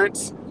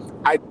insurance.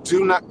 I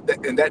do not,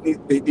 and that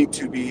they need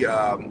to be,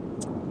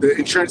 the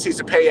insurance needs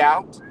to pay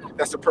out.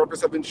 That's the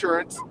purpose of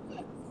insurance.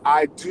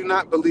 I do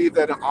not believe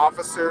that an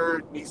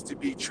officer needs to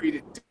be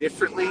treated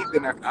differently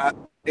than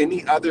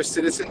any other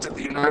citizens of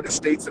the United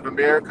States of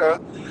America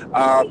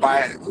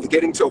by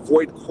getting to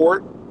avoid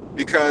court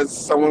because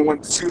someone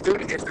wants to sue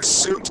them. If the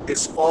suit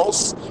is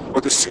false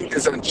or the suit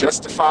is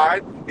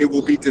unjustified, it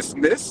will be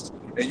dismissed.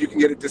 And you can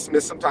get it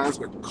dismissed sometimes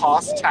with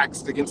costs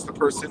taxed against the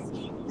person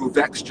who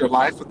vexed your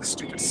life with the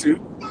stupid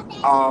suit.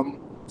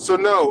 So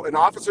no, an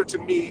officer to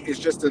me is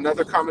just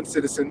another common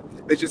citizen.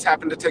 They just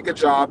happen to take a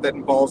job that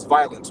involves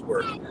violence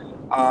work.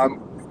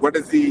 What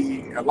is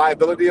the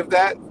liability of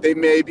that? They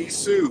may be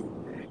sued.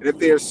 And if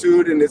they are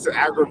sued and it's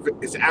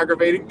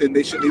aggravating, then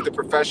they should leave the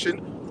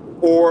profession,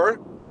 or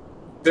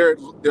their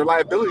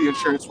liability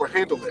insurance will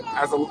handle it.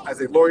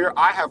 As a lawyer,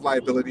 I have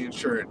liability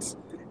insurance.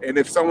 And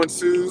if someone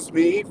sues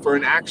me for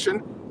an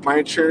action, my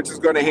insurance is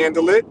going to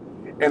handle it.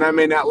 And I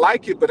may not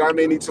like it, but I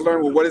may need to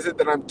learn, well, what is it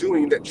that I'm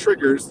doing that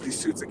triggers these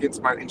suits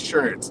against my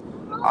insurance?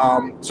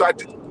 I'm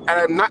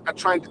not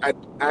trying,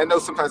 I know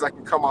sometimes I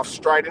can come off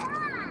strident.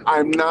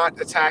 I'm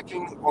not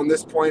attacking on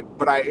this point,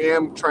 but I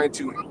am trying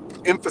to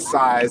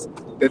emphasize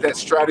that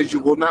strategy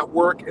will not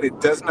work, and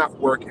it does not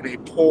work in a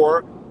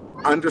poor,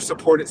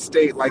 under-supported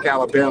state like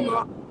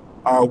Alabama,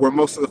 where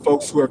most of the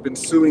folks who have been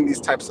suing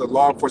these types of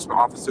law enforcement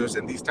officers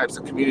in these types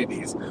of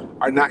communities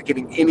are not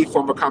getting any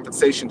form of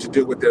compensation to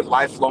deal with their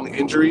lifelong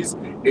injuries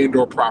and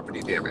or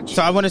property damage.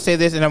 So I want to say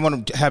this, and I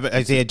want to have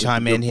Isaiah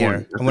chime in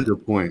here. That's a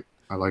good point.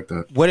 I like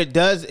that. What it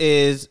does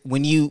is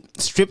when you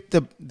strip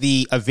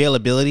the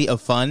availability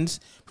of funds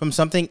from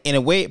something, in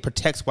a way it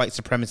protects white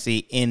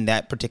supremacy in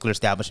that particular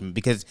establishment,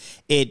 because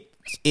it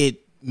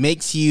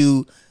makes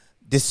you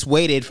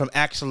dissuaded from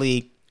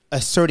actually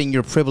asserting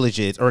your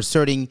privileges or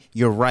asserting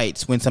your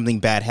rights when something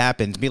bad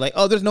happens. Be like,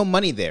 oh, there's no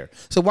money there,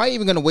 so why are you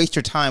even going to waste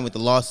your time with the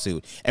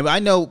lawsuit? And I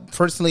know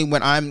personally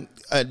when I'm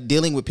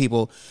dealing with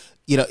people,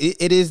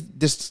 it is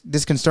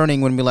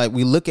disconcerting when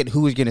we look at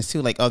who is going to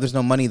sue, like, oh, there's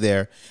no money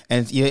there.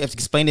 And you have to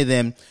explain to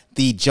them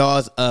the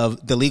jaws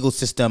of the legal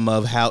system,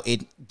 of how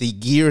the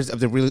gears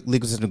of the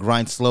legal system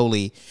grind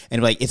slowly.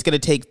 And it's going to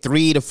take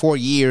 3 to 4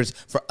 years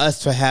for us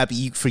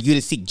to for you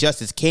to seek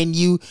justice. Can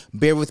you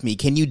bear with me?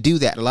 Can you do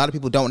that? A lot of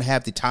people don't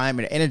have the time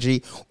and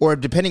energy, or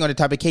depending on the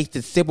type of case,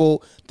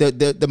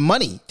 the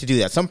money to do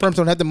that. Some firms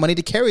don't have the money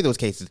to carry those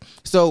cases.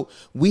 So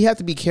we have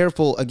to be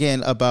careful,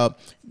 again, about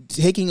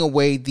taking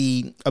away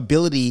the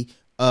ability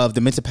of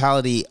the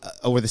municipality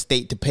or the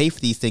state to pay for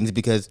these things,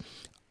 because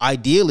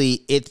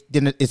ideally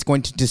it's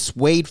going to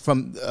dissuade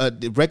from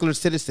the regular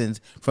citizens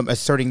from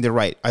asserting their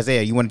right.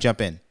 Isaiah, you want to jump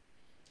in?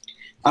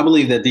 I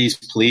believe that these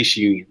police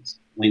unions,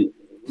 when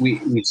we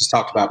just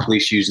talked about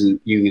police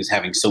unions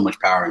having so much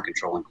power and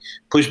controlling,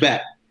 push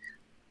back.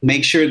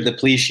 Make sure the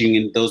police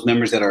union, those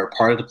members that are a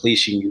part of the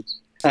police unions,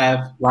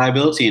 have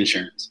liability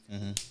insurance.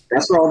 Mm-hmm.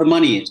 That's where all the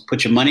money is.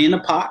 Put your money in a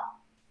pot.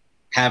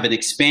 Have an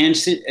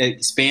expansive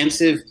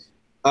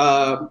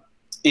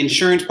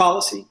insurance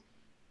policy.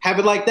 Have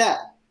it like that.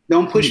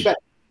 Don't push back.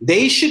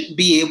 They should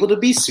be able to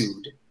be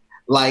sued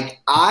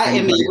like I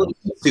am able to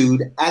be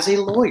sued as a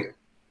lawyer,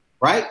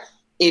 right?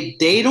 If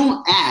they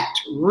don't act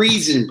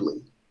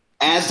reasonably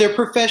as their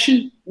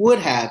profession would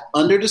have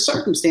under the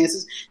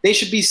circumstances, they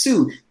should be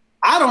sued.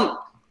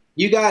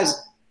 You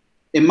guys,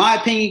 in my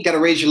opinion, got to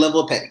raise your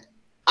level of pay.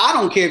 I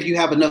don't care if you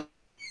have enough.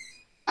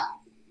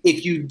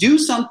 If you do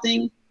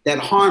something that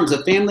harms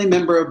a family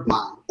member of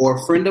mine or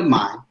a friend of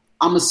mine,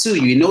 I'm going to sue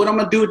you. You know what I'm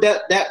going to do with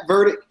that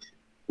verdict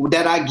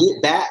that I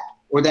get back,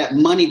 or that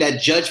money, that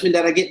judgment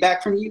that I get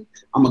back from you?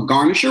 I'm going to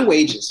garnish your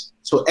wages.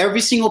 So every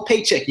single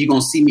paycheck, you're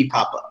going to see me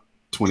pop up.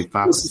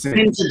 25%.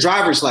 Suspend your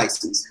driver's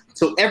license.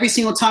 So every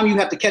single time you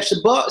have to catch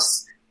the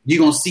bus, you're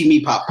going to see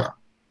me pop up.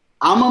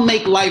 I'm going to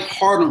make life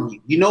hard on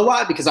you. You know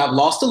why? Because I've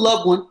lost a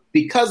loved one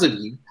because of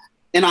you.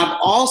 And I've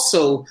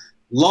also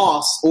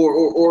lost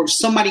or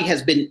somebody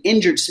has been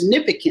injured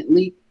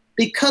significantly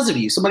because of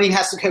you. Somebody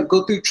has to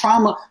go through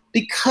trauma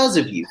because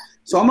of you.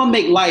 So I'm going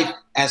to make life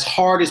as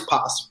hard as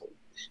possible.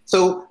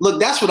 So, look,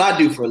 that's what I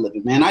do for a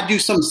living, man. I do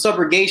some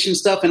subrogation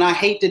stuff, and I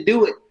hate to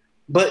do it,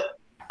 but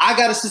I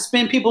got to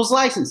suspend people's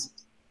licenses.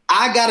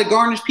 I got to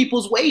garnish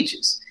people's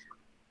wages.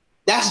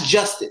 That's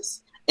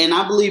justice. And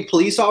I believe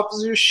police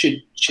officers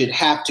should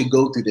have to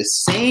go through the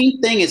same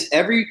thing as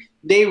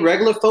everyday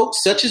regular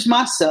folks, such as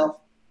myself,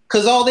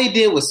 because all they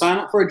did was sign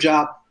up for a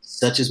job,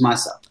 such as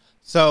myself.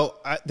 So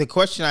the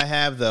question I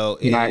have, though,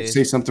 is... Can I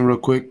say something real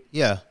quick?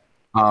 Yeah.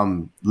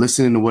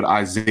 Listening to what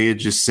Isaiah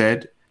just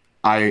said,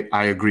 I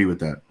agree with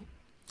that.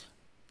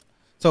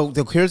 So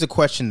here's a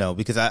question, though,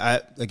 because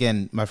I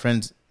again, my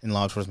friends in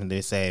law enforcement,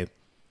 they say,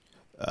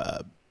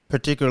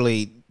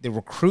 particularly the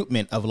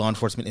recruitment of law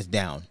enforcement is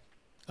down.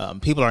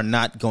 People are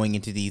not going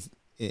into these,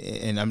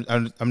 and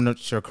I'm not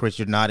sure, Chris,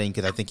 you're nodding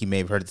because I think you may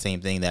have heard the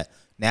same thing, that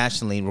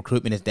nationally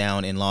recruitment is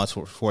down in law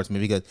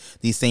enforcement because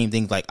these same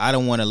things like, I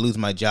don't want to lose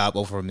my job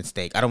over a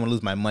mistake. I don't want to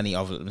lose my money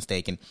over a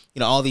mistake. And,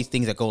 all these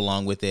things that go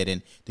along with it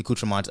and the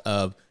accoutrements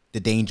of the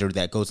danger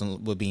that goes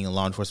on with being a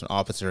law enforcement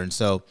officer. And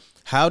so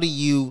how do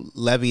you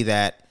levy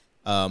that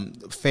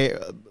fair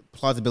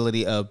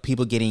plausibility of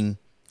people getting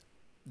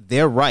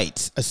their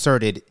rights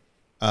asserted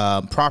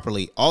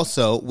properly,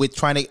 also with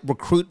trying to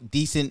recruit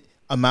decent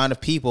amount of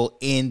people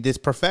in this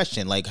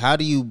profession? Like, how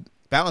do you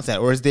balance that?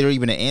 Or is there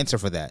even an answer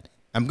for that?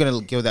 I'm going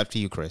to give that to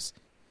you, Chris.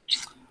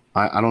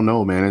 I don't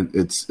know, man.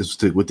 It's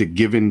with the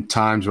given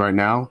times right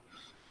now,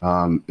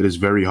 it is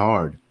very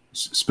hard,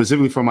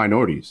 specifically for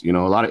minorities. A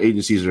lot of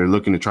agencies are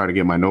looking to try to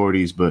get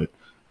minorities, but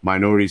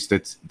minorities,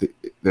 that's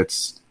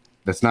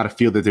not a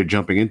field that they're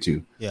jumping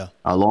into. Yeah.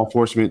 Law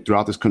enforcement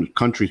throughout this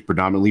country is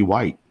predominantly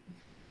white.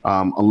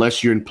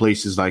 Unless you're in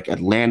places like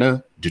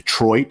Atlanta,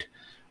 Detroit,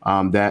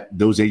 that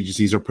those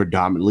agencies are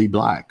predominantly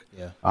black.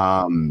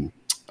 Yeah.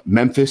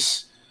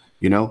 Memphis,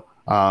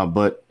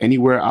 but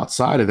anywhere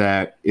outside of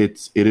that,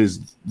 it's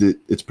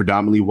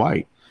predominantly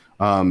white.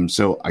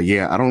 So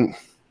I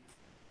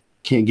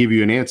can't give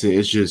you an answer.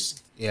 It's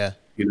just,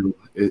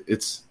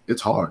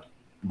 it's hard,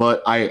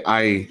 but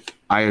I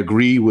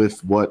agree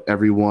with what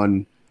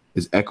everyone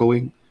is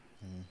echoing.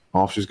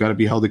 Officers got to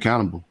be held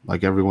accountable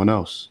like everyone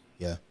else.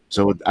 Yeah.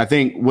 So I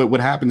think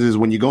what happens is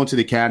when you go into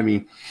the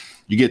academy,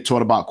 you get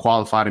taught about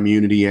qualified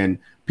immunity, and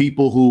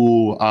people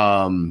who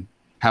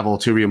have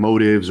ulterior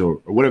motives or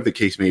whatever the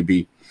case may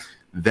be,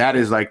 that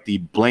is like the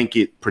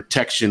blanket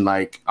protection.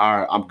 Like,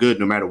 I'm good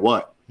no matter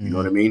what. You know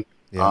what I mean?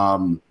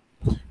 Yeah.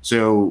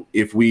 So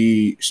if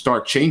we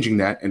start changing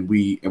that and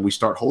we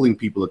start holding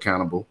people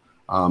accountable,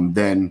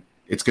 then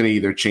it's going to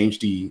either change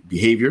the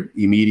behavior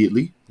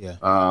immediately,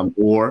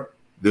 or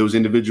those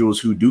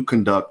individuals who do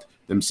conduct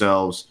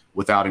themselves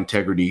without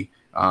integrity,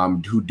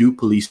 who do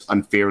police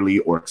unfairly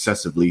or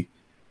excessively,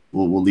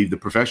 will leave the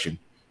profession,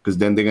 because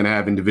then they're going to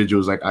have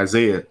individuals like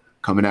Isaiah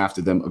coming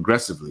after them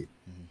aggressively.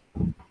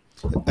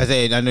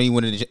 Isaiah, I know you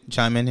wanted to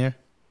chime in here.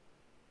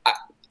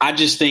 I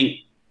just think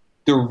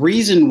the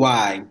reason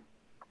why,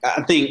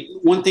 I think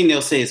one thing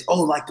they'll say is,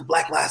 like the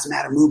Black Lives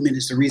Matter movement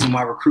is the reason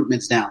why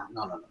recruitment's down.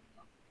 No.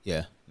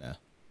 Yeah. No.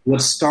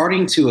 What's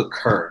starting to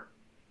occur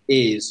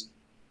is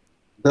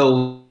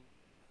those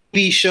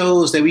TV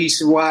shows that we used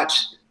to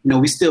watch.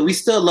 We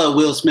still love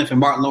Will Smith and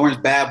Martin Lawrence,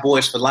 Bad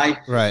Boys for Life.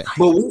 Right.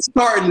 But we're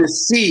starting to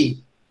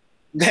see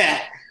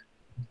that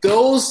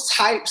those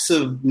types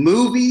of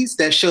movies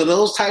that show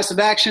those types of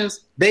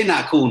actions, they're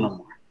not cool no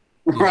more.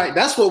 Right.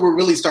 That's what we're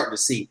really starting to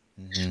see.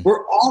 Mm-hmm.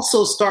 We're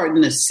also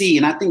starting to see,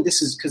 and I think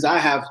this is because I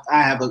have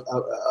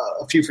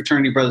a few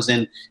fraternity brothers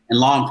in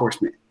law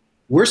enforcement.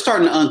 We're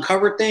starting to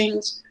uncover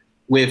things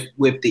with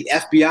the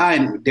FBI,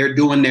 and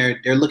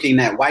they're looking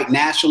at white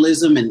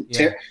nationalism and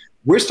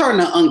we're starting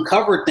to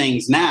uncover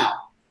things now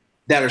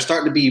that are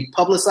starting to be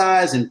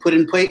publicized and put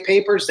in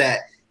papers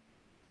that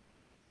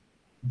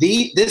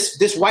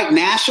this white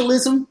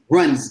nationalism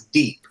runs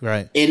deep.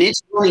 Right. And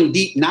it's running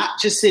deep, not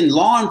just in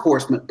law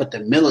enforcement, but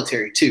the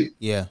military too.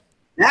 Yeah.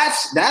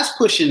 That's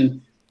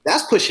pushing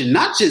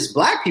not just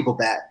black people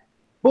back,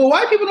 but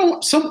white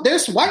people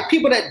there's white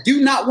people that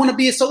do not want to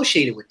be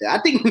associated with that.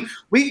 I think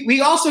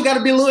we also got to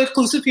be a little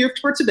inclusive here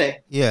for today.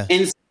 Yeah.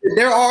 And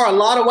there are a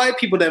lot of white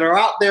people that are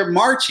out there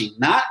marching,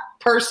 not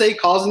per se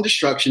causing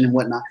destruction and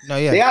whatnot. No,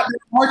 yeah. They're out there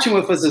marching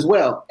with us as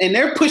well. And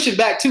they're pushing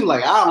back too.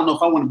 Like, I don't know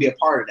if I want to be a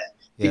part of that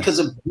because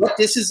of what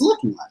this is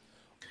looking like.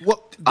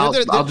 Well,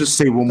 I'll just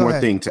say one more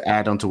thing to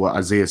add on to what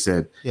Isaiah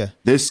said. Yeah.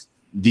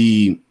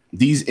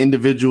 These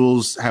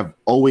individuals have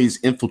always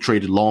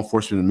infiltrated law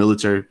enforcement and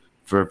military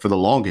for the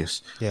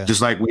longest. Yeah.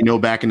 Just like we know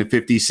back in the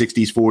 50s,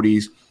 60s,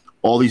 40s,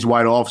 all these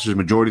white officers,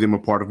 majority of them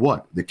are part of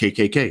what? The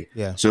KKK.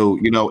 Yeah. So,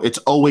 it's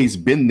always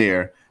been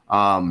there.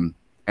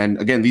 And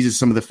again, these are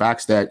some of the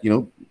facts that,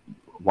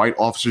 white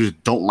officers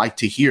don't like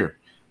to hear.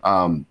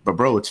 But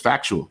bro, it's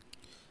factual.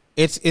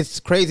 it's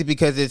crazy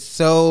because it's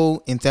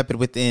so incepted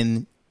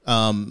within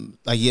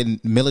in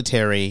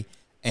military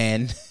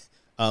and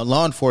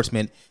law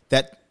enforcement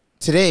that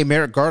today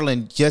Merrick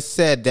Garland just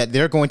said that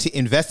they're going to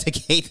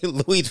investigate the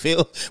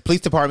Louisville Police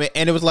Department,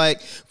 and it was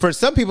like, for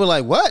some people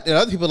like, what? And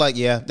other people like,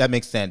 yeah, that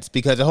makes sense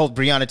because the whole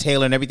Breonna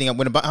Taylor and everything that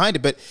went behind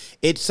it. But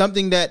it's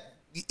something that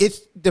it's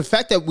the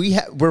fact that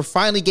we're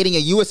finally getting a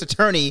U.S.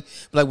 attorney,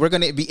 like we're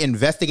going to be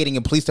investigating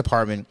a police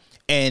department,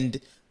 and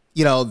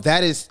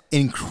that is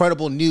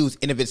incredible news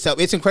in of itself.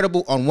 It's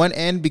incredible on one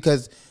end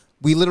because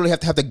we literally have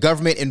to have the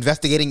government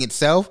investigating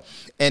itself,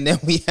 and then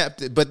we have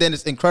to. But then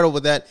it's incredible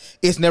that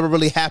it's never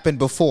really happened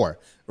before,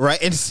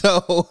 right? And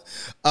so,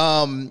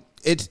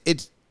 it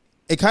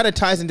kind of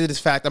ties into this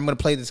fact. I'm going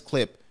to play this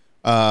clip.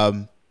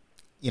 I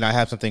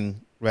have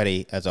something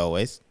ready as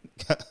always.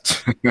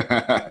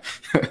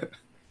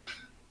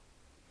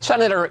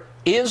 Senator,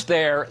 is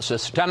there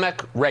systemic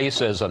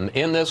racism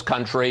in this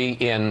country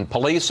in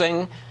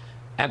policing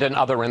and in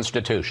other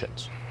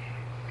institutions?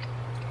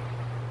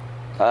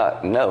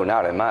 No,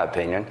 not in my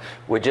opinion.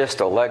 We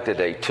just elected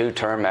a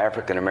two-term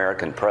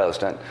African-American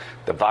president.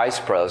 The vice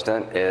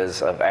president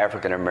is of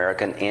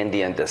African-American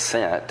Indian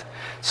descent.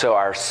 So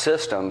our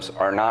systems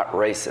are not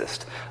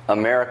racist.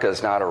 America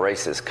is not a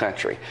racist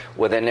country.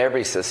 Within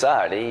every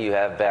society, you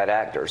have bad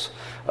actors.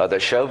 The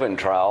Chauvin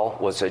trial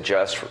was a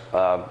just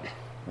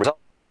result.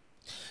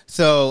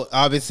 So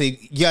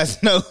obviously, you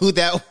guys know who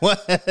that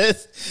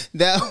was.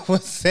 That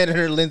was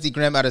Senator Lindsey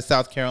Graham out of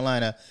South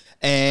Carolina.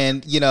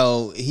 And,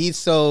 he's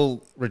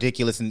so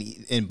ridiculous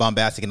and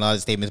bombastic in a lot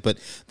of statements. But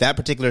that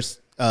particular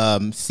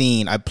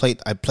scene, I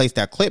placed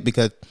that clip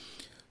because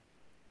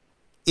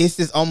it's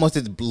just almost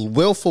this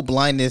willful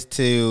blindness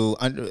to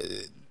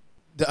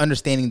the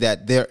understanding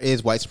that there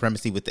is white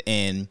supremacy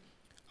within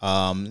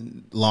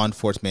law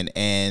enforcement.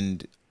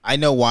 And I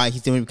know why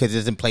he's doing it because it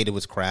doesn't play to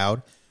his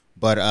crowd.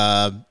 But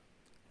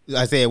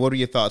Isaiah, what were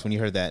your thoughts when you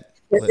heard that?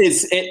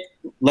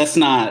 Let's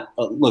not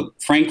look,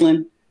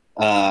 Franklin.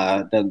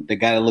 The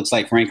guy that looks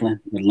like Franklin,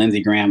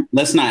 Lindsey Graham,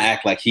 let's not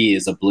act like he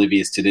is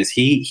oblivious to this.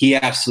 He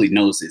absolutely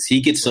knows this. He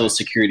gets those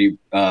security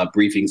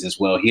briefings as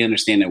well. He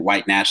understands that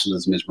white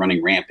nationalism is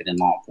running rampant in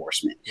law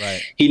enforcement.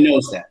 Right. He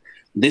knows that.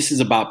 This is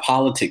about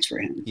politics for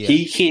him. Yeah.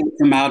 He can't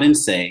come out and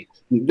say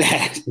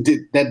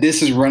that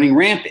this is running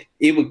rampant.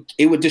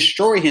 It would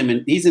destroy him.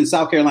 And he's in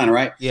South Carolina,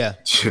 right? Yeah.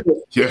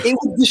 It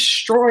would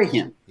destroy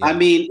him. Yeah. I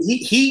mean,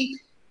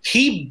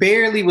 he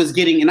barely was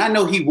getting, and I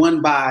know he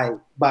won by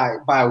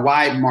a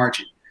wide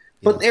margin,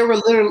 but they were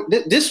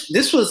literally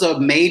this was a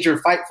major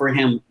fight for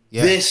him.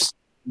 Yeah.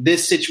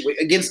 This situation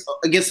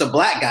against a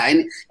black guy,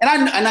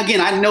 and again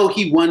I know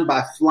he won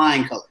by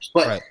flying colors,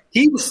 but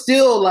he was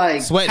still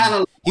like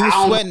sweating. He was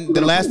sweating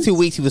the last 2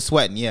 weeks. He was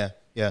sweating. Yeah,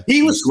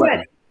 he was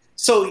sweating.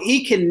 So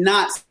he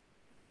cannot.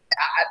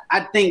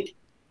 I think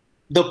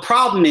the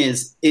problem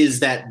is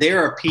that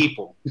there are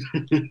people.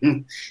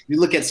 You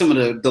look at some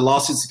of the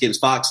lawsuits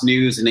against Fox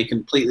News, and they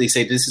completely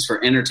say this is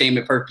for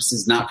entertainment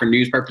purposes, not for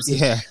news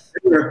purposes. Yeah.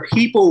 There are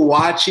people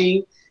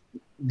watching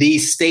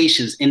these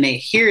stations, and they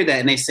hear that,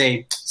 and they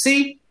say,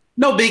 "See,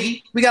 no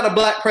biggie. We got a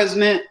black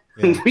president.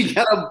 Yeah.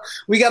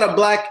 we got a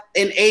black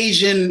and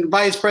Asian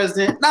vice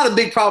president. Not a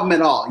big problem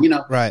at all,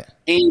 Right.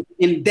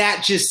 And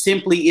that just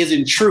simply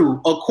isn't true,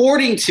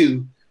 according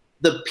to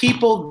the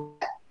people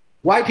that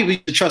white people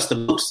used to trust the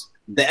most.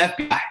 The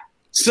FBI.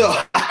 So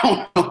I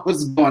don't know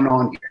what's going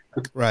on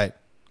here. Right.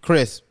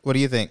 Chris, what do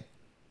you think?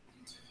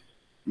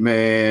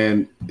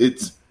 Man,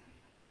 it's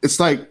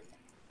like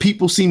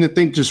people seem to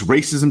think just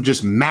racism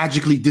just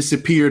magically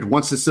disappeared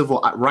once the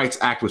Civil Rights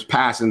Act was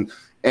passed. And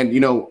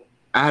I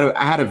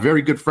had a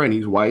very good friend.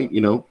 He's white,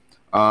 he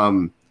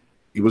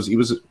was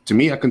to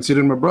me, I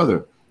considered him a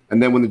brother.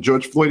 And then when the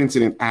George Floyd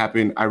incident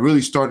happened, I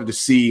really started to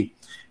see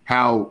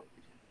how,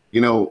 I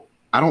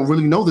don't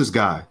really know this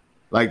guy.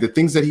 Like the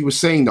things that he was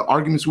saying, the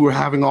arguments we were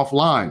having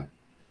offline.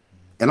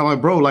 And I'm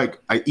like, bro, like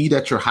I eat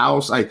at your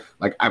house. I'm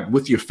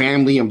with your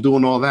family. I'm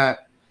doing all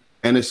that.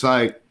 And it's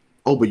like,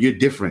 oh, but you're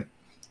different,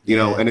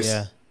 and it's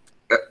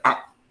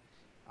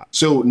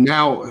so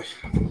now.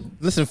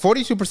 Listen,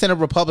 42%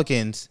 of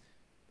Republicans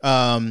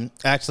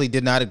actually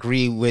did not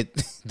agree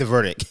with the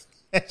verdict.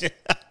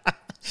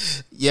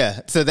 Yeah.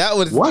 So that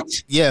was what?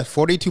 Yeah.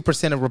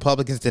 42% of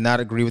Republicans did not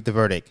agree with the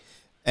verdict.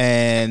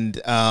 And,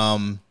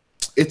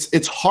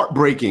 it's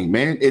heartbreaking,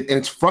 man. And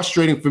it's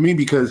frustrating for me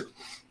because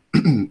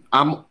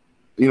I'm,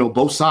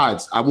 both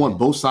sides. I want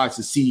both sides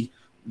to see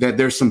that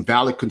there's some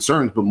valid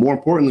concerns. But more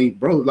importantly,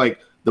 bro, like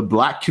the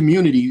black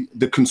community,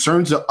 the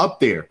concerns are up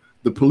there.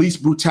 The police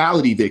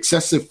brutality, the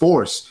excessive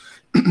force,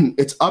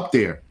 it's up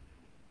there.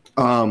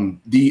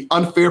 The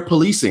unfair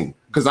policing,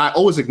 because I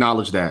always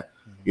acknowledge that.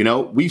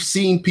 We've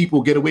seen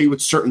people get away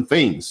with certain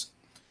things,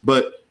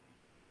 but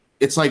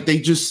it's like they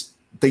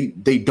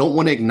don't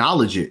want to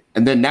acknowledge it.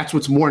 And then that's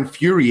what's more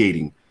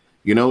infuriating.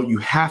 You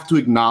have to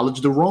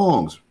acknowledge the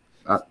wrongs.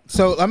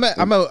 So I'm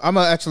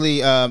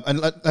actually,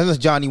 unless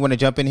John, you want to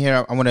jump in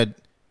here, I want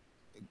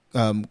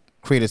to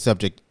create a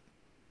subject,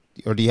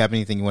 or do you have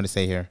anything you want to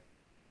say here?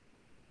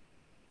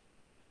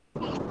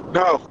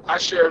 No, I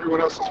share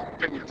everyone else's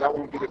opinions. I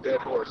won't be the dead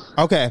horse.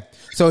 Okay,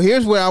 so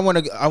here's where I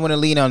want to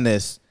lean on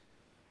this.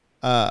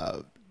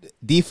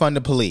 Defund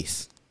the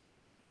police.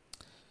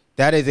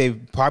 That is a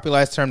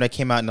popularized term that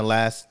came out in the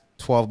last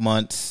 12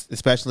 months,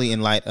 especially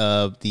in light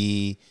of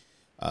the,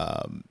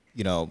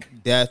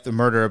 death, the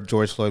murder of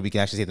George Floyd. We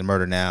can actually say the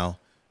murder now,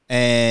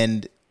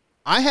 and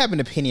I have an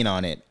opinion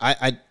on it.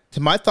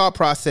 My thought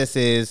process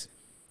is,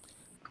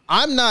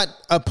 I'm not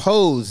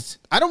opposed.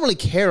 I don't really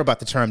care about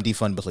the term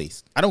defund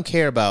police. I don't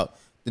care about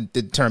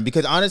the term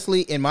because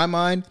honestly, in my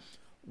mind,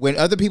 when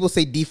other people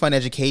say defund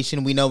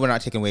education, we know we're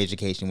not taking away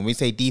education. When we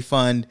say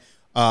defund,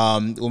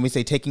 when we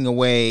say taking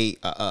away,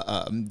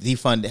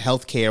 defund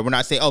healthcare, we're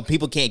not saying, oh,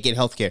 people can't get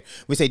healthcare.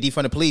 We say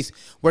defund the police.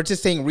 We're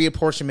just saying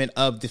reapportionment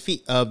of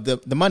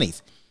the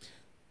monies.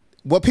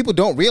 What people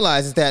don't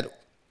realize is that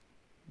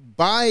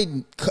by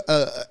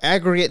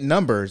aggregate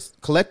numbers,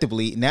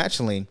 collectively,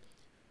 nationally,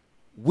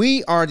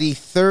 we are the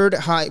third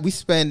high. We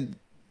spend,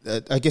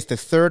 the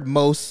third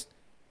most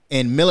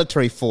in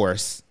military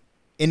force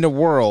in the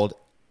world,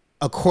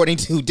 according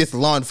to just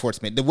law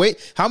enforcement. The way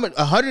how much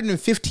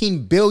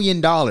 $115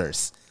 billion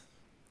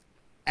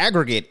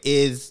aggregate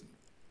is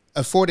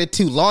afforded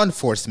to law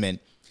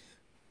enforcement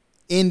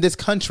in this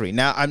country.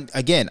 Now,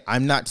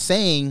 I'm not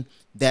saying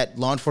that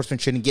law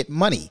enforcement shouldn't get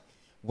money.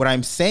 What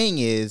I'm saying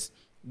is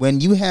when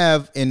you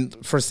have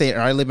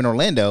I live in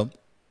Orlando,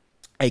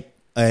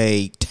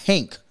 a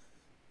tank.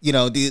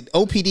 The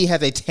OPD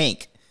has a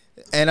tank,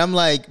 and I'm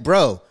like,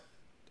 bro,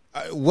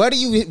 why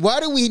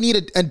do we need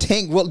a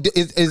tank? Well,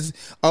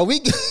 are we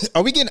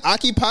getting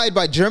occupied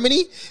by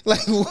Germany?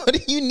 Like, what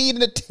do you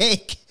need a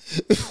tank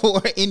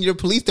for in your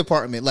police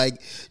department? Like,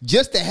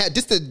 just to,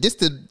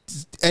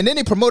 and then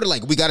they promoted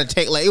like we got a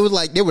tank. Like it was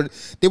like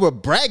they were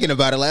bragging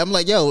about it. Like I'm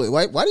like, yo,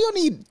 why do y'all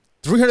need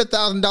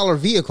 $300,000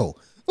 vehicle?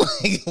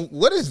 Like,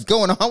 what is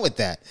going on with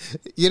that?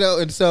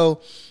 And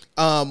so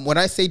when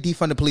I say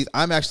defund the police,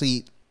 I'm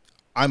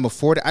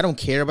afforded. I don't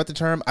care about the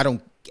term.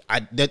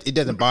 It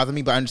doesn't bother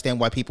me, but I understand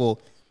why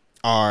people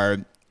are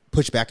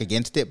pushed back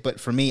against it. But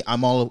for me,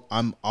 I'm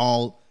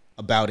all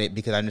about it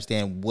because I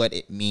understand what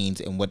it means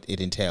and what it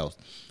entails.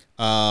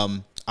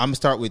 I'm gonna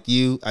start with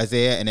you,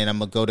 Isaiah, and then I'm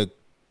gonna go to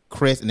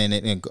Chris, and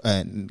then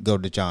go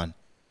to John.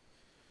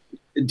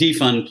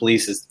 Defund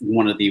police is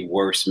one of the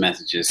worst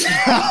messages.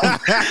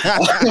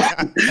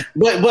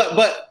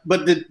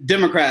 but the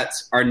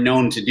Democrats are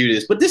known to do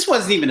this. But this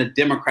wasn't even a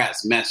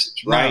Democrats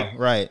message, right? No,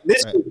 right.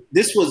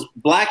 This was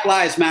Black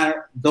Lives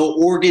Matter, the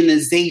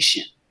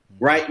organization,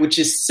 right? Which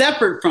is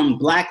separate from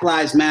Black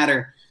Lives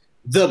Matter,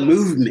 the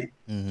movement.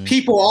 Mm-hmm.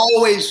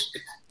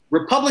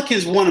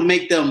 Republicans want to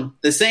make them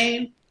the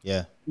same.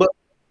 Yeah. But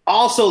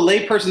also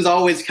laypersons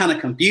always kind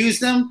of confuse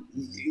them.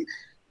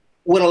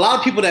 With a lot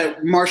of people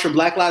that march for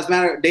Black Lives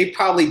Matter, they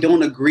probably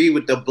don't agree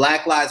with the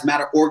Black Lives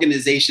Matter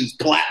organization's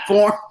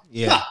platform.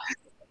 Yeah.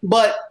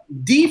 But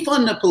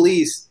defund the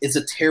police is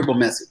a terrible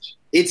message.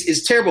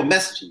 It's terrible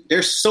messaging.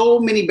 There's so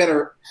many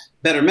better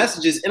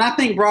messages. And I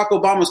think Barack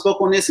Obama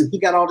spoke on this and he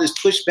got all this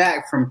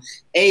pushback from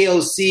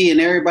AOC and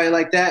everybody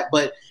like that.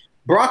 But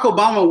Barack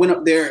Obama went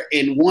up there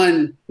and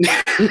won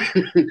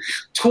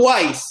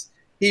twice.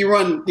 He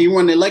won the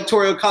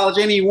Electoral College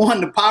and he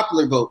won the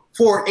popular vote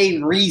for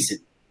a reason.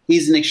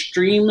 He's an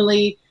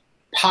extremely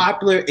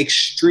popular,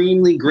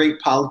 extremely great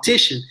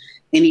politician,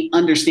 and he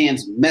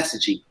understands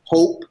messaging,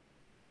 hope,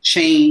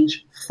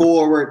 change,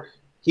 forward.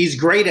 He's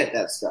great at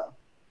that stuff.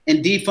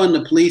 And defund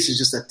the police is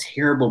just a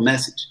terrible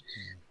message.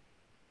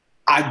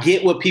 I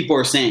get what people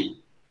are saying.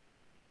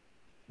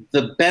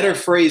 The better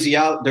phrase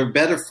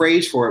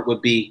for it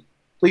would be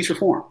police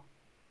reform.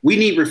 We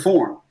need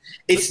reform.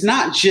 It's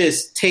not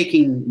just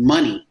taking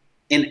money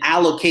and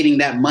allocating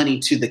that money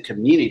to the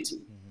community.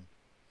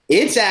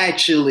 It's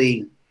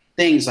actually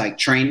things like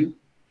training,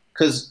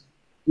 because,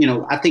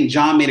 I think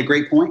John made a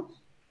great point.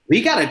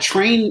 We got to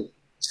train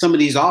some of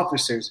these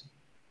officers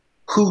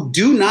who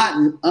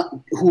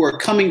who are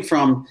coming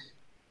from,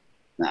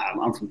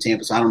 I'm from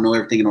Tampa, so I don't know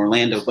everything in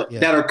Orlando, but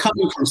that are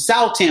coming from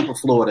South Tampa,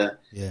 Florida,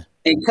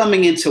 and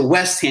coming into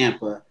West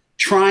Tampa,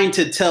 trying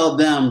to tell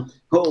them,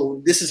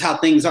 oh, this is how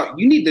things are.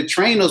 You need to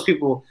train those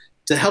people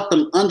to help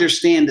them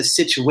understand the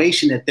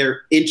situation that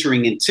they're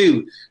entering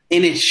into.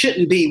 And it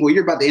shouldn't be, well,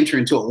 you're about to enter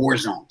into a war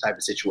zone type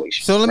of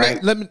situation. So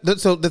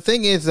so the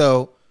thing is,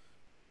 though,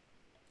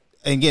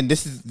 again,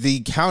 this is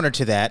the counter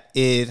to that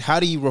is how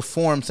do you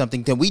reform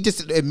something that we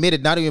just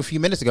admitted not even a few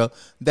minutes ago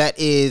that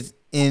is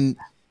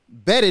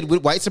embedded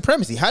with white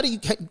supremacy? How do you,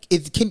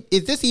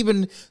 is this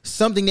even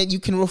something that you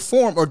can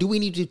reform, or do we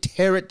need to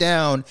tear it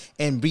down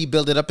and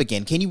rebuild it up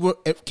again? Can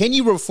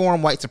you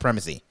reform white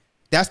supremacy?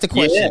 That's the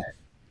question. Yeah.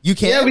 You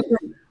can. Yeah,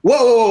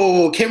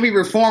 whoa. Can we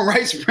reform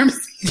white supremacy?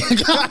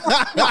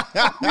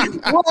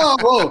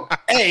 whoa.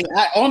 Hey,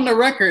 on the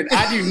record,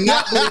 I do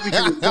not believe we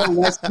can reform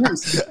white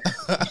supremacy.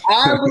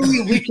 I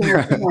believe we can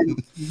reform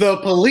the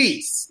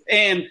police.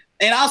 And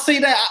I'll say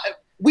that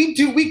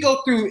we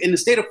go through, in the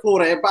state of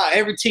Florida, about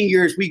every 10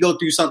 years, we go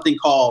through something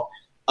called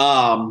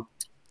tort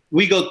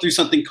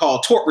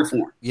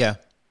reform. Yeah.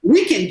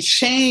 We can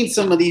change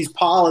some of these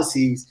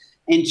policies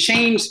and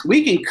change.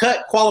 We can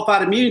cut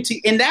qualified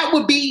immunity, and that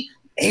would be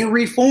a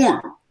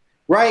reform,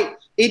 right?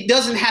 It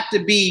doesn't have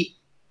to be.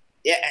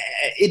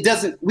 It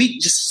doesn't. We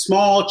just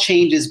small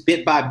changes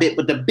bit by bit,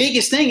 but the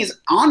biggest thing is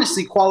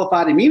honestly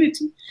qualified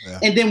immunity,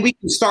 and then we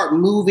can start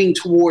moving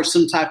towards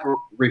some type of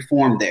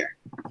reform there.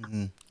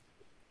 Mm-hmm.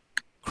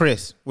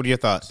 Chris, what are your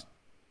thoughts?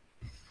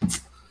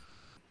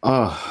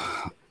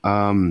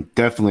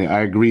 Definitely,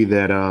 I agree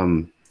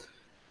that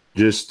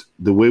just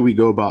the way we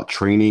go about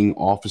training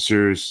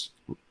officers,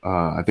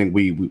 I think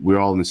we're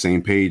all on the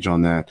same page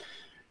on that.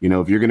 You know,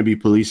 if you're going to be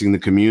policing the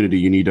community,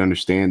 you need to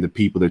understand the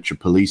people that you're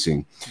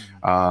policing.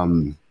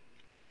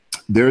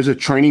 There's a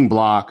training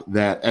block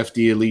that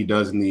FD Elite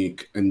does in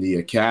the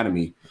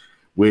academy,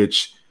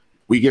 which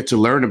we get to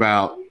learn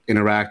about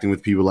interacting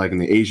with people like in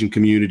the Asian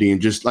community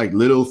and just like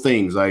little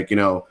things like, you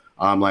know,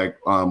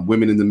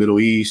 women in the Middle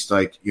East,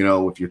 like, you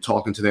know, if you're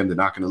talking to them, they're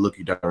not going to look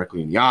you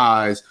directly in the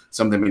eyes.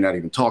 Some of them may not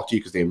even talk to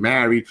you because they're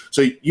married.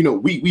 So, you know,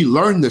 we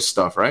learn this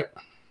stuff, right?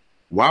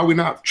 Why are we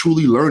not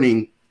truly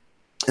learning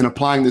and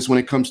applying this when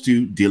it comes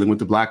to dealing with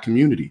the Black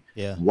community?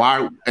 Yeah.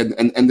 Why and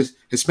the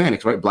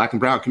Hispanics, right? Black and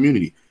brown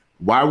community.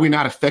 Why are we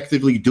not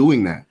effectively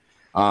doing that?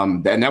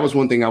 And that was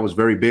one thing I was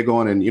very big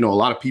on. And, you know, a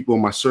lot of people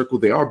in my circle,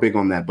 they are big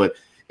on that, but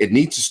it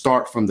needs to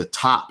start from the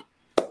top,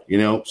 you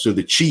know, so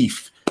the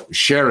chief, the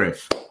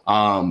sheriff,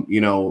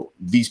 you know,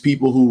 these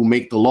people who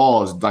make the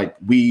laws, like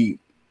we,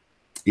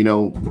 you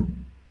know,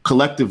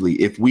 collectively,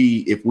 if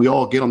we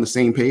all get on the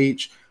same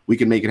page, we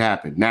can make it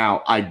happen.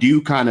 Now, I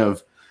do kind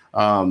of,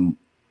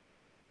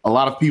 a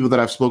lot of people that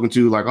I've spoken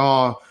to, like,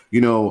 oh,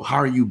 you know, how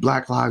are you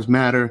Black Lives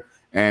Matter?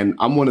 And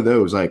I'm one of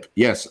those, like,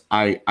 yes,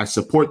 I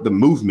support the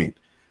movement,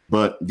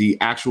 but the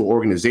actual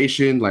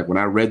organization, like when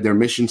I read their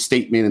mission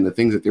statement and the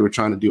things that they were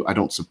trying to do, I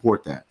don't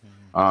support that.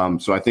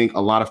 So I think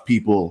a lot of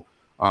people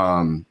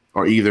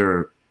are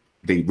either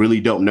they really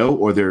don't know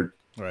or they're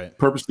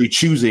purposely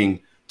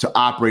choosing to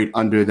operate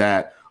under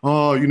that.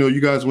 Oh, you know,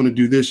 you guys want to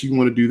do this, you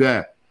want to do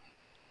that.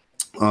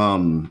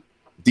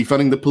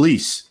 Defunding the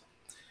police.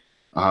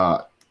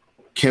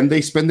 Can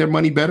they spend their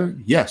money better?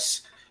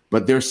 Yes,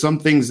 but there's some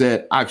things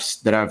that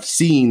I've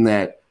seen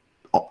that,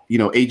 you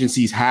know,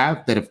 agencies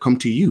have that have come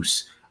to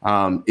use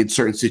in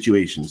certain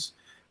situations.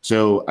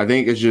 So I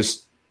think it's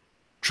just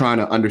trying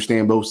to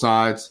understand both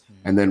sides,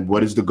 and then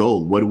what is the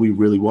goal? What do we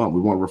really want?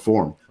 We want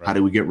reform. Right. How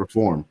do we get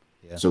reform?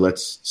 Yeah. So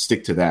let's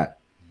stick to that.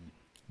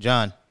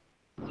 John,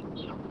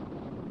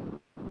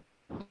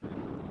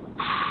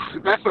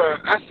 that's a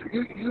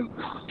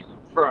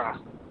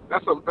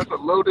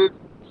loaded,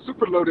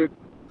 super loaded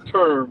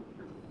term.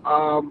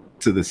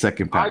 To the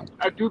second pound.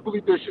 I do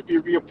believe there should be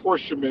a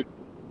reapportionment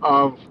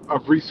of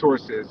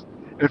resources.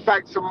 In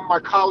fact, some of my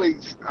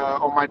colleagues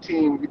on my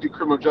team, we do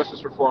criminal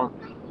justice reform,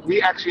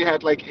 we actually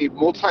had like a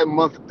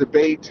multi-month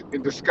debate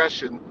and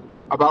discussion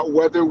about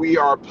whether we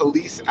are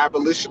police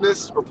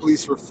abolitionists or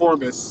police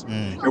reformists,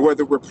 and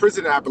whether we're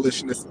prison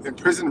abolitionists and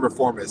prison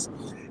reformists.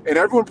 And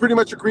everyone pretty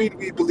much agreed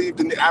we believed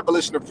in the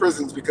abolition of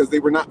prisons because they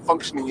were not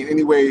functioning in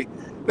any way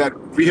that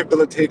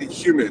rehabilitated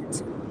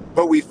humans.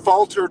 But we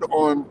faltered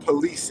on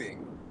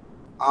policing.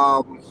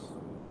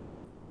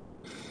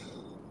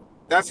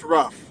 That's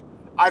rough.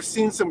 I've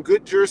seen some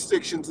good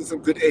jurisdictions and some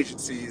good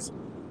agencies,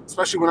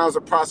 especially when I was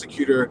a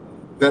prosecutor,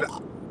 that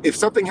if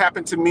something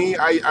happened to me,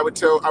 I would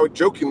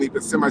jokingly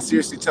but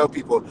semi-seriously tell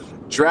people,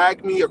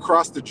 drag me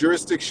across the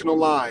jurisdictional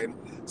line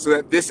so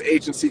that this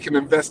agency can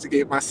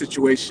investigate my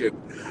situation,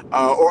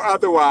 or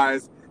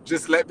otherwise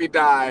just let me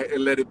die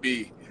and let it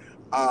be.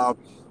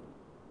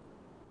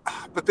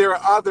 But there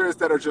are others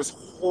that are just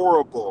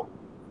horrible.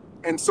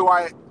 And so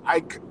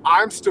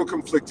I'm still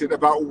conflicted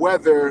about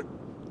whether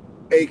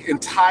an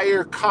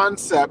entire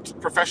concept,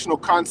 professional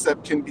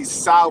concept, can be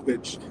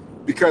salvaged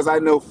because I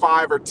know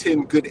 5 or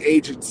 10 good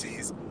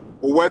agencies,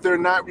 or whether or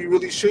not we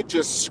really should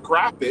just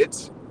scrap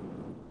it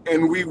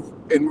and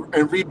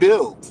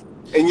rebuild.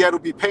 And yet it'll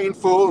be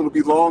painful and it'll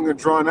be long and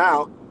drawn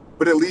out,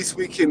 but at least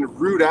we can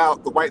root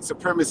out the white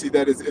supremacy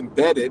that is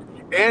embedded.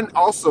 And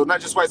also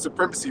not just white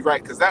supremacy,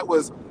 right? Because that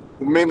was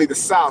mainly the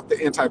South, the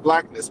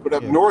anti-Blackness, but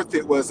up north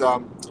it was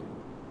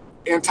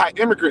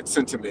anti-immigrant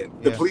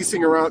sentiment. The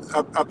policing around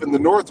up in the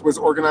north was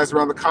organized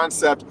around the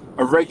concept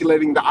of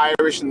regulating the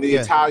Irish and the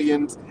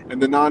Italians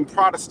and the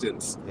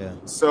non-Protestants.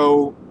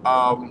 So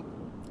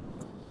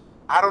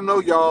I don't know,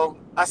 y'all.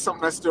 That's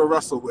something I still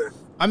wrestle with.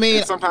 I mean,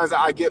 and sometimes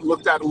I get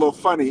looked at a little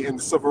funny in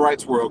the civil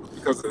rights world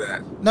because of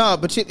that. No,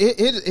 but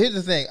here's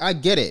the thing. I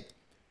get it.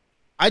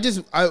 I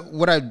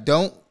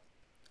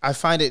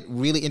find it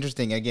really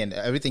interesting. Again,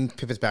 everything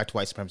pivots back to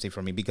white supremacy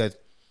for me because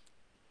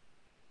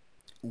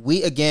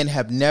we, again,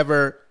 have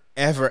never,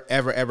 ever,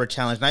 ever, ever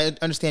challenged. And I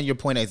understand your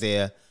point,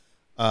 Isaiah.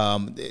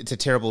 It's a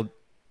terrible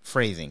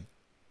phrasing.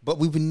 But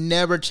we've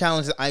never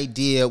challenged the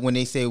idea when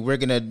they say we're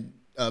going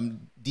to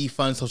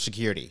defund Social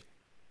Security.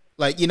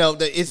 Like, you know,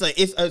 it's like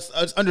it's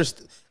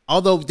understood.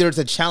 Although there's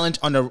a challenge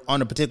on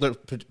a particular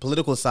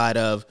political side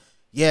of,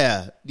 we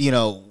want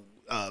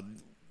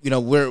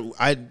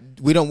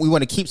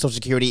to keep Social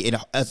Security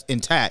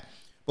intact.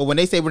 But when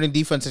they say we're going to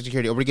defund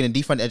security, or we're going to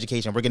defund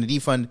education, we're going to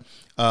defund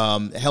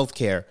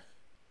healthcare,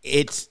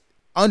 it's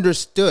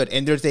understood,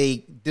 and there's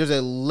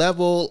a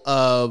level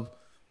of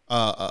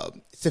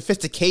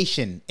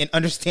sophistication in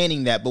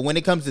understanding that. But when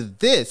it comes to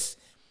this,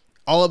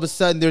 all of a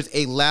sudden there's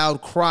a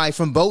loud cry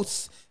from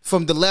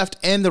the left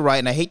and the right,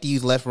 and I hate to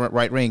use left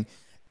right ring,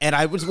 and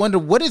I was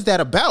wondering, what is that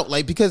about?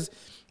 Like, because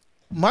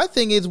my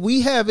thing is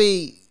we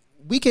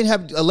can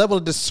have a level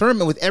of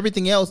discernment with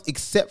everything else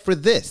except for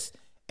this.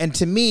 And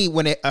to me,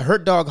 when a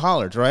hurt dog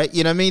hollers, right?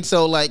 You know what I mean?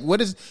 So like,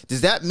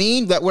 does that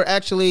mean that we're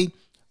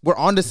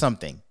onto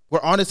something?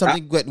 We're onto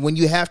something. When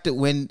you have to,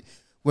 when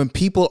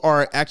people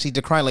are actually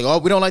decrying, like, oh,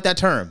 we don't like that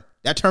term.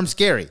 That term's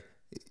scary.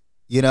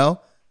 You know?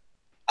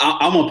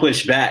 I'm gonna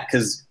push back,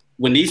 because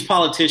when these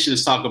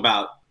politicians talk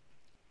about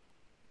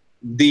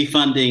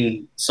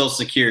defunding Social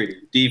Security,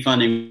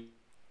 defunding,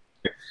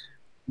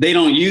 they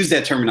don't use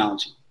that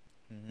terminology.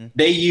 Mm-hmm.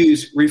 They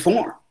use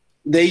reform.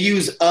 They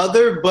use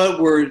other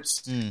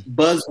buzzwords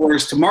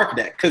to market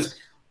that. Because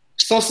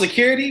Social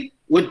Security,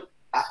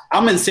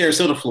 I'm in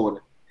Sarasota,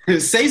 Florida.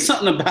 Say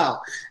something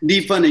about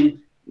defunding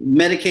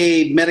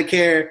Medicaid,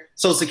 Medicare,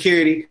 Social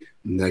Security.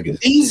 Negative.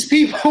 These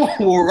people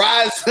will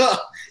rise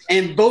up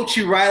and vote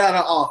you right out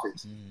of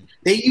office.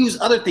 They use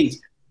other things.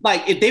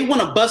 Like, if they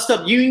want to bust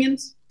up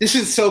unions, this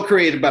is so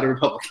created by the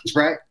Republicans,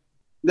 right?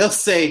 They'll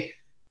say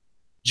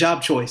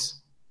job choice,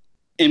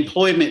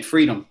 employment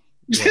freedom.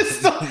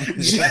 Just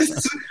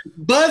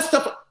bust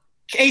up.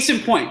 Case in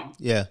point.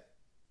 Yeah.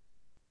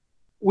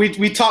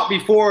 We talked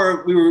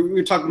before, we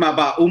were talking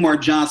about Umar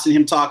Johnson,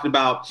 him talking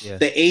about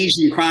the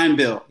Asian crime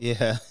bill.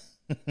 Yeah.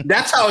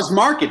 That's how it's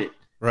marketed.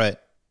 Right.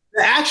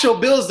 The actual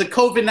bill is the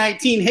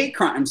COVID-19 Hate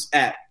Crimes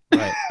Act.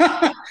 Right.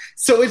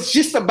 So it's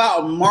just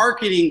about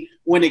marketing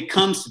when it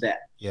comes to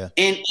that. Yeah.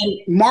 And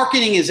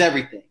marketing is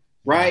everything,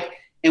 right?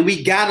 And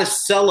we got to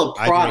sell a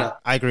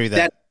product. I agree with that.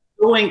 That's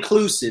so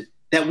inclusive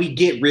that we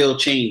get real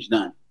change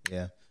done.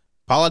 Yeah.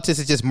 Politics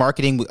is just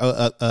marketing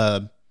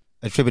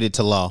attributed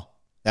to law.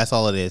 That's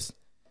all it is.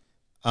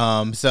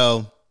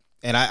 So,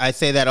 and I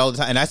say that all the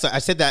time. And I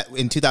said that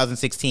in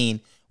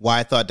 2016, why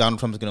I thought Donald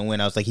Trump was going to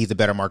win. I was like, he's a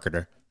better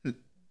marketer.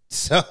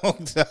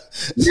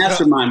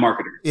 Mastermind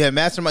marketer. Yeah,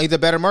 mastermind. He's a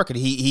better marketer.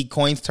 He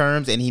coins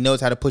terms and he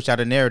knows how to push out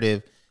a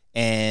narrative,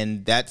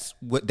 and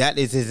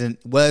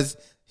was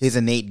his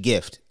innate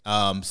gift.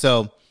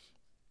 So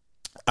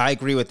I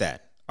agree with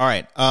that. All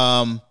right.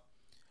 I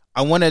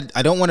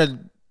don't want to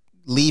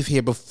leave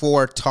here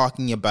before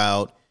talking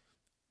about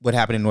what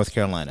happened in North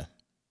Carolina.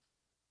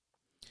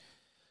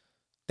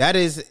 I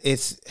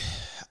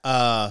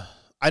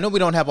know we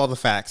don't have all the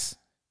facts,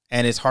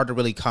 and it's hard to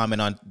really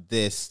comment on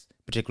this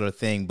particular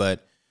thing,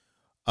 but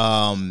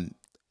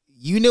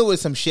you knew it was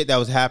some shit that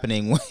was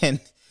happening when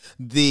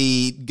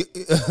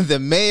the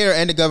mayor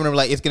and the governor were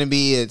like, it's going to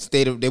be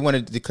they want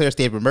to declare a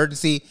state of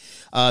emergency.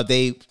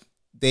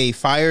 They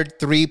fired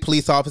 3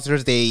 police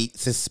officers. They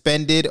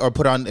suspended or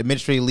put on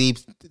administrative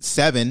leave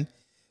 7,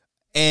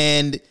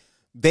 and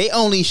they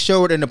only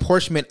showed an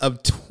apportionment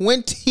of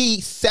 20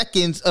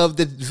 seconds of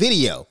the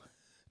video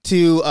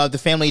to the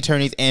family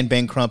attorneys and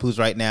Ben Crump, who's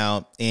right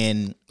now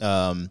in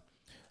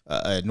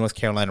North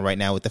Carolina right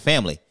now with the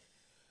family.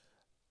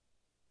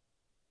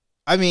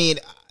 I mean,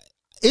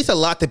 it's a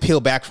lot to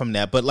peel back from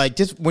that, but like,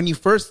 just when you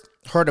first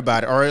heard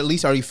about it, or at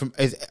least are you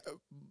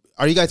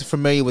guys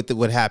familiar with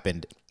what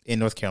happened in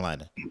North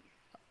Carolina?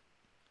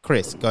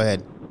 Chris, go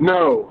ahead.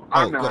 No,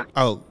 I'm not.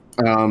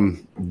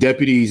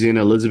 Deputies in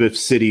Elizabeth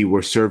City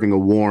were serving a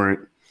warrant,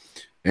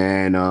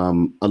 and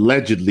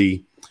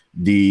allegedly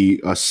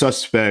the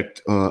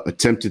suspect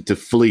attempted to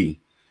flee.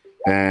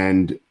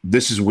 And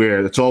this is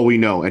where, that's all we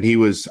know. And he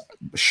was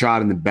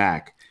shot in the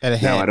back. At the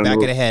head, back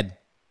of the head.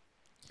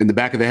 In the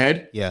back of the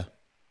head? Yeah.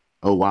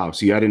 Oh wow.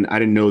 See, I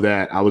didn't know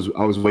that. I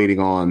was waiting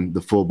on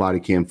the full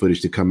body cam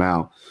footage to come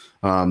out.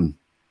 And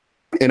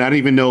I didn't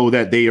even know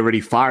that they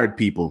already fired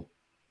people.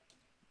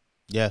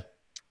 Yeah.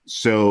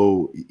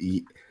 So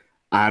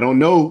I don't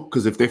know,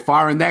 because if they're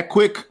firing that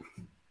quick,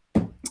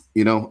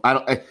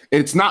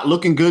 it's not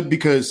looking good,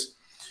 because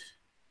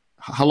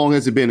how long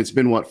has it been? It's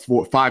been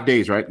 5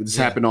 days, right? This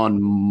happened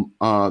on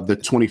the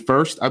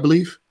 21st, I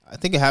believe. I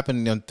think it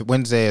happened on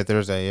Wednesday or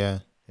Thursday. Yeah.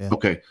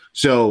 Okay.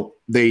 So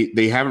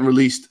they haven't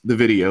released the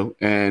video,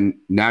 and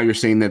now you're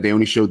saying that they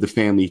only showed the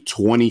family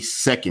 20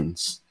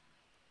 seconds.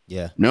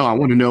 Yeah. No, I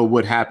want to know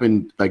what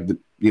happened, like the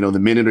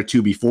minute or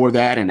two before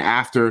that and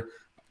after,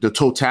 the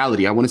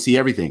totality. I want to see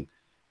everything,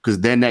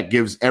 because then that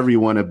gives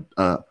everyone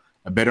a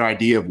better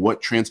idea of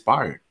what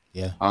transpired.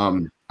 Yeah.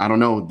 I don't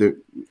know.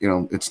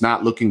 It's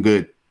not looking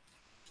good.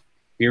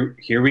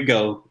 Here we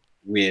go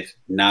with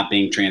not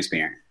being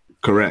transparent.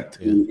 Correct.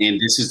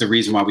 And this is the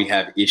reason why we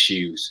have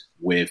issues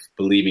with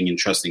believing and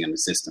trusting in the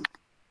system.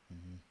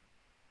 Mm-hmm.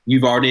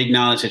 You've already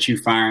acknowledged that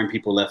you're firing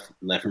people left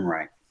and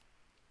right.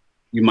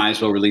 You might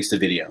as well release the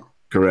video.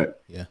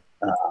 Correct. Yeah.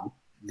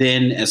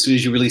 Then as soon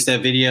as you release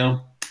that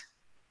video,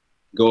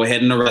 go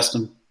ahead and arrest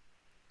them.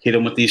 Hit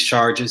them with these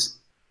charges.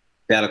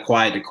 That'll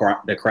quiet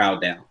the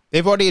crowd down.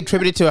 They've already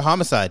attributed to a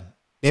homicide.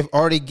 They've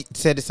already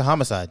said it's a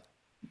homicide.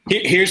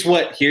 Here's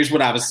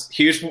what I was.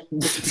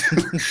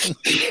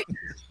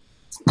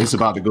 It's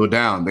about to go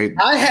down.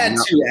 I had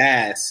to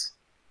ask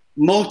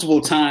multiple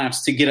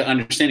times to get an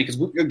understanding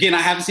because, again,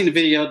 I haven't seen the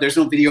video. There's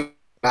no video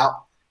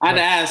about. I had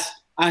to ask.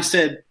 I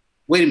said,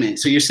 "Wait a minute.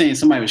 So you're saying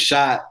somebody was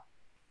shot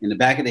in the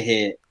back of the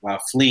head while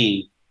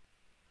fleeing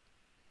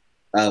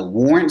a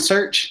warrant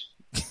search?"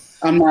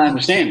 I'm not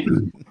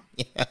understanding.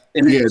 Yeah,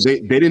 they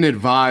didn't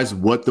advise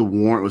what the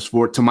warrant was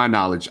for. To my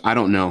knowledge, I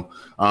don't know.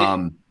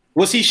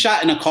 Was he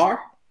shot in a car?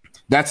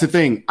 That's the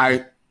thing.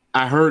 I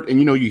heard,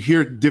 and you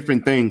hear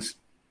different things.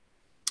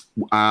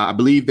 I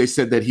believe they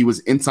said that he was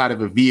inside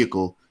of a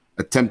vehicle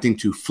attempting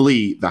to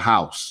flee the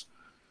house.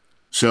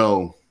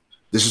 So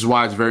this is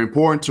why it's very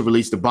important to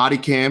release the body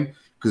cam,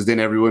 because then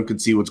everyone can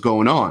see what's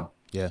going on.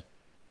 Yeah.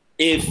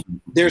 If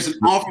there's an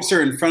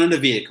officer in front of the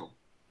vehicle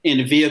and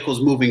the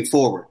vehicle's moving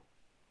forward,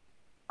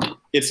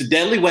 it's a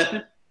deadly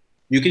weapon.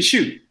 You can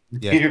shoot.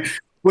 Yeah.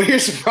 Well,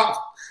 here's the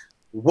problem.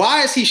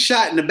 Why is he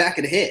shot in the back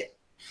of the head?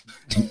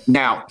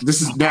 Now,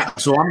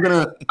 so I'm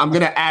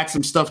gonna add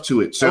some stuff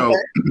to it. So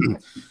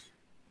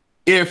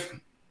if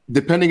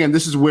depending on,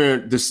 this is where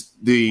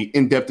the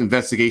in-depth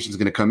investigation is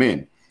going to come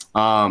in.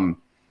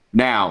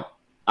 Now,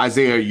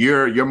 Isaiah,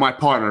 you're my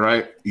partner,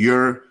 right?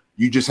 You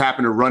just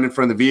happen to run in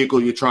front of the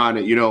vehicle. You're trying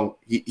to,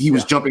 he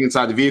was jumping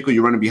inside the vehicle.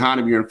 You're running behind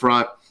him. You're in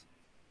front,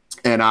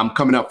 and I'm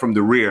coming up from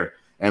the rear.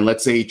 And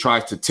let's say he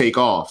tries to take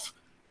off.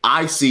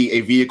 I see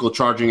a vehicle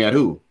charging at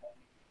who?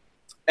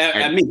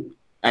 At me.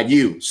 At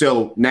you.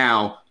 So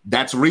now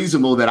that's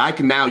reasonable that I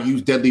can now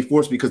use deadly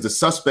force because the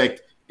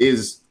suspect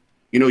is,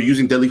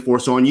 using deadly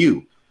force on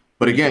you.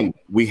 But again,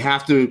 we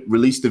have to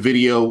release the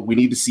video. We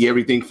need to see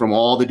everything from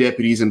all the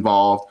deputies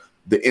involved,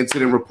 the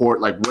incident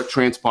report, like what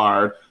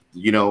transpired.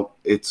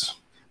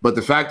 But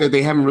the fact that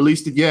they haven't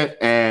released it yet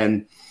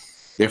and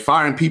they're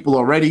firing people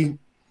already.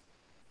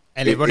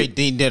 And they've already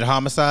deemed it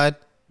homicide.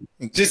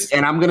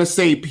 And I'm going to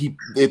say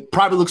it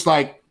probably looks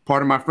like,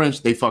 pardon my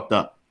French, they fucked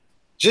up.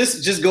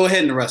 Just go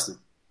ahead and arrest them.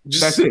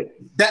 That's it.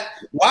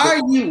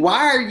 Why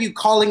are you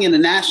calling in the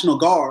National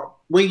Guard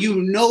when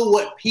you know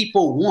what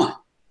people want?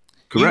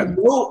 Correct.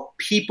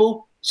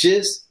 People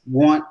just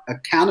want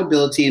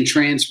accountability and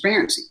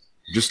transparency.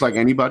 Just like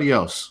anybody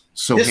else.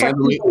 So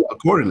handle it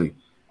accordingly.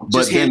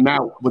 But then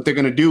now what they're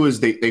going to do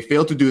is they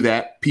fail to do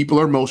that. People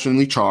are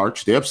emotionally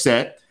charged. They're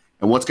upset.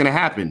 And what's going to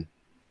happen?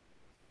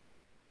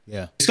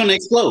 Yeah. It's going to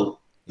explode.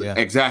 Yeah.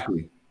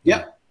 Exactly.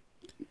 Yep.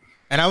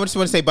 And I just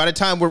want to say, by the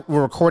time we're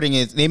recording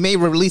it, they may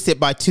release it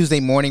by Tuesday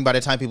morning by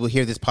the time people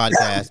hear this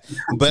podcast.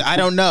 But I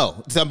don't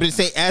know. So I'm going to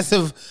say as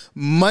of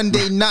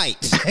Monday night,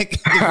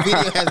 the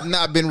video has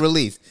not been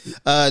released.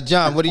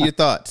 John, what are your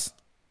thoughts?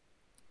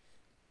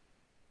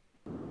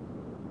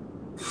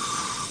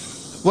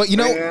 Well,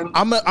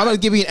 I'm gonna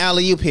give you an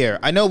alley-oop here.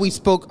 I know we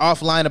spoke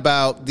offline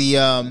about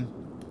the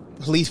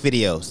police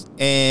videos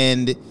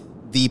and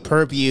the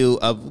purview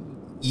of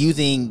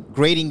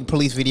grading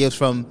police videos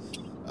from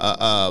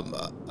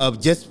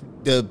of just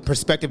the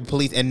perspective of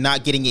police and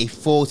not getting a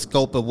full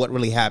scope of what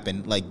really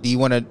happened. Like, do you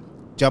want to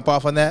jump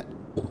off on that?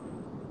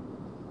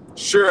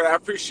 Sure, I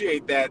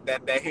appreciate that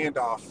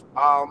handoff.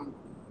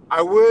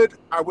 I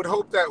would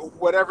hope that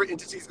whatever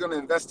entity is going to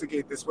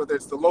investigate this, whether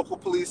it's the local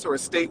police or a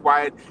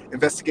statewide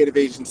investigative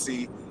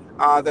agency,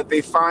 that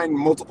they find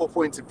multiple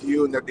points of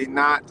view and that they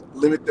not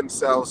limit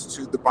themselves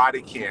to the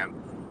body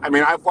cam. I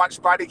mean, I've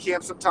watched body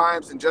cam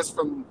sometimes, and just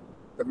from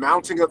the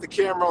mounting of the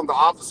camera on the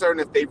officer, and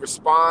if they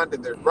respond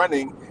and they're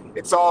running,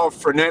 it's all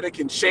frenetic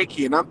and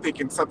shaky, and I'm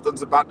thinking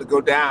something's about to go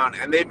down,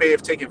 and they may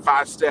have taken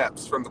 5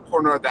 steps from the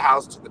corner of the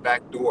house to the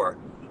back door.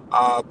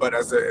 But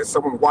as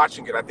someone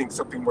watching it, I think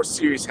something more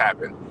serious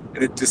happened,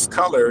 and it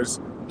discolors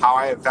how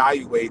I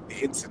evaluate the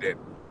incident.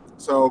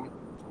 So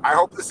I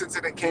hope this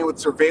incident came with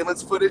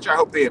surveillance footage. I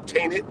hope they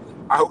obtain it.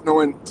 I hope no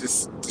one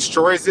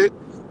destroys it.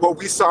 What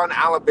we saw in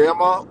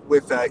Alabama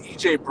with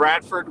E.J.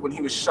 Bradford when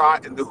he was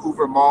shot in the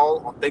Hoover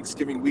Mall on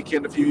Thanksgiving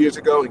weekend a few years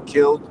ago and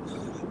killed,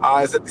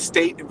 is that the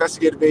state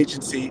investigative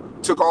agency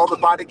took all the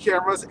body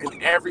cameras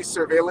and every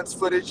surveillance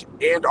footage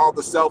and all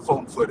the cell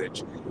phone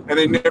footage, and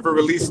they never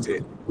released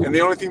it. And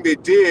the only thing they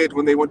did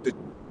when they went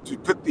to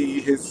put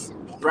his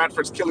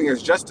Bradford's killing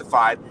as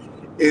justified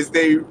is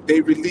they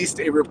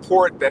released a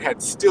report that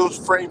had still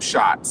frame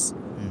shots,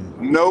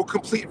 no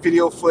complete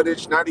video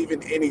footage, not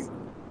even any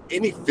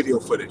video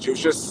footage. It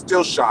was just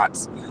still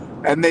shots,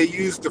 and they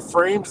used the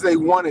frames they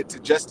wanted to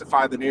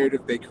justify the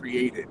narrative they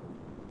created.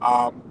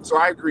 So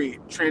I agree,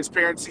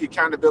 transparency,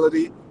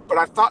 accountability. But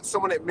I thought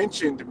someone had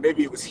mentioned,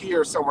 maybe it was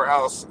here or somewhere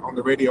else on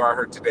the radio I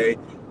heard today,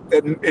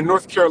 that in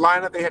North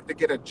Carolina they have to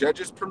get a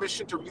judge's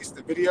permission to release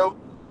the video.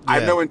 Yeah.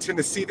 I know in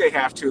Tennessee they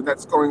have to, and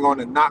that's going on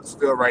in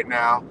Knoxville right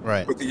now,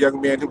 with the young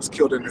man who was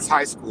killed in his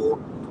high school.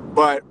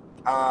 But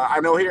I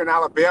know here in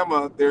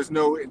Alabama there's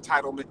no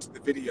entitlement to the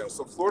video.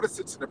 So Florida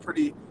sits in a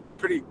pretty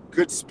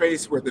good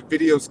space where the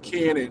videos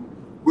can and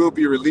will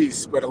be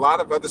released. But a lot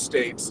of other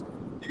states,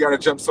 you got to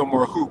jump some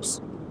more hoops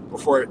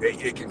before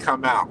it can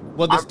come out.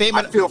 Well, the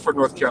statement, I feel for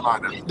North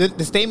Carolina.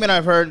 The statement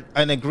I've heard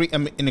in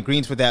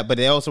agreement with that, but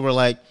they also were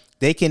like,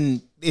 they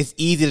can it's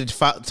easy to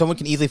file. Someone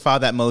can easily file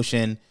that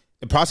motion.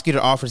 The prosecutor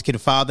office could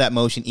file that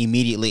motion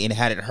immediately and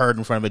had it heard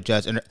in front of a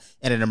judge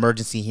at an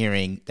emergency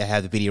hearing that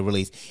had the video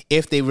released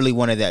if they really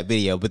wanted that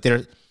video. But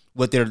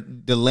they're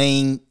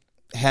delaying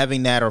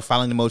having that or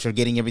filing the motion or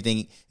getting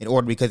everything in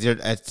order because they're,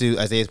 as to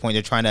Isaiah's point,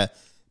 they're trying to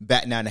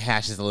batten down the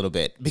hashes a little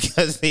bit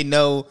because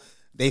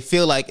they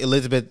feel like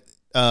Elizabeth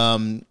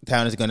town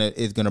is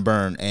gonna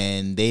burn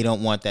and they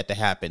don't want that to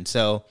happen.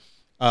 So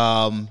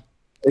the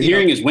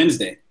hearing is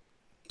Wednesday.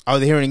 Oh,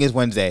 the hearing is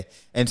Wednesday,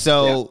 and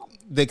so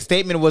the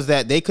statement was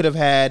that they could have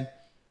fast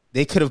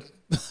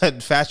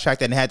tracked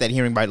that and had that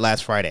hearing by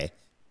last Friday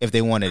if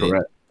they wanted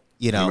Correct. it.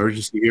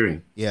 Emergency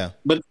hearing. Yeah.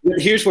 But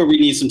here's where we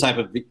need some type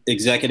of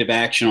executive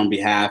action on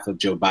behalf of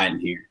Joe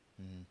Biden here.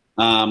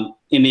 And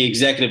the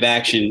executive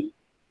action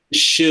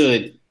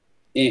should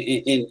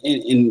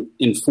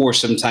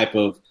enforce some type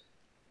of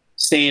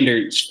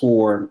standards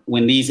for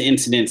when these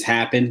incidents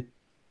happen.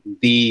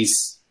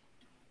 These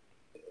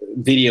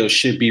videos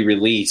should be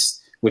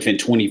released within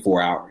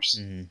 24 hours.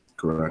 Mm-hmm.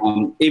 Correct.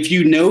 If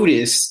you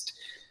noticed,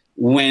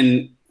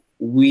 when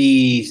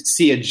we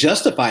see a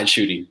justified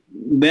shooting,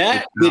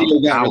 that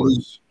video got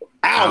released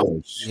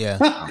hours.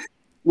 Yeah.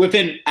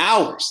 Within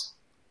hours.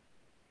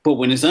 But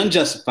when it's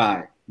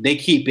unjustified, they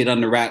keep it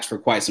under wraps for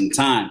quite some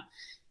time.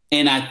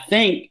 And I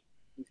think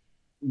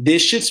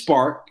this should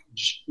spark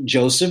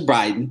Joseph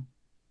Biden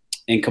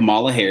and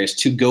Kamala Harris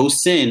to go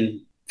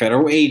send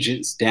federal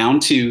agents down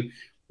to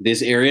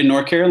this area in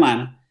North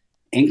Carolina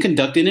and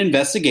conduct an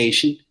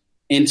investigation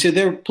into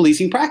their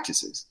policing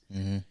practices.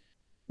 Mm-hmm.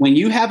 When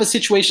you have a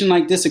situation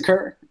like this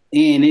occur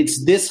and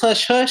it's this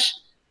hush hush,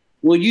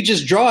 well, you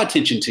just draw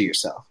attention to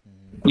yourself.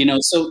 Mm-hmm.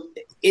 So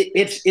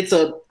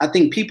I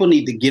think people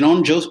need to get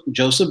on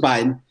Joseph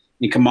Biden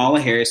and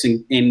Kamala Harris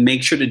and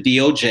make sure the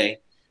DOJ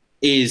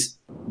is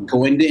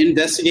going to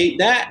investigate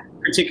that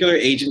particular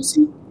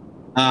agency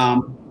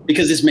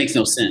because this makes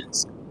no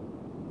sense.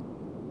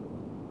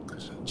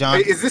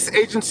 John, hey, is this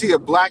agency a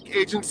black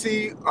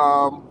agency?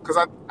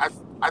 Because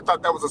I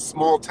thought that was a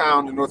small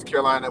town in North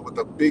Carolina with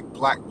a big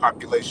black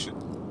population.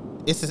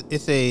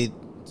 It's a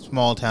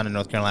small town in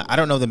North Carolina. I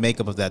don't know the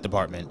makeup of that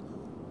department,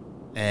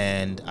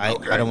 and I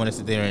don't want to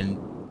sit there and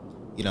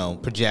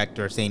project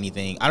or say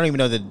anything. I don't even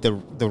know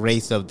the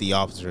race of the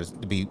officers,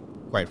 to be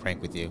quite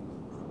frank with you.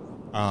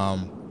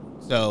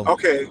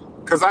 Okay,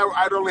 because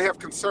I'd only have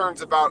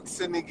concerns about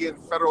sending in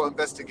federal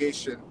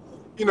investigation.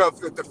 If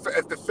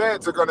the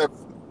feds are going to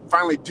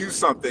finally do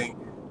something,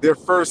 their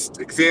first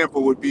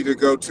example would be to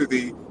go to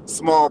the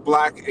small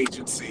black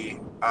agency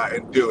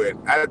and do it.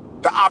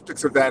 The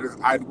optics of that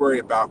I'd worry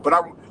about, but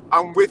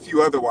I'm with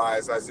you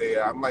otherwise,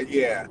 Isaiah. I'm like,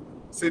 yeah,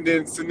 send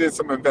in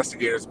some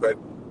investigators, but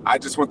I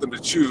just want them to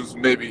choose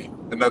maybe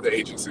another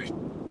agency.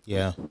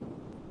 Yeah.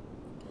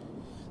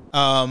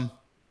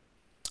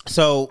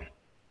 So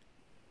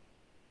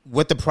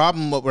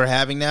what we're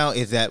having now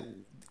is that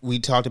we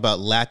talked about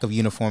lack of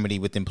uniformity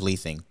within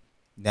policing,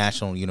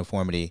 national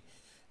uniformity.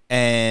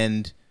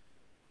 And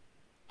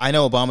I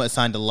know Obama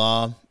signed a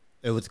law.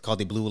 It was called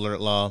the Blue Alert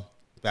Law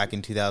back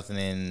in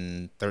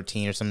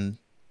 2013 or some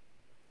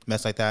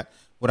mess like that.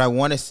 What I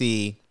want to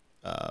see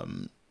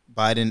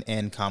Biden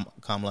and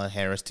Kamala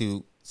Harris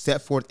to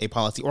set forth a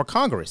policy, or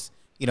Congress.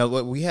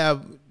 We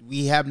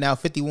have now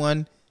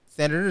 51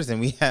 senators,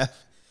 and we have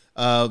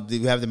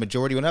the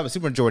majority. We don't have a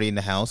supermajority in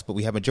the House, but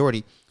we have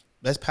majority.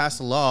 Let's pass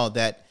a law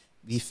that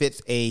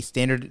befits a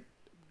standard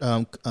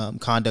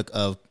conduct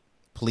of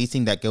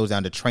policing that goes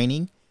down to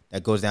training,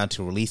 that goes down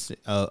to release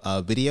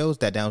videos,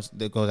 that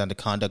goes down to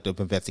conduct of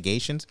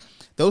investigations.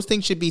 Those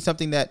things should be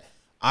something that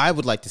I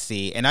would like to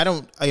see. And I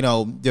don't,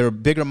 there are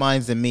bigger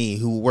minds than me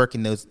who work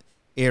in those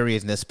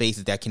areas and those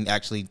spaces that can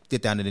actually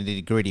get down to the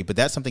nitty gritty. But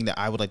that's something that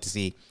I would like to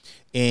see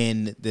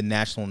in the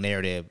national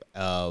narrative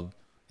of,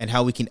 and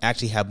how we can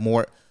actually have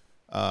more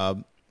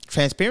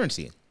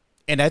transparency.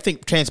 And I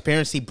think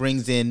transparency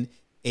brings in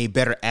a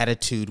better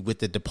attitude with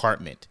the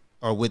department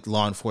or with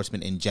law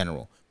enforcement in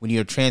general. When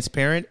you're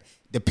transparent,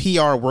 the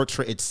PR works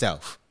for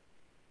itself,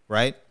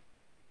 right?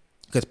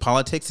 Because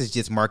politics is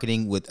just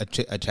marketing with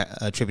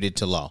attributed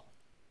to law.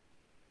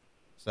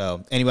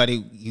 So,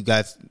 anybody, you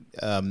guys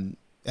have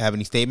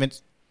any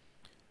statements?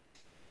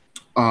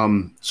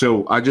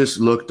 So I just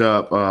looked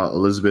up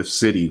Elizabeth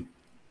City.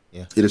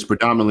 Yeah, it is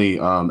predominantly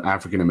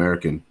African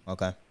American.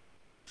 Okay.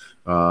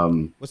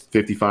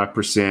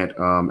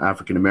 55%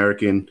 African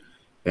American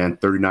and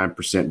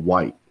 39%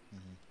 white.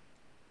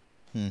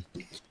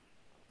 Mm-hmm.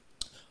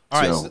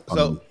 All right.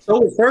 So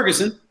was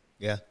Ferguson.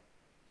 Yeah.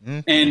 Mm-hmm.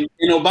 And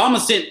Obama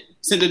sent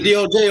the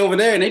DOJ over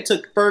there, and they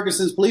took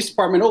Ferguson's police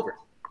department over.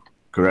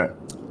 Correct.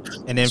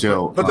 And then,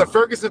 but the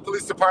Ferguson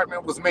Police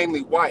Department was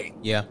mainly white.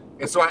 Yeah.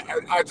 And so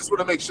I just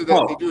want to make sure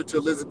that they do it to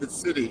Elizabeth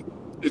City.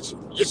 It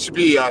should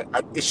be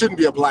it shouldn't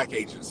be a black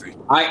agency.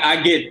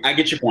 I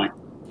get your point.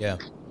 Yeah.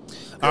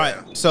 All right.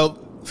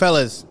 So,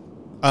 fellas,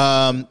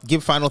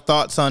 give final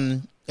thoughts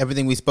on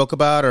everything we spoke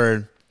about,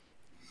 or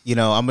I'm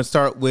gonna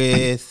start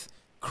with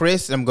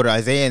Chris. I'm gonna go to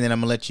Isaiah, and then I'm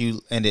gonna let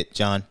you end it,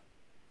 John.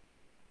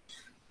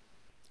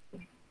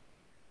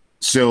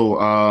 So,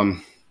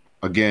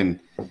 again,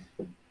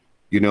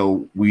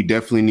 we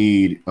definitely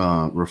need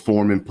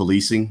reform in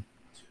policing.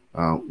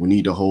 We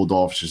need to hold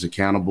officers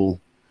accountable.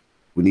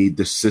 We need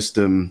the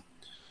system.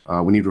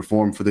 We need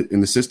reform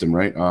in the system,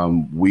 right?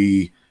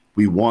 We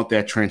want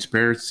that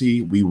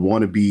transparency. We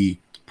want to be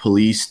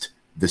policed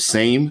the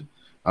same.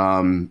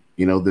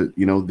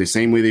 The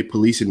same way they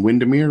police in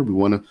Windermere. We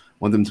want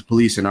them to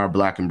police in our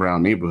Black and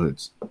brown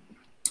neighborhoods.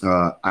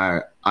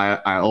 I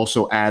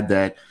also add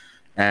that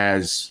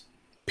as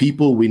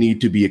people, we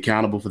need to be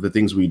accountable for the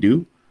things we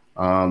do.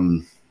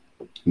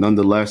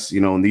 Nonetheless,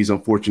 in these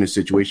unfortunate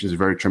situations, are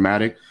very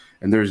traumatic,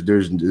 and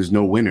there's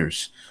no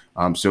winners.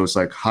 So it's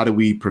like, how do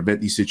we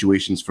prevent these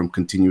situations from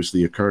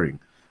continuously occurring?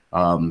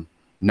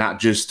 Not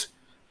just,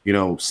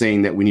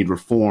 saying that we need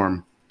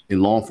reform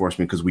in law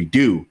enforcement, because we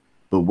do,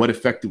 but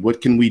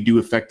what can we do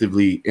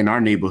effectively in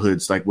our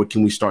neighborhoods? Like, what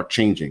can we start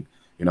changing?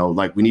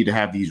 We need to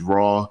have these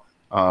raw,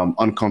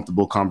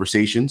 uncomfortable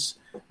conversations,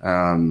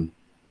 and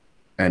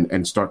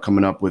start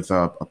coming up with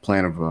a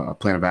plan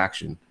of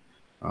action.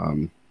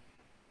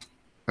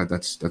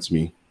 That's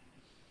me.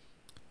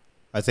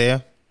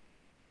 Isaiah?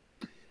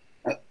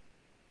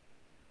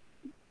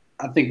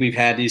 I think we've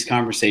had these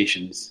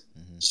conversations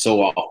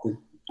so often.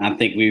 I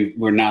think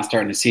we're now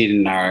starting to see it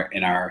in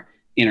our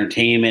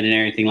entertainment and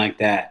everything like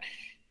that.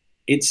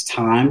 It's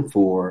time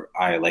for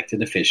our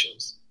elected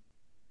officials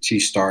to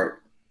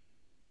start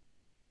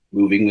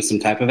moving with some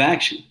type of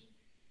action.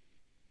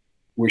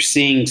 We're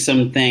seeing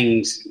some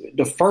things.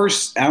 The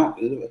first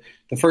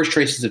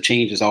traces of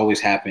change has always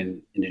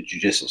happened in the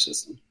judicial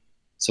system.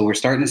 So we're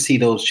starting to see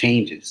those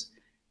changes.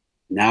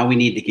 Now we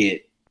need to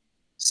get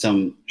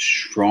some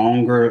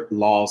stronger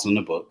laws on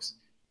the books,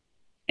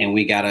 and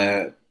we got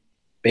to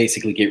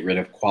basically get rid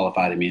of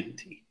qualified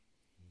immunity.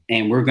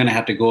 And we're going to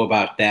have to go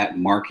about that,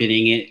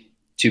 marketing it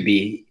to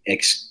be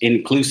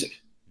inclusive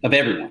of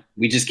everyone.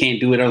 We just can't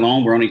do it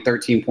alone. We're only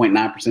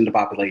 13.9% of the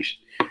population.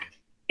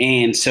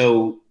 And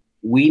so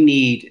we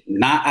need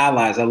not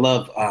allies.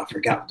 I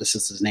forgot what the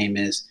sister's name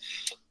is,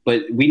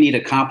 but we need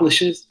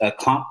accomplices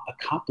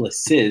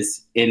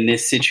in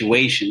this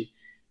situation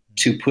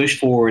to push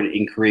forward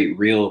and create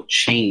real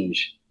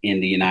change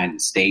in the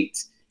United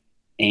States.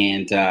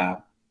 And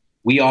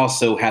we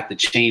also have to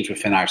change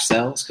within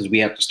ourselves, because we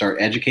have to start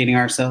educating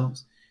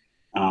ourselves.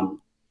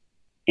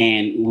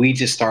 And we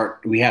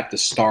have to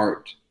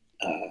start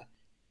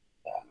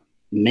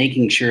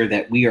making sure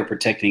that we are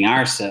protecting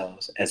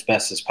ourselves as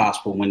best as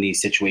possible when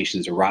these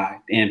situations arrive.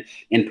 And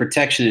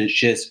protection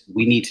is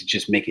we need to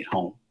just make it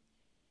home.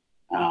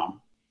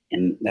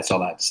 And that's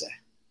all I have to say.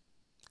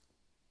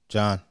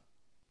 John.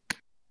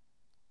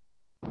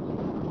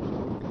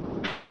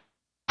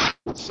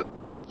 So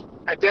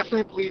I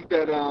definitely believe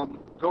that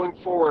going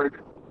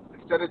forward,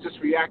 instead of just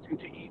reacting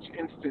to each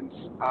instance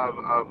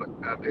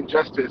of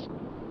injustice,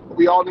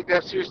 we all need to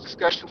have serious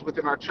discussions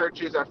within our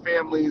churches, our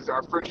families,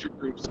 our friendship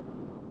groups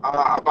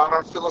about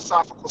our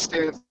philosophical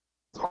stance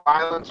on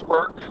violence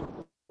work.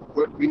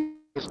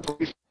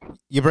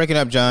 You're breaking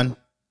up, John.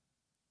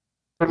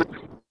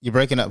 You're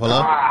breaking up.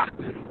 Hello?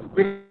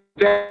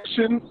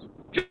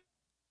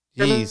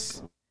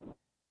 Jeez.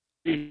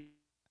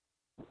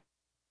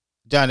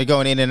 John, you're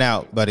going in and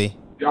out, buddy.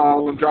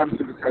 Y'all, I'm driving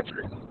through the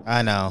country.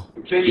 I know.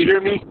 Can you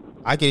hear me?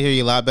 I can hear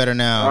you a lot better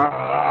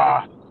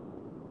now.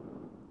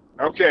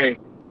 Okay.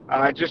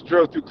 I just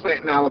drove through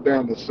Clinton,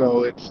 Alabama,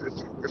 so it's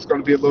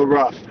going to be a little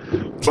rough.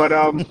 But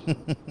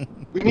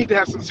we need to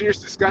have some serious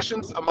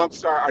discussions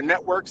amongst our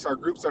networks, our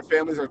groups, our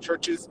families, our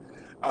churches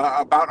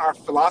about our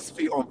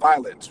philosophy on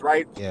violence,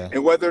 right? Yeah.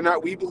 And whether or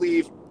not we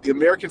believe the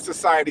American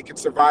society can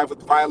survive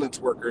with violence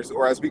workers,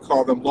 or as we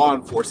call them, law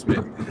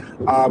enforcement,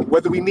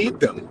 whether we need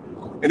them.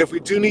 And if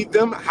we do need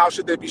them, how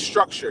should they be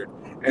structured?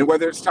 And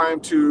whether it's time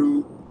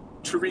to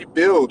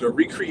rebuild or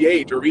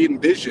recreate or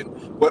re-envision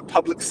what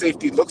public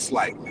safety looks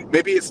like.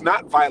 Maybe it's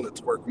not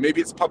violence work.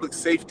 Maybe it's public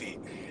safety.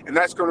 And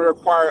that's going to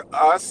require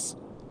us,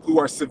 who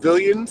are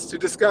civilians, to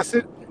discuss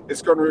it.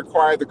 It's going to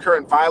require the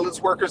current violence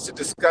workers to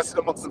discuss it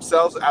amongst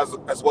themselves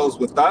as well as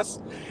with us.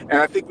 And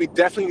I think we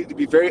definitely need to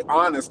be very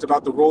honest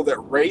about the role that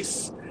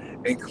race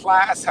and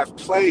class have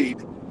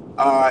played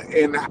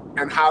in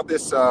how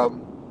this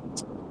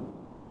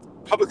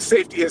public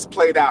safety has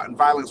played out and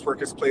violence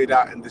work has played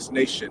out in this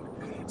nation.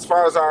 As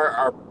far as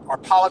our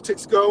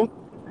politics go,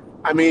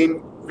 I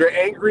mean, we're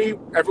angry.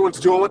 Everyone's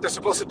doing what they're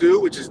supposed to do,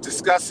 which is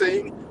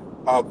discussing,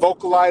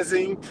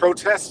 vocalizing,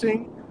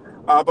 protesting.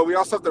 But we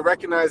also have to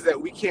recognize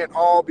that we can't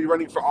all be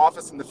running for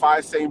office in the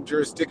 5 same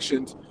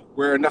jurisdictions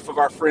where enough of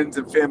our friends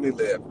and family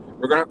live.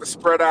 We're going to have to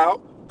spread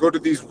out, go to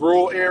these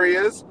rural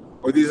areas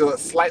or these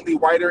slightly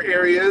whiter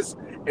areas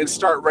and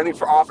start running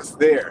for office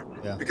there.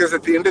 Yeah. Because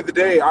at the end of the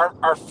day,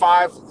 our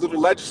 5 little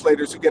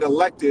legislators who get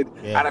elected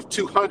out of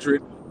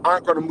 200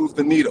 aren't going to move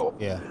the needle.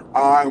 Yeah.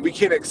 And we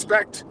can't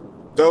expect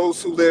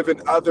those who live in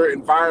other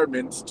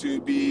environments to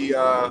be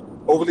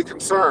overly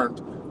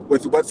concerned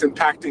with what's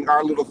impacting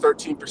our little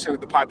 13% of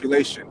the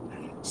population.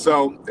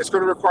 So it's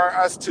going to require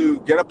us to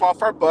get up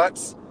off our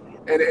butts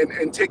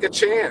and take a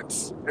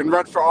chance and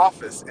run for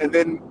office. And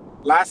then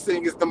last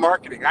thing is the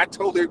marketing. I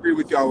totally agree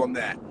with y'all on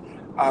that.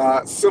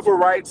 civil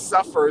rights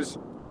suffers,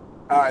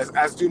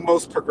 as do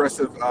most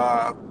progressive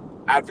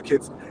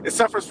advocates, it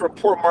suffers from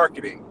poor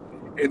marketing.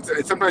 And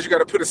sometimes you got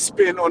to put a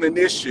spin on an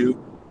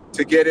issue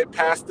to get it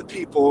past the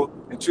people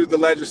and to the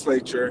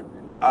legislature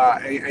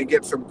and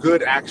get some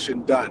good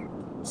action done.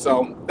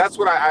 So that's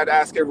what I'd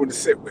ask everyone to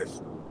sit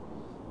with.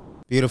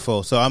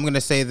 Beautiful. So I'm going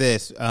to say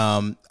this.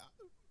 I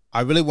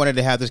really wanted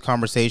to have this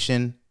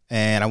conversation,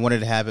 and I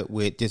wanted to have it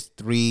with just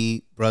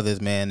three brothers,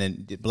 man,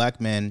 and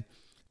black men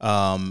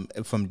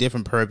from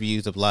different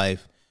purviews of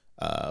life.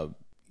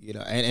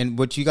 And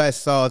what you guys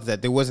saw is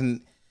that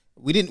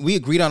we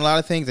agreed on a lot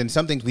of things, and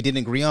some things we didn't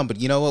agree on, but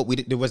you know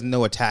what? There was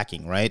no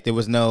attacking, right? There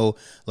was no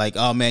like,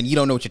 oh man, you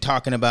don't know what you're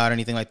talking about or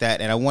anything like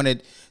that. And I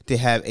wanted to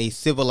have a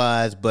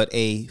civilized but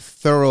a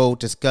thorough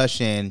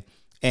discussion.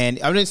 And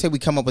I didn't say we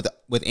come up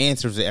with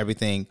answers to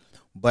everything,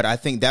 but I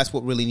think that's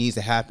what really needs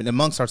to happen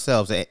amongst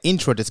ourselves, an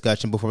intro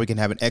discussion before we can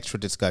have an extra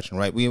discussion,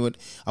 right? We want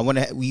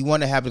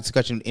to have a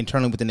discussion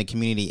internally within the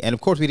community. And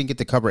of course we didn't get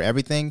to cover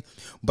everything,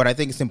 but I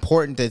think it's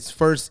important to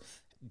first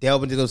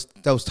delve into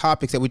those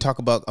topics that we talk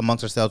about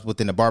amongst ourselves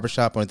within the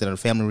barbershop or within our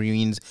family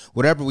reunions,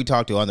 whatever we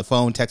talk to on the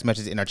phone, text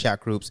messages, in our chat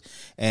groups.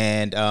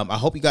 And I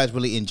hope you guys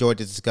really enjoyed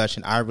this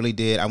discussion. I really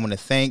did. I want to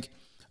thank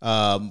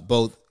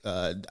both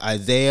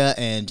Isaiah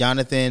and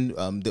Jonathan,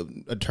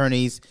 the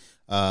attorneys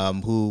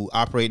who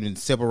operate in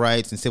civil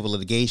rights and civil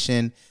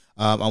litigation.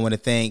 I want to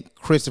thank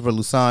Christopher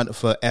Lusan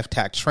for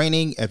FTAC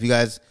training. If you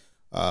guys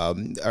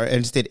are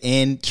interested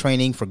in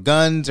training for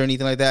guns or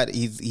anything like that,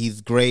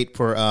 he's great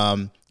for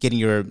getting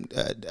your what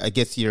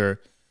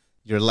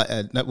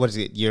is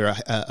it?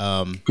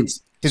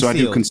 So I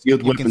do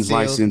concealed weapons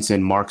license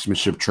and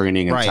marksmanship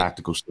training and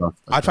tactical stuff.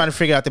 I'm trying to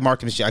figure out the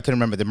marksmanship. I couldn't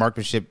remember the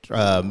marksmanship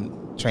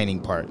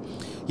training part.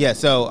 Yeah.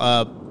 So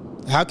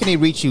how can he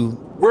reach you,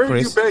 Where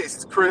Chris? are you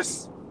based,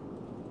 Chris?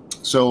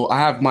 So I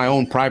have my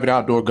own private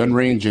outdoor gun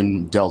range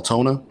in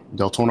Deltona,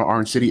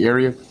 Orange City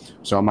area.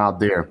 So I'm out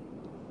there.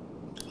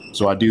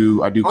 So I do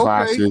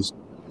classes.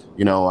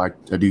 You know, I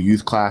do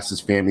youth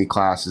classes, family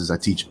classes. I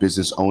teach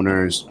business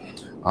owners,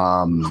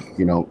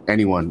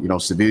 anyone,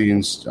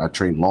 civilians. I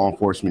train law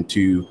enforcement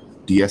too,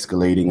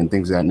 de-escalating and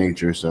things of that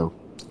nature. So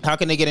how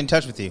can they get in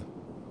touch with you?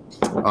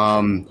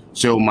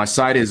 So my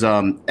site is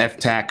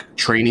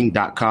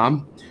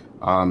ftactraining.com.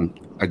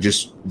 I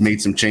just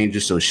made some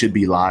changes, so it should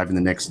be live in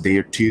the next day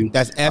or two.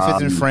 That's F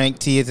as in Frank,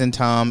 T as in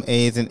Tom,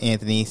 A as in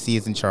Anthony, C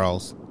as in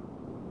Charles.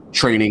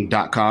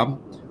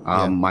 Training.com.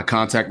 My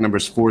contact number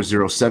is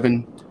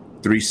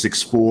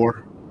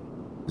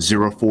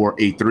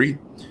 407-364-0483.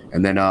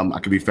 And then I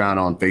can be found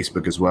on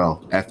Facebook as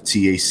well.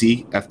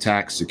 FTAC,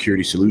 FTAC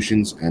Security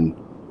Solutions, and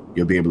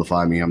you'll be able to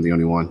find me. I'm the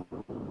only one.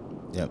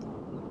 Yep.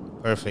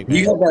 Perfect.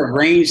 You have that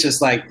range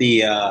just like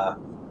the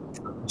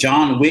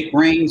John Wick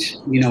range,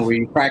 where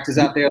you practice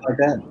out there like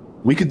that?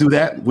 We could do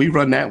that. We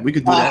run that. We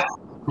could do that.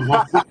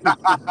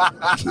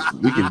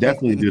 We can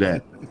definitely do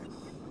that.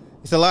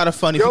 It's a lot of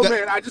fun.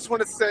 Man, I just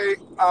want to say,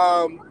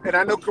 and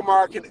I know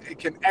Kamar can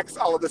X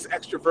all of this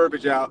extra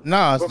verbiage out.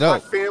 No, it's but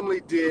dope. My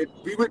family did.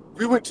 We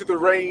went to the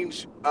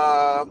range.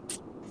 And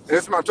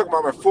this is I'm talking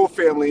about my full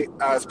family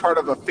as part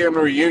of a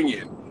family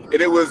reunion,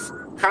 and it was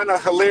kind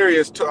of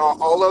hilarious to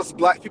all us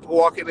black people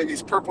walking in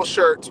these purple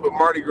shirts with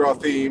Mardi Gras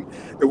theme.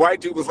 The white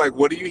dude was like,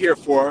 "What are you here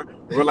for?"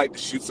 We're like, "To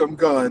shoot some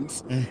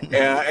guns," and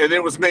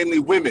it was mainly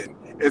women.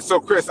 And so,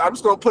 Chris, I'm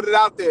just gonna put it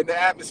out there in the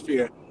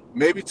atmosphere.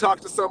 Maybe talk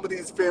to some of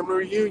these family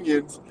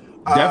reunions.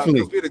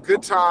 Definitely. We had a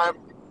good time.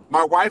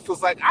 My wife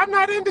was like, "I'm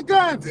not into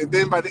guns," and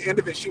then by the end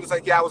of it, she was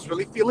like, "Yeah, I was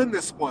really feeling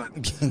this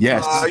one."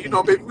 Yes.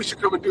 Maybe we should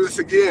come and do this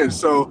again.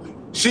 So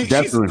she's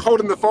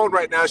holding the phone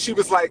right now. She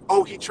was like,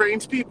 "Oh, he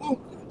trains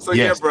people." So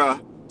yes. Yeah, bro.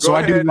 So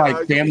I do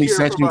like family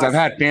sessions. I've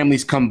had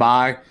families come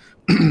by.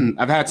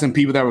 I've had some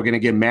people that were going to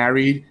get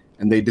married,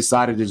 and they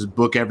decided to just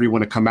book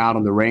everyone to come out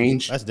on the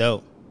range. That's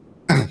dope.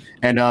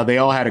 And they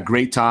all had a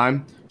great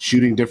time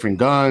shooting different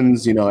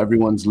guns.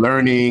 Everyone's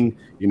learning.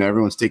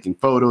 Everyone's taking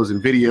photos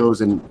and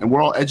videos, and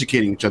we're all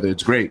educating each other.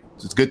 It's great.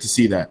 So it's good to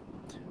see that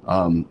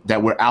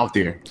we're out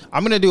there.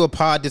 I'm gonna do a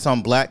pod just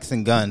on blacks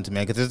and guns,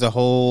 man, because there's a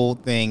whole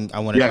thing I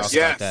want to talk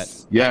about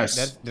that.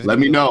 Yes. Let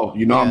me know.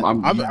 You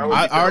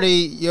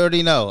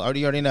already know.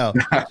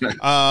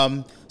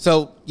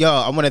 So,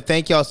 I want to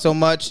thank y'all so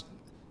much.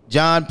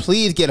 John,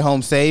 please get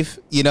home safe.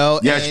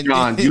 Yes,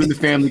 John. You and the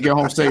family get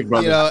home safe,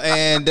 brother.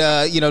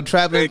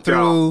 Traveling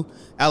through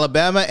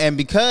Alabama, and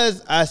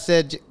because I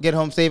said get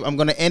home safe, I'm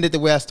going to end it the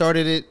way I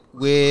started it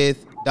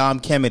with Dom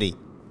Kennedy.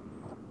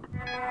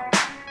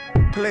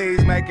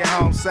 Please make it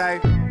home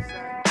safe.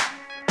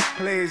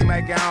 Please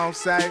make it home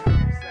safe.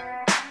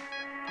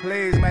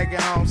 Please make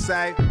it home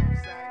safe.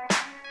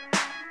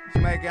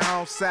 Make it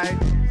home safe.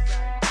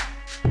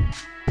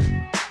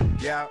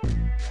 Yeah.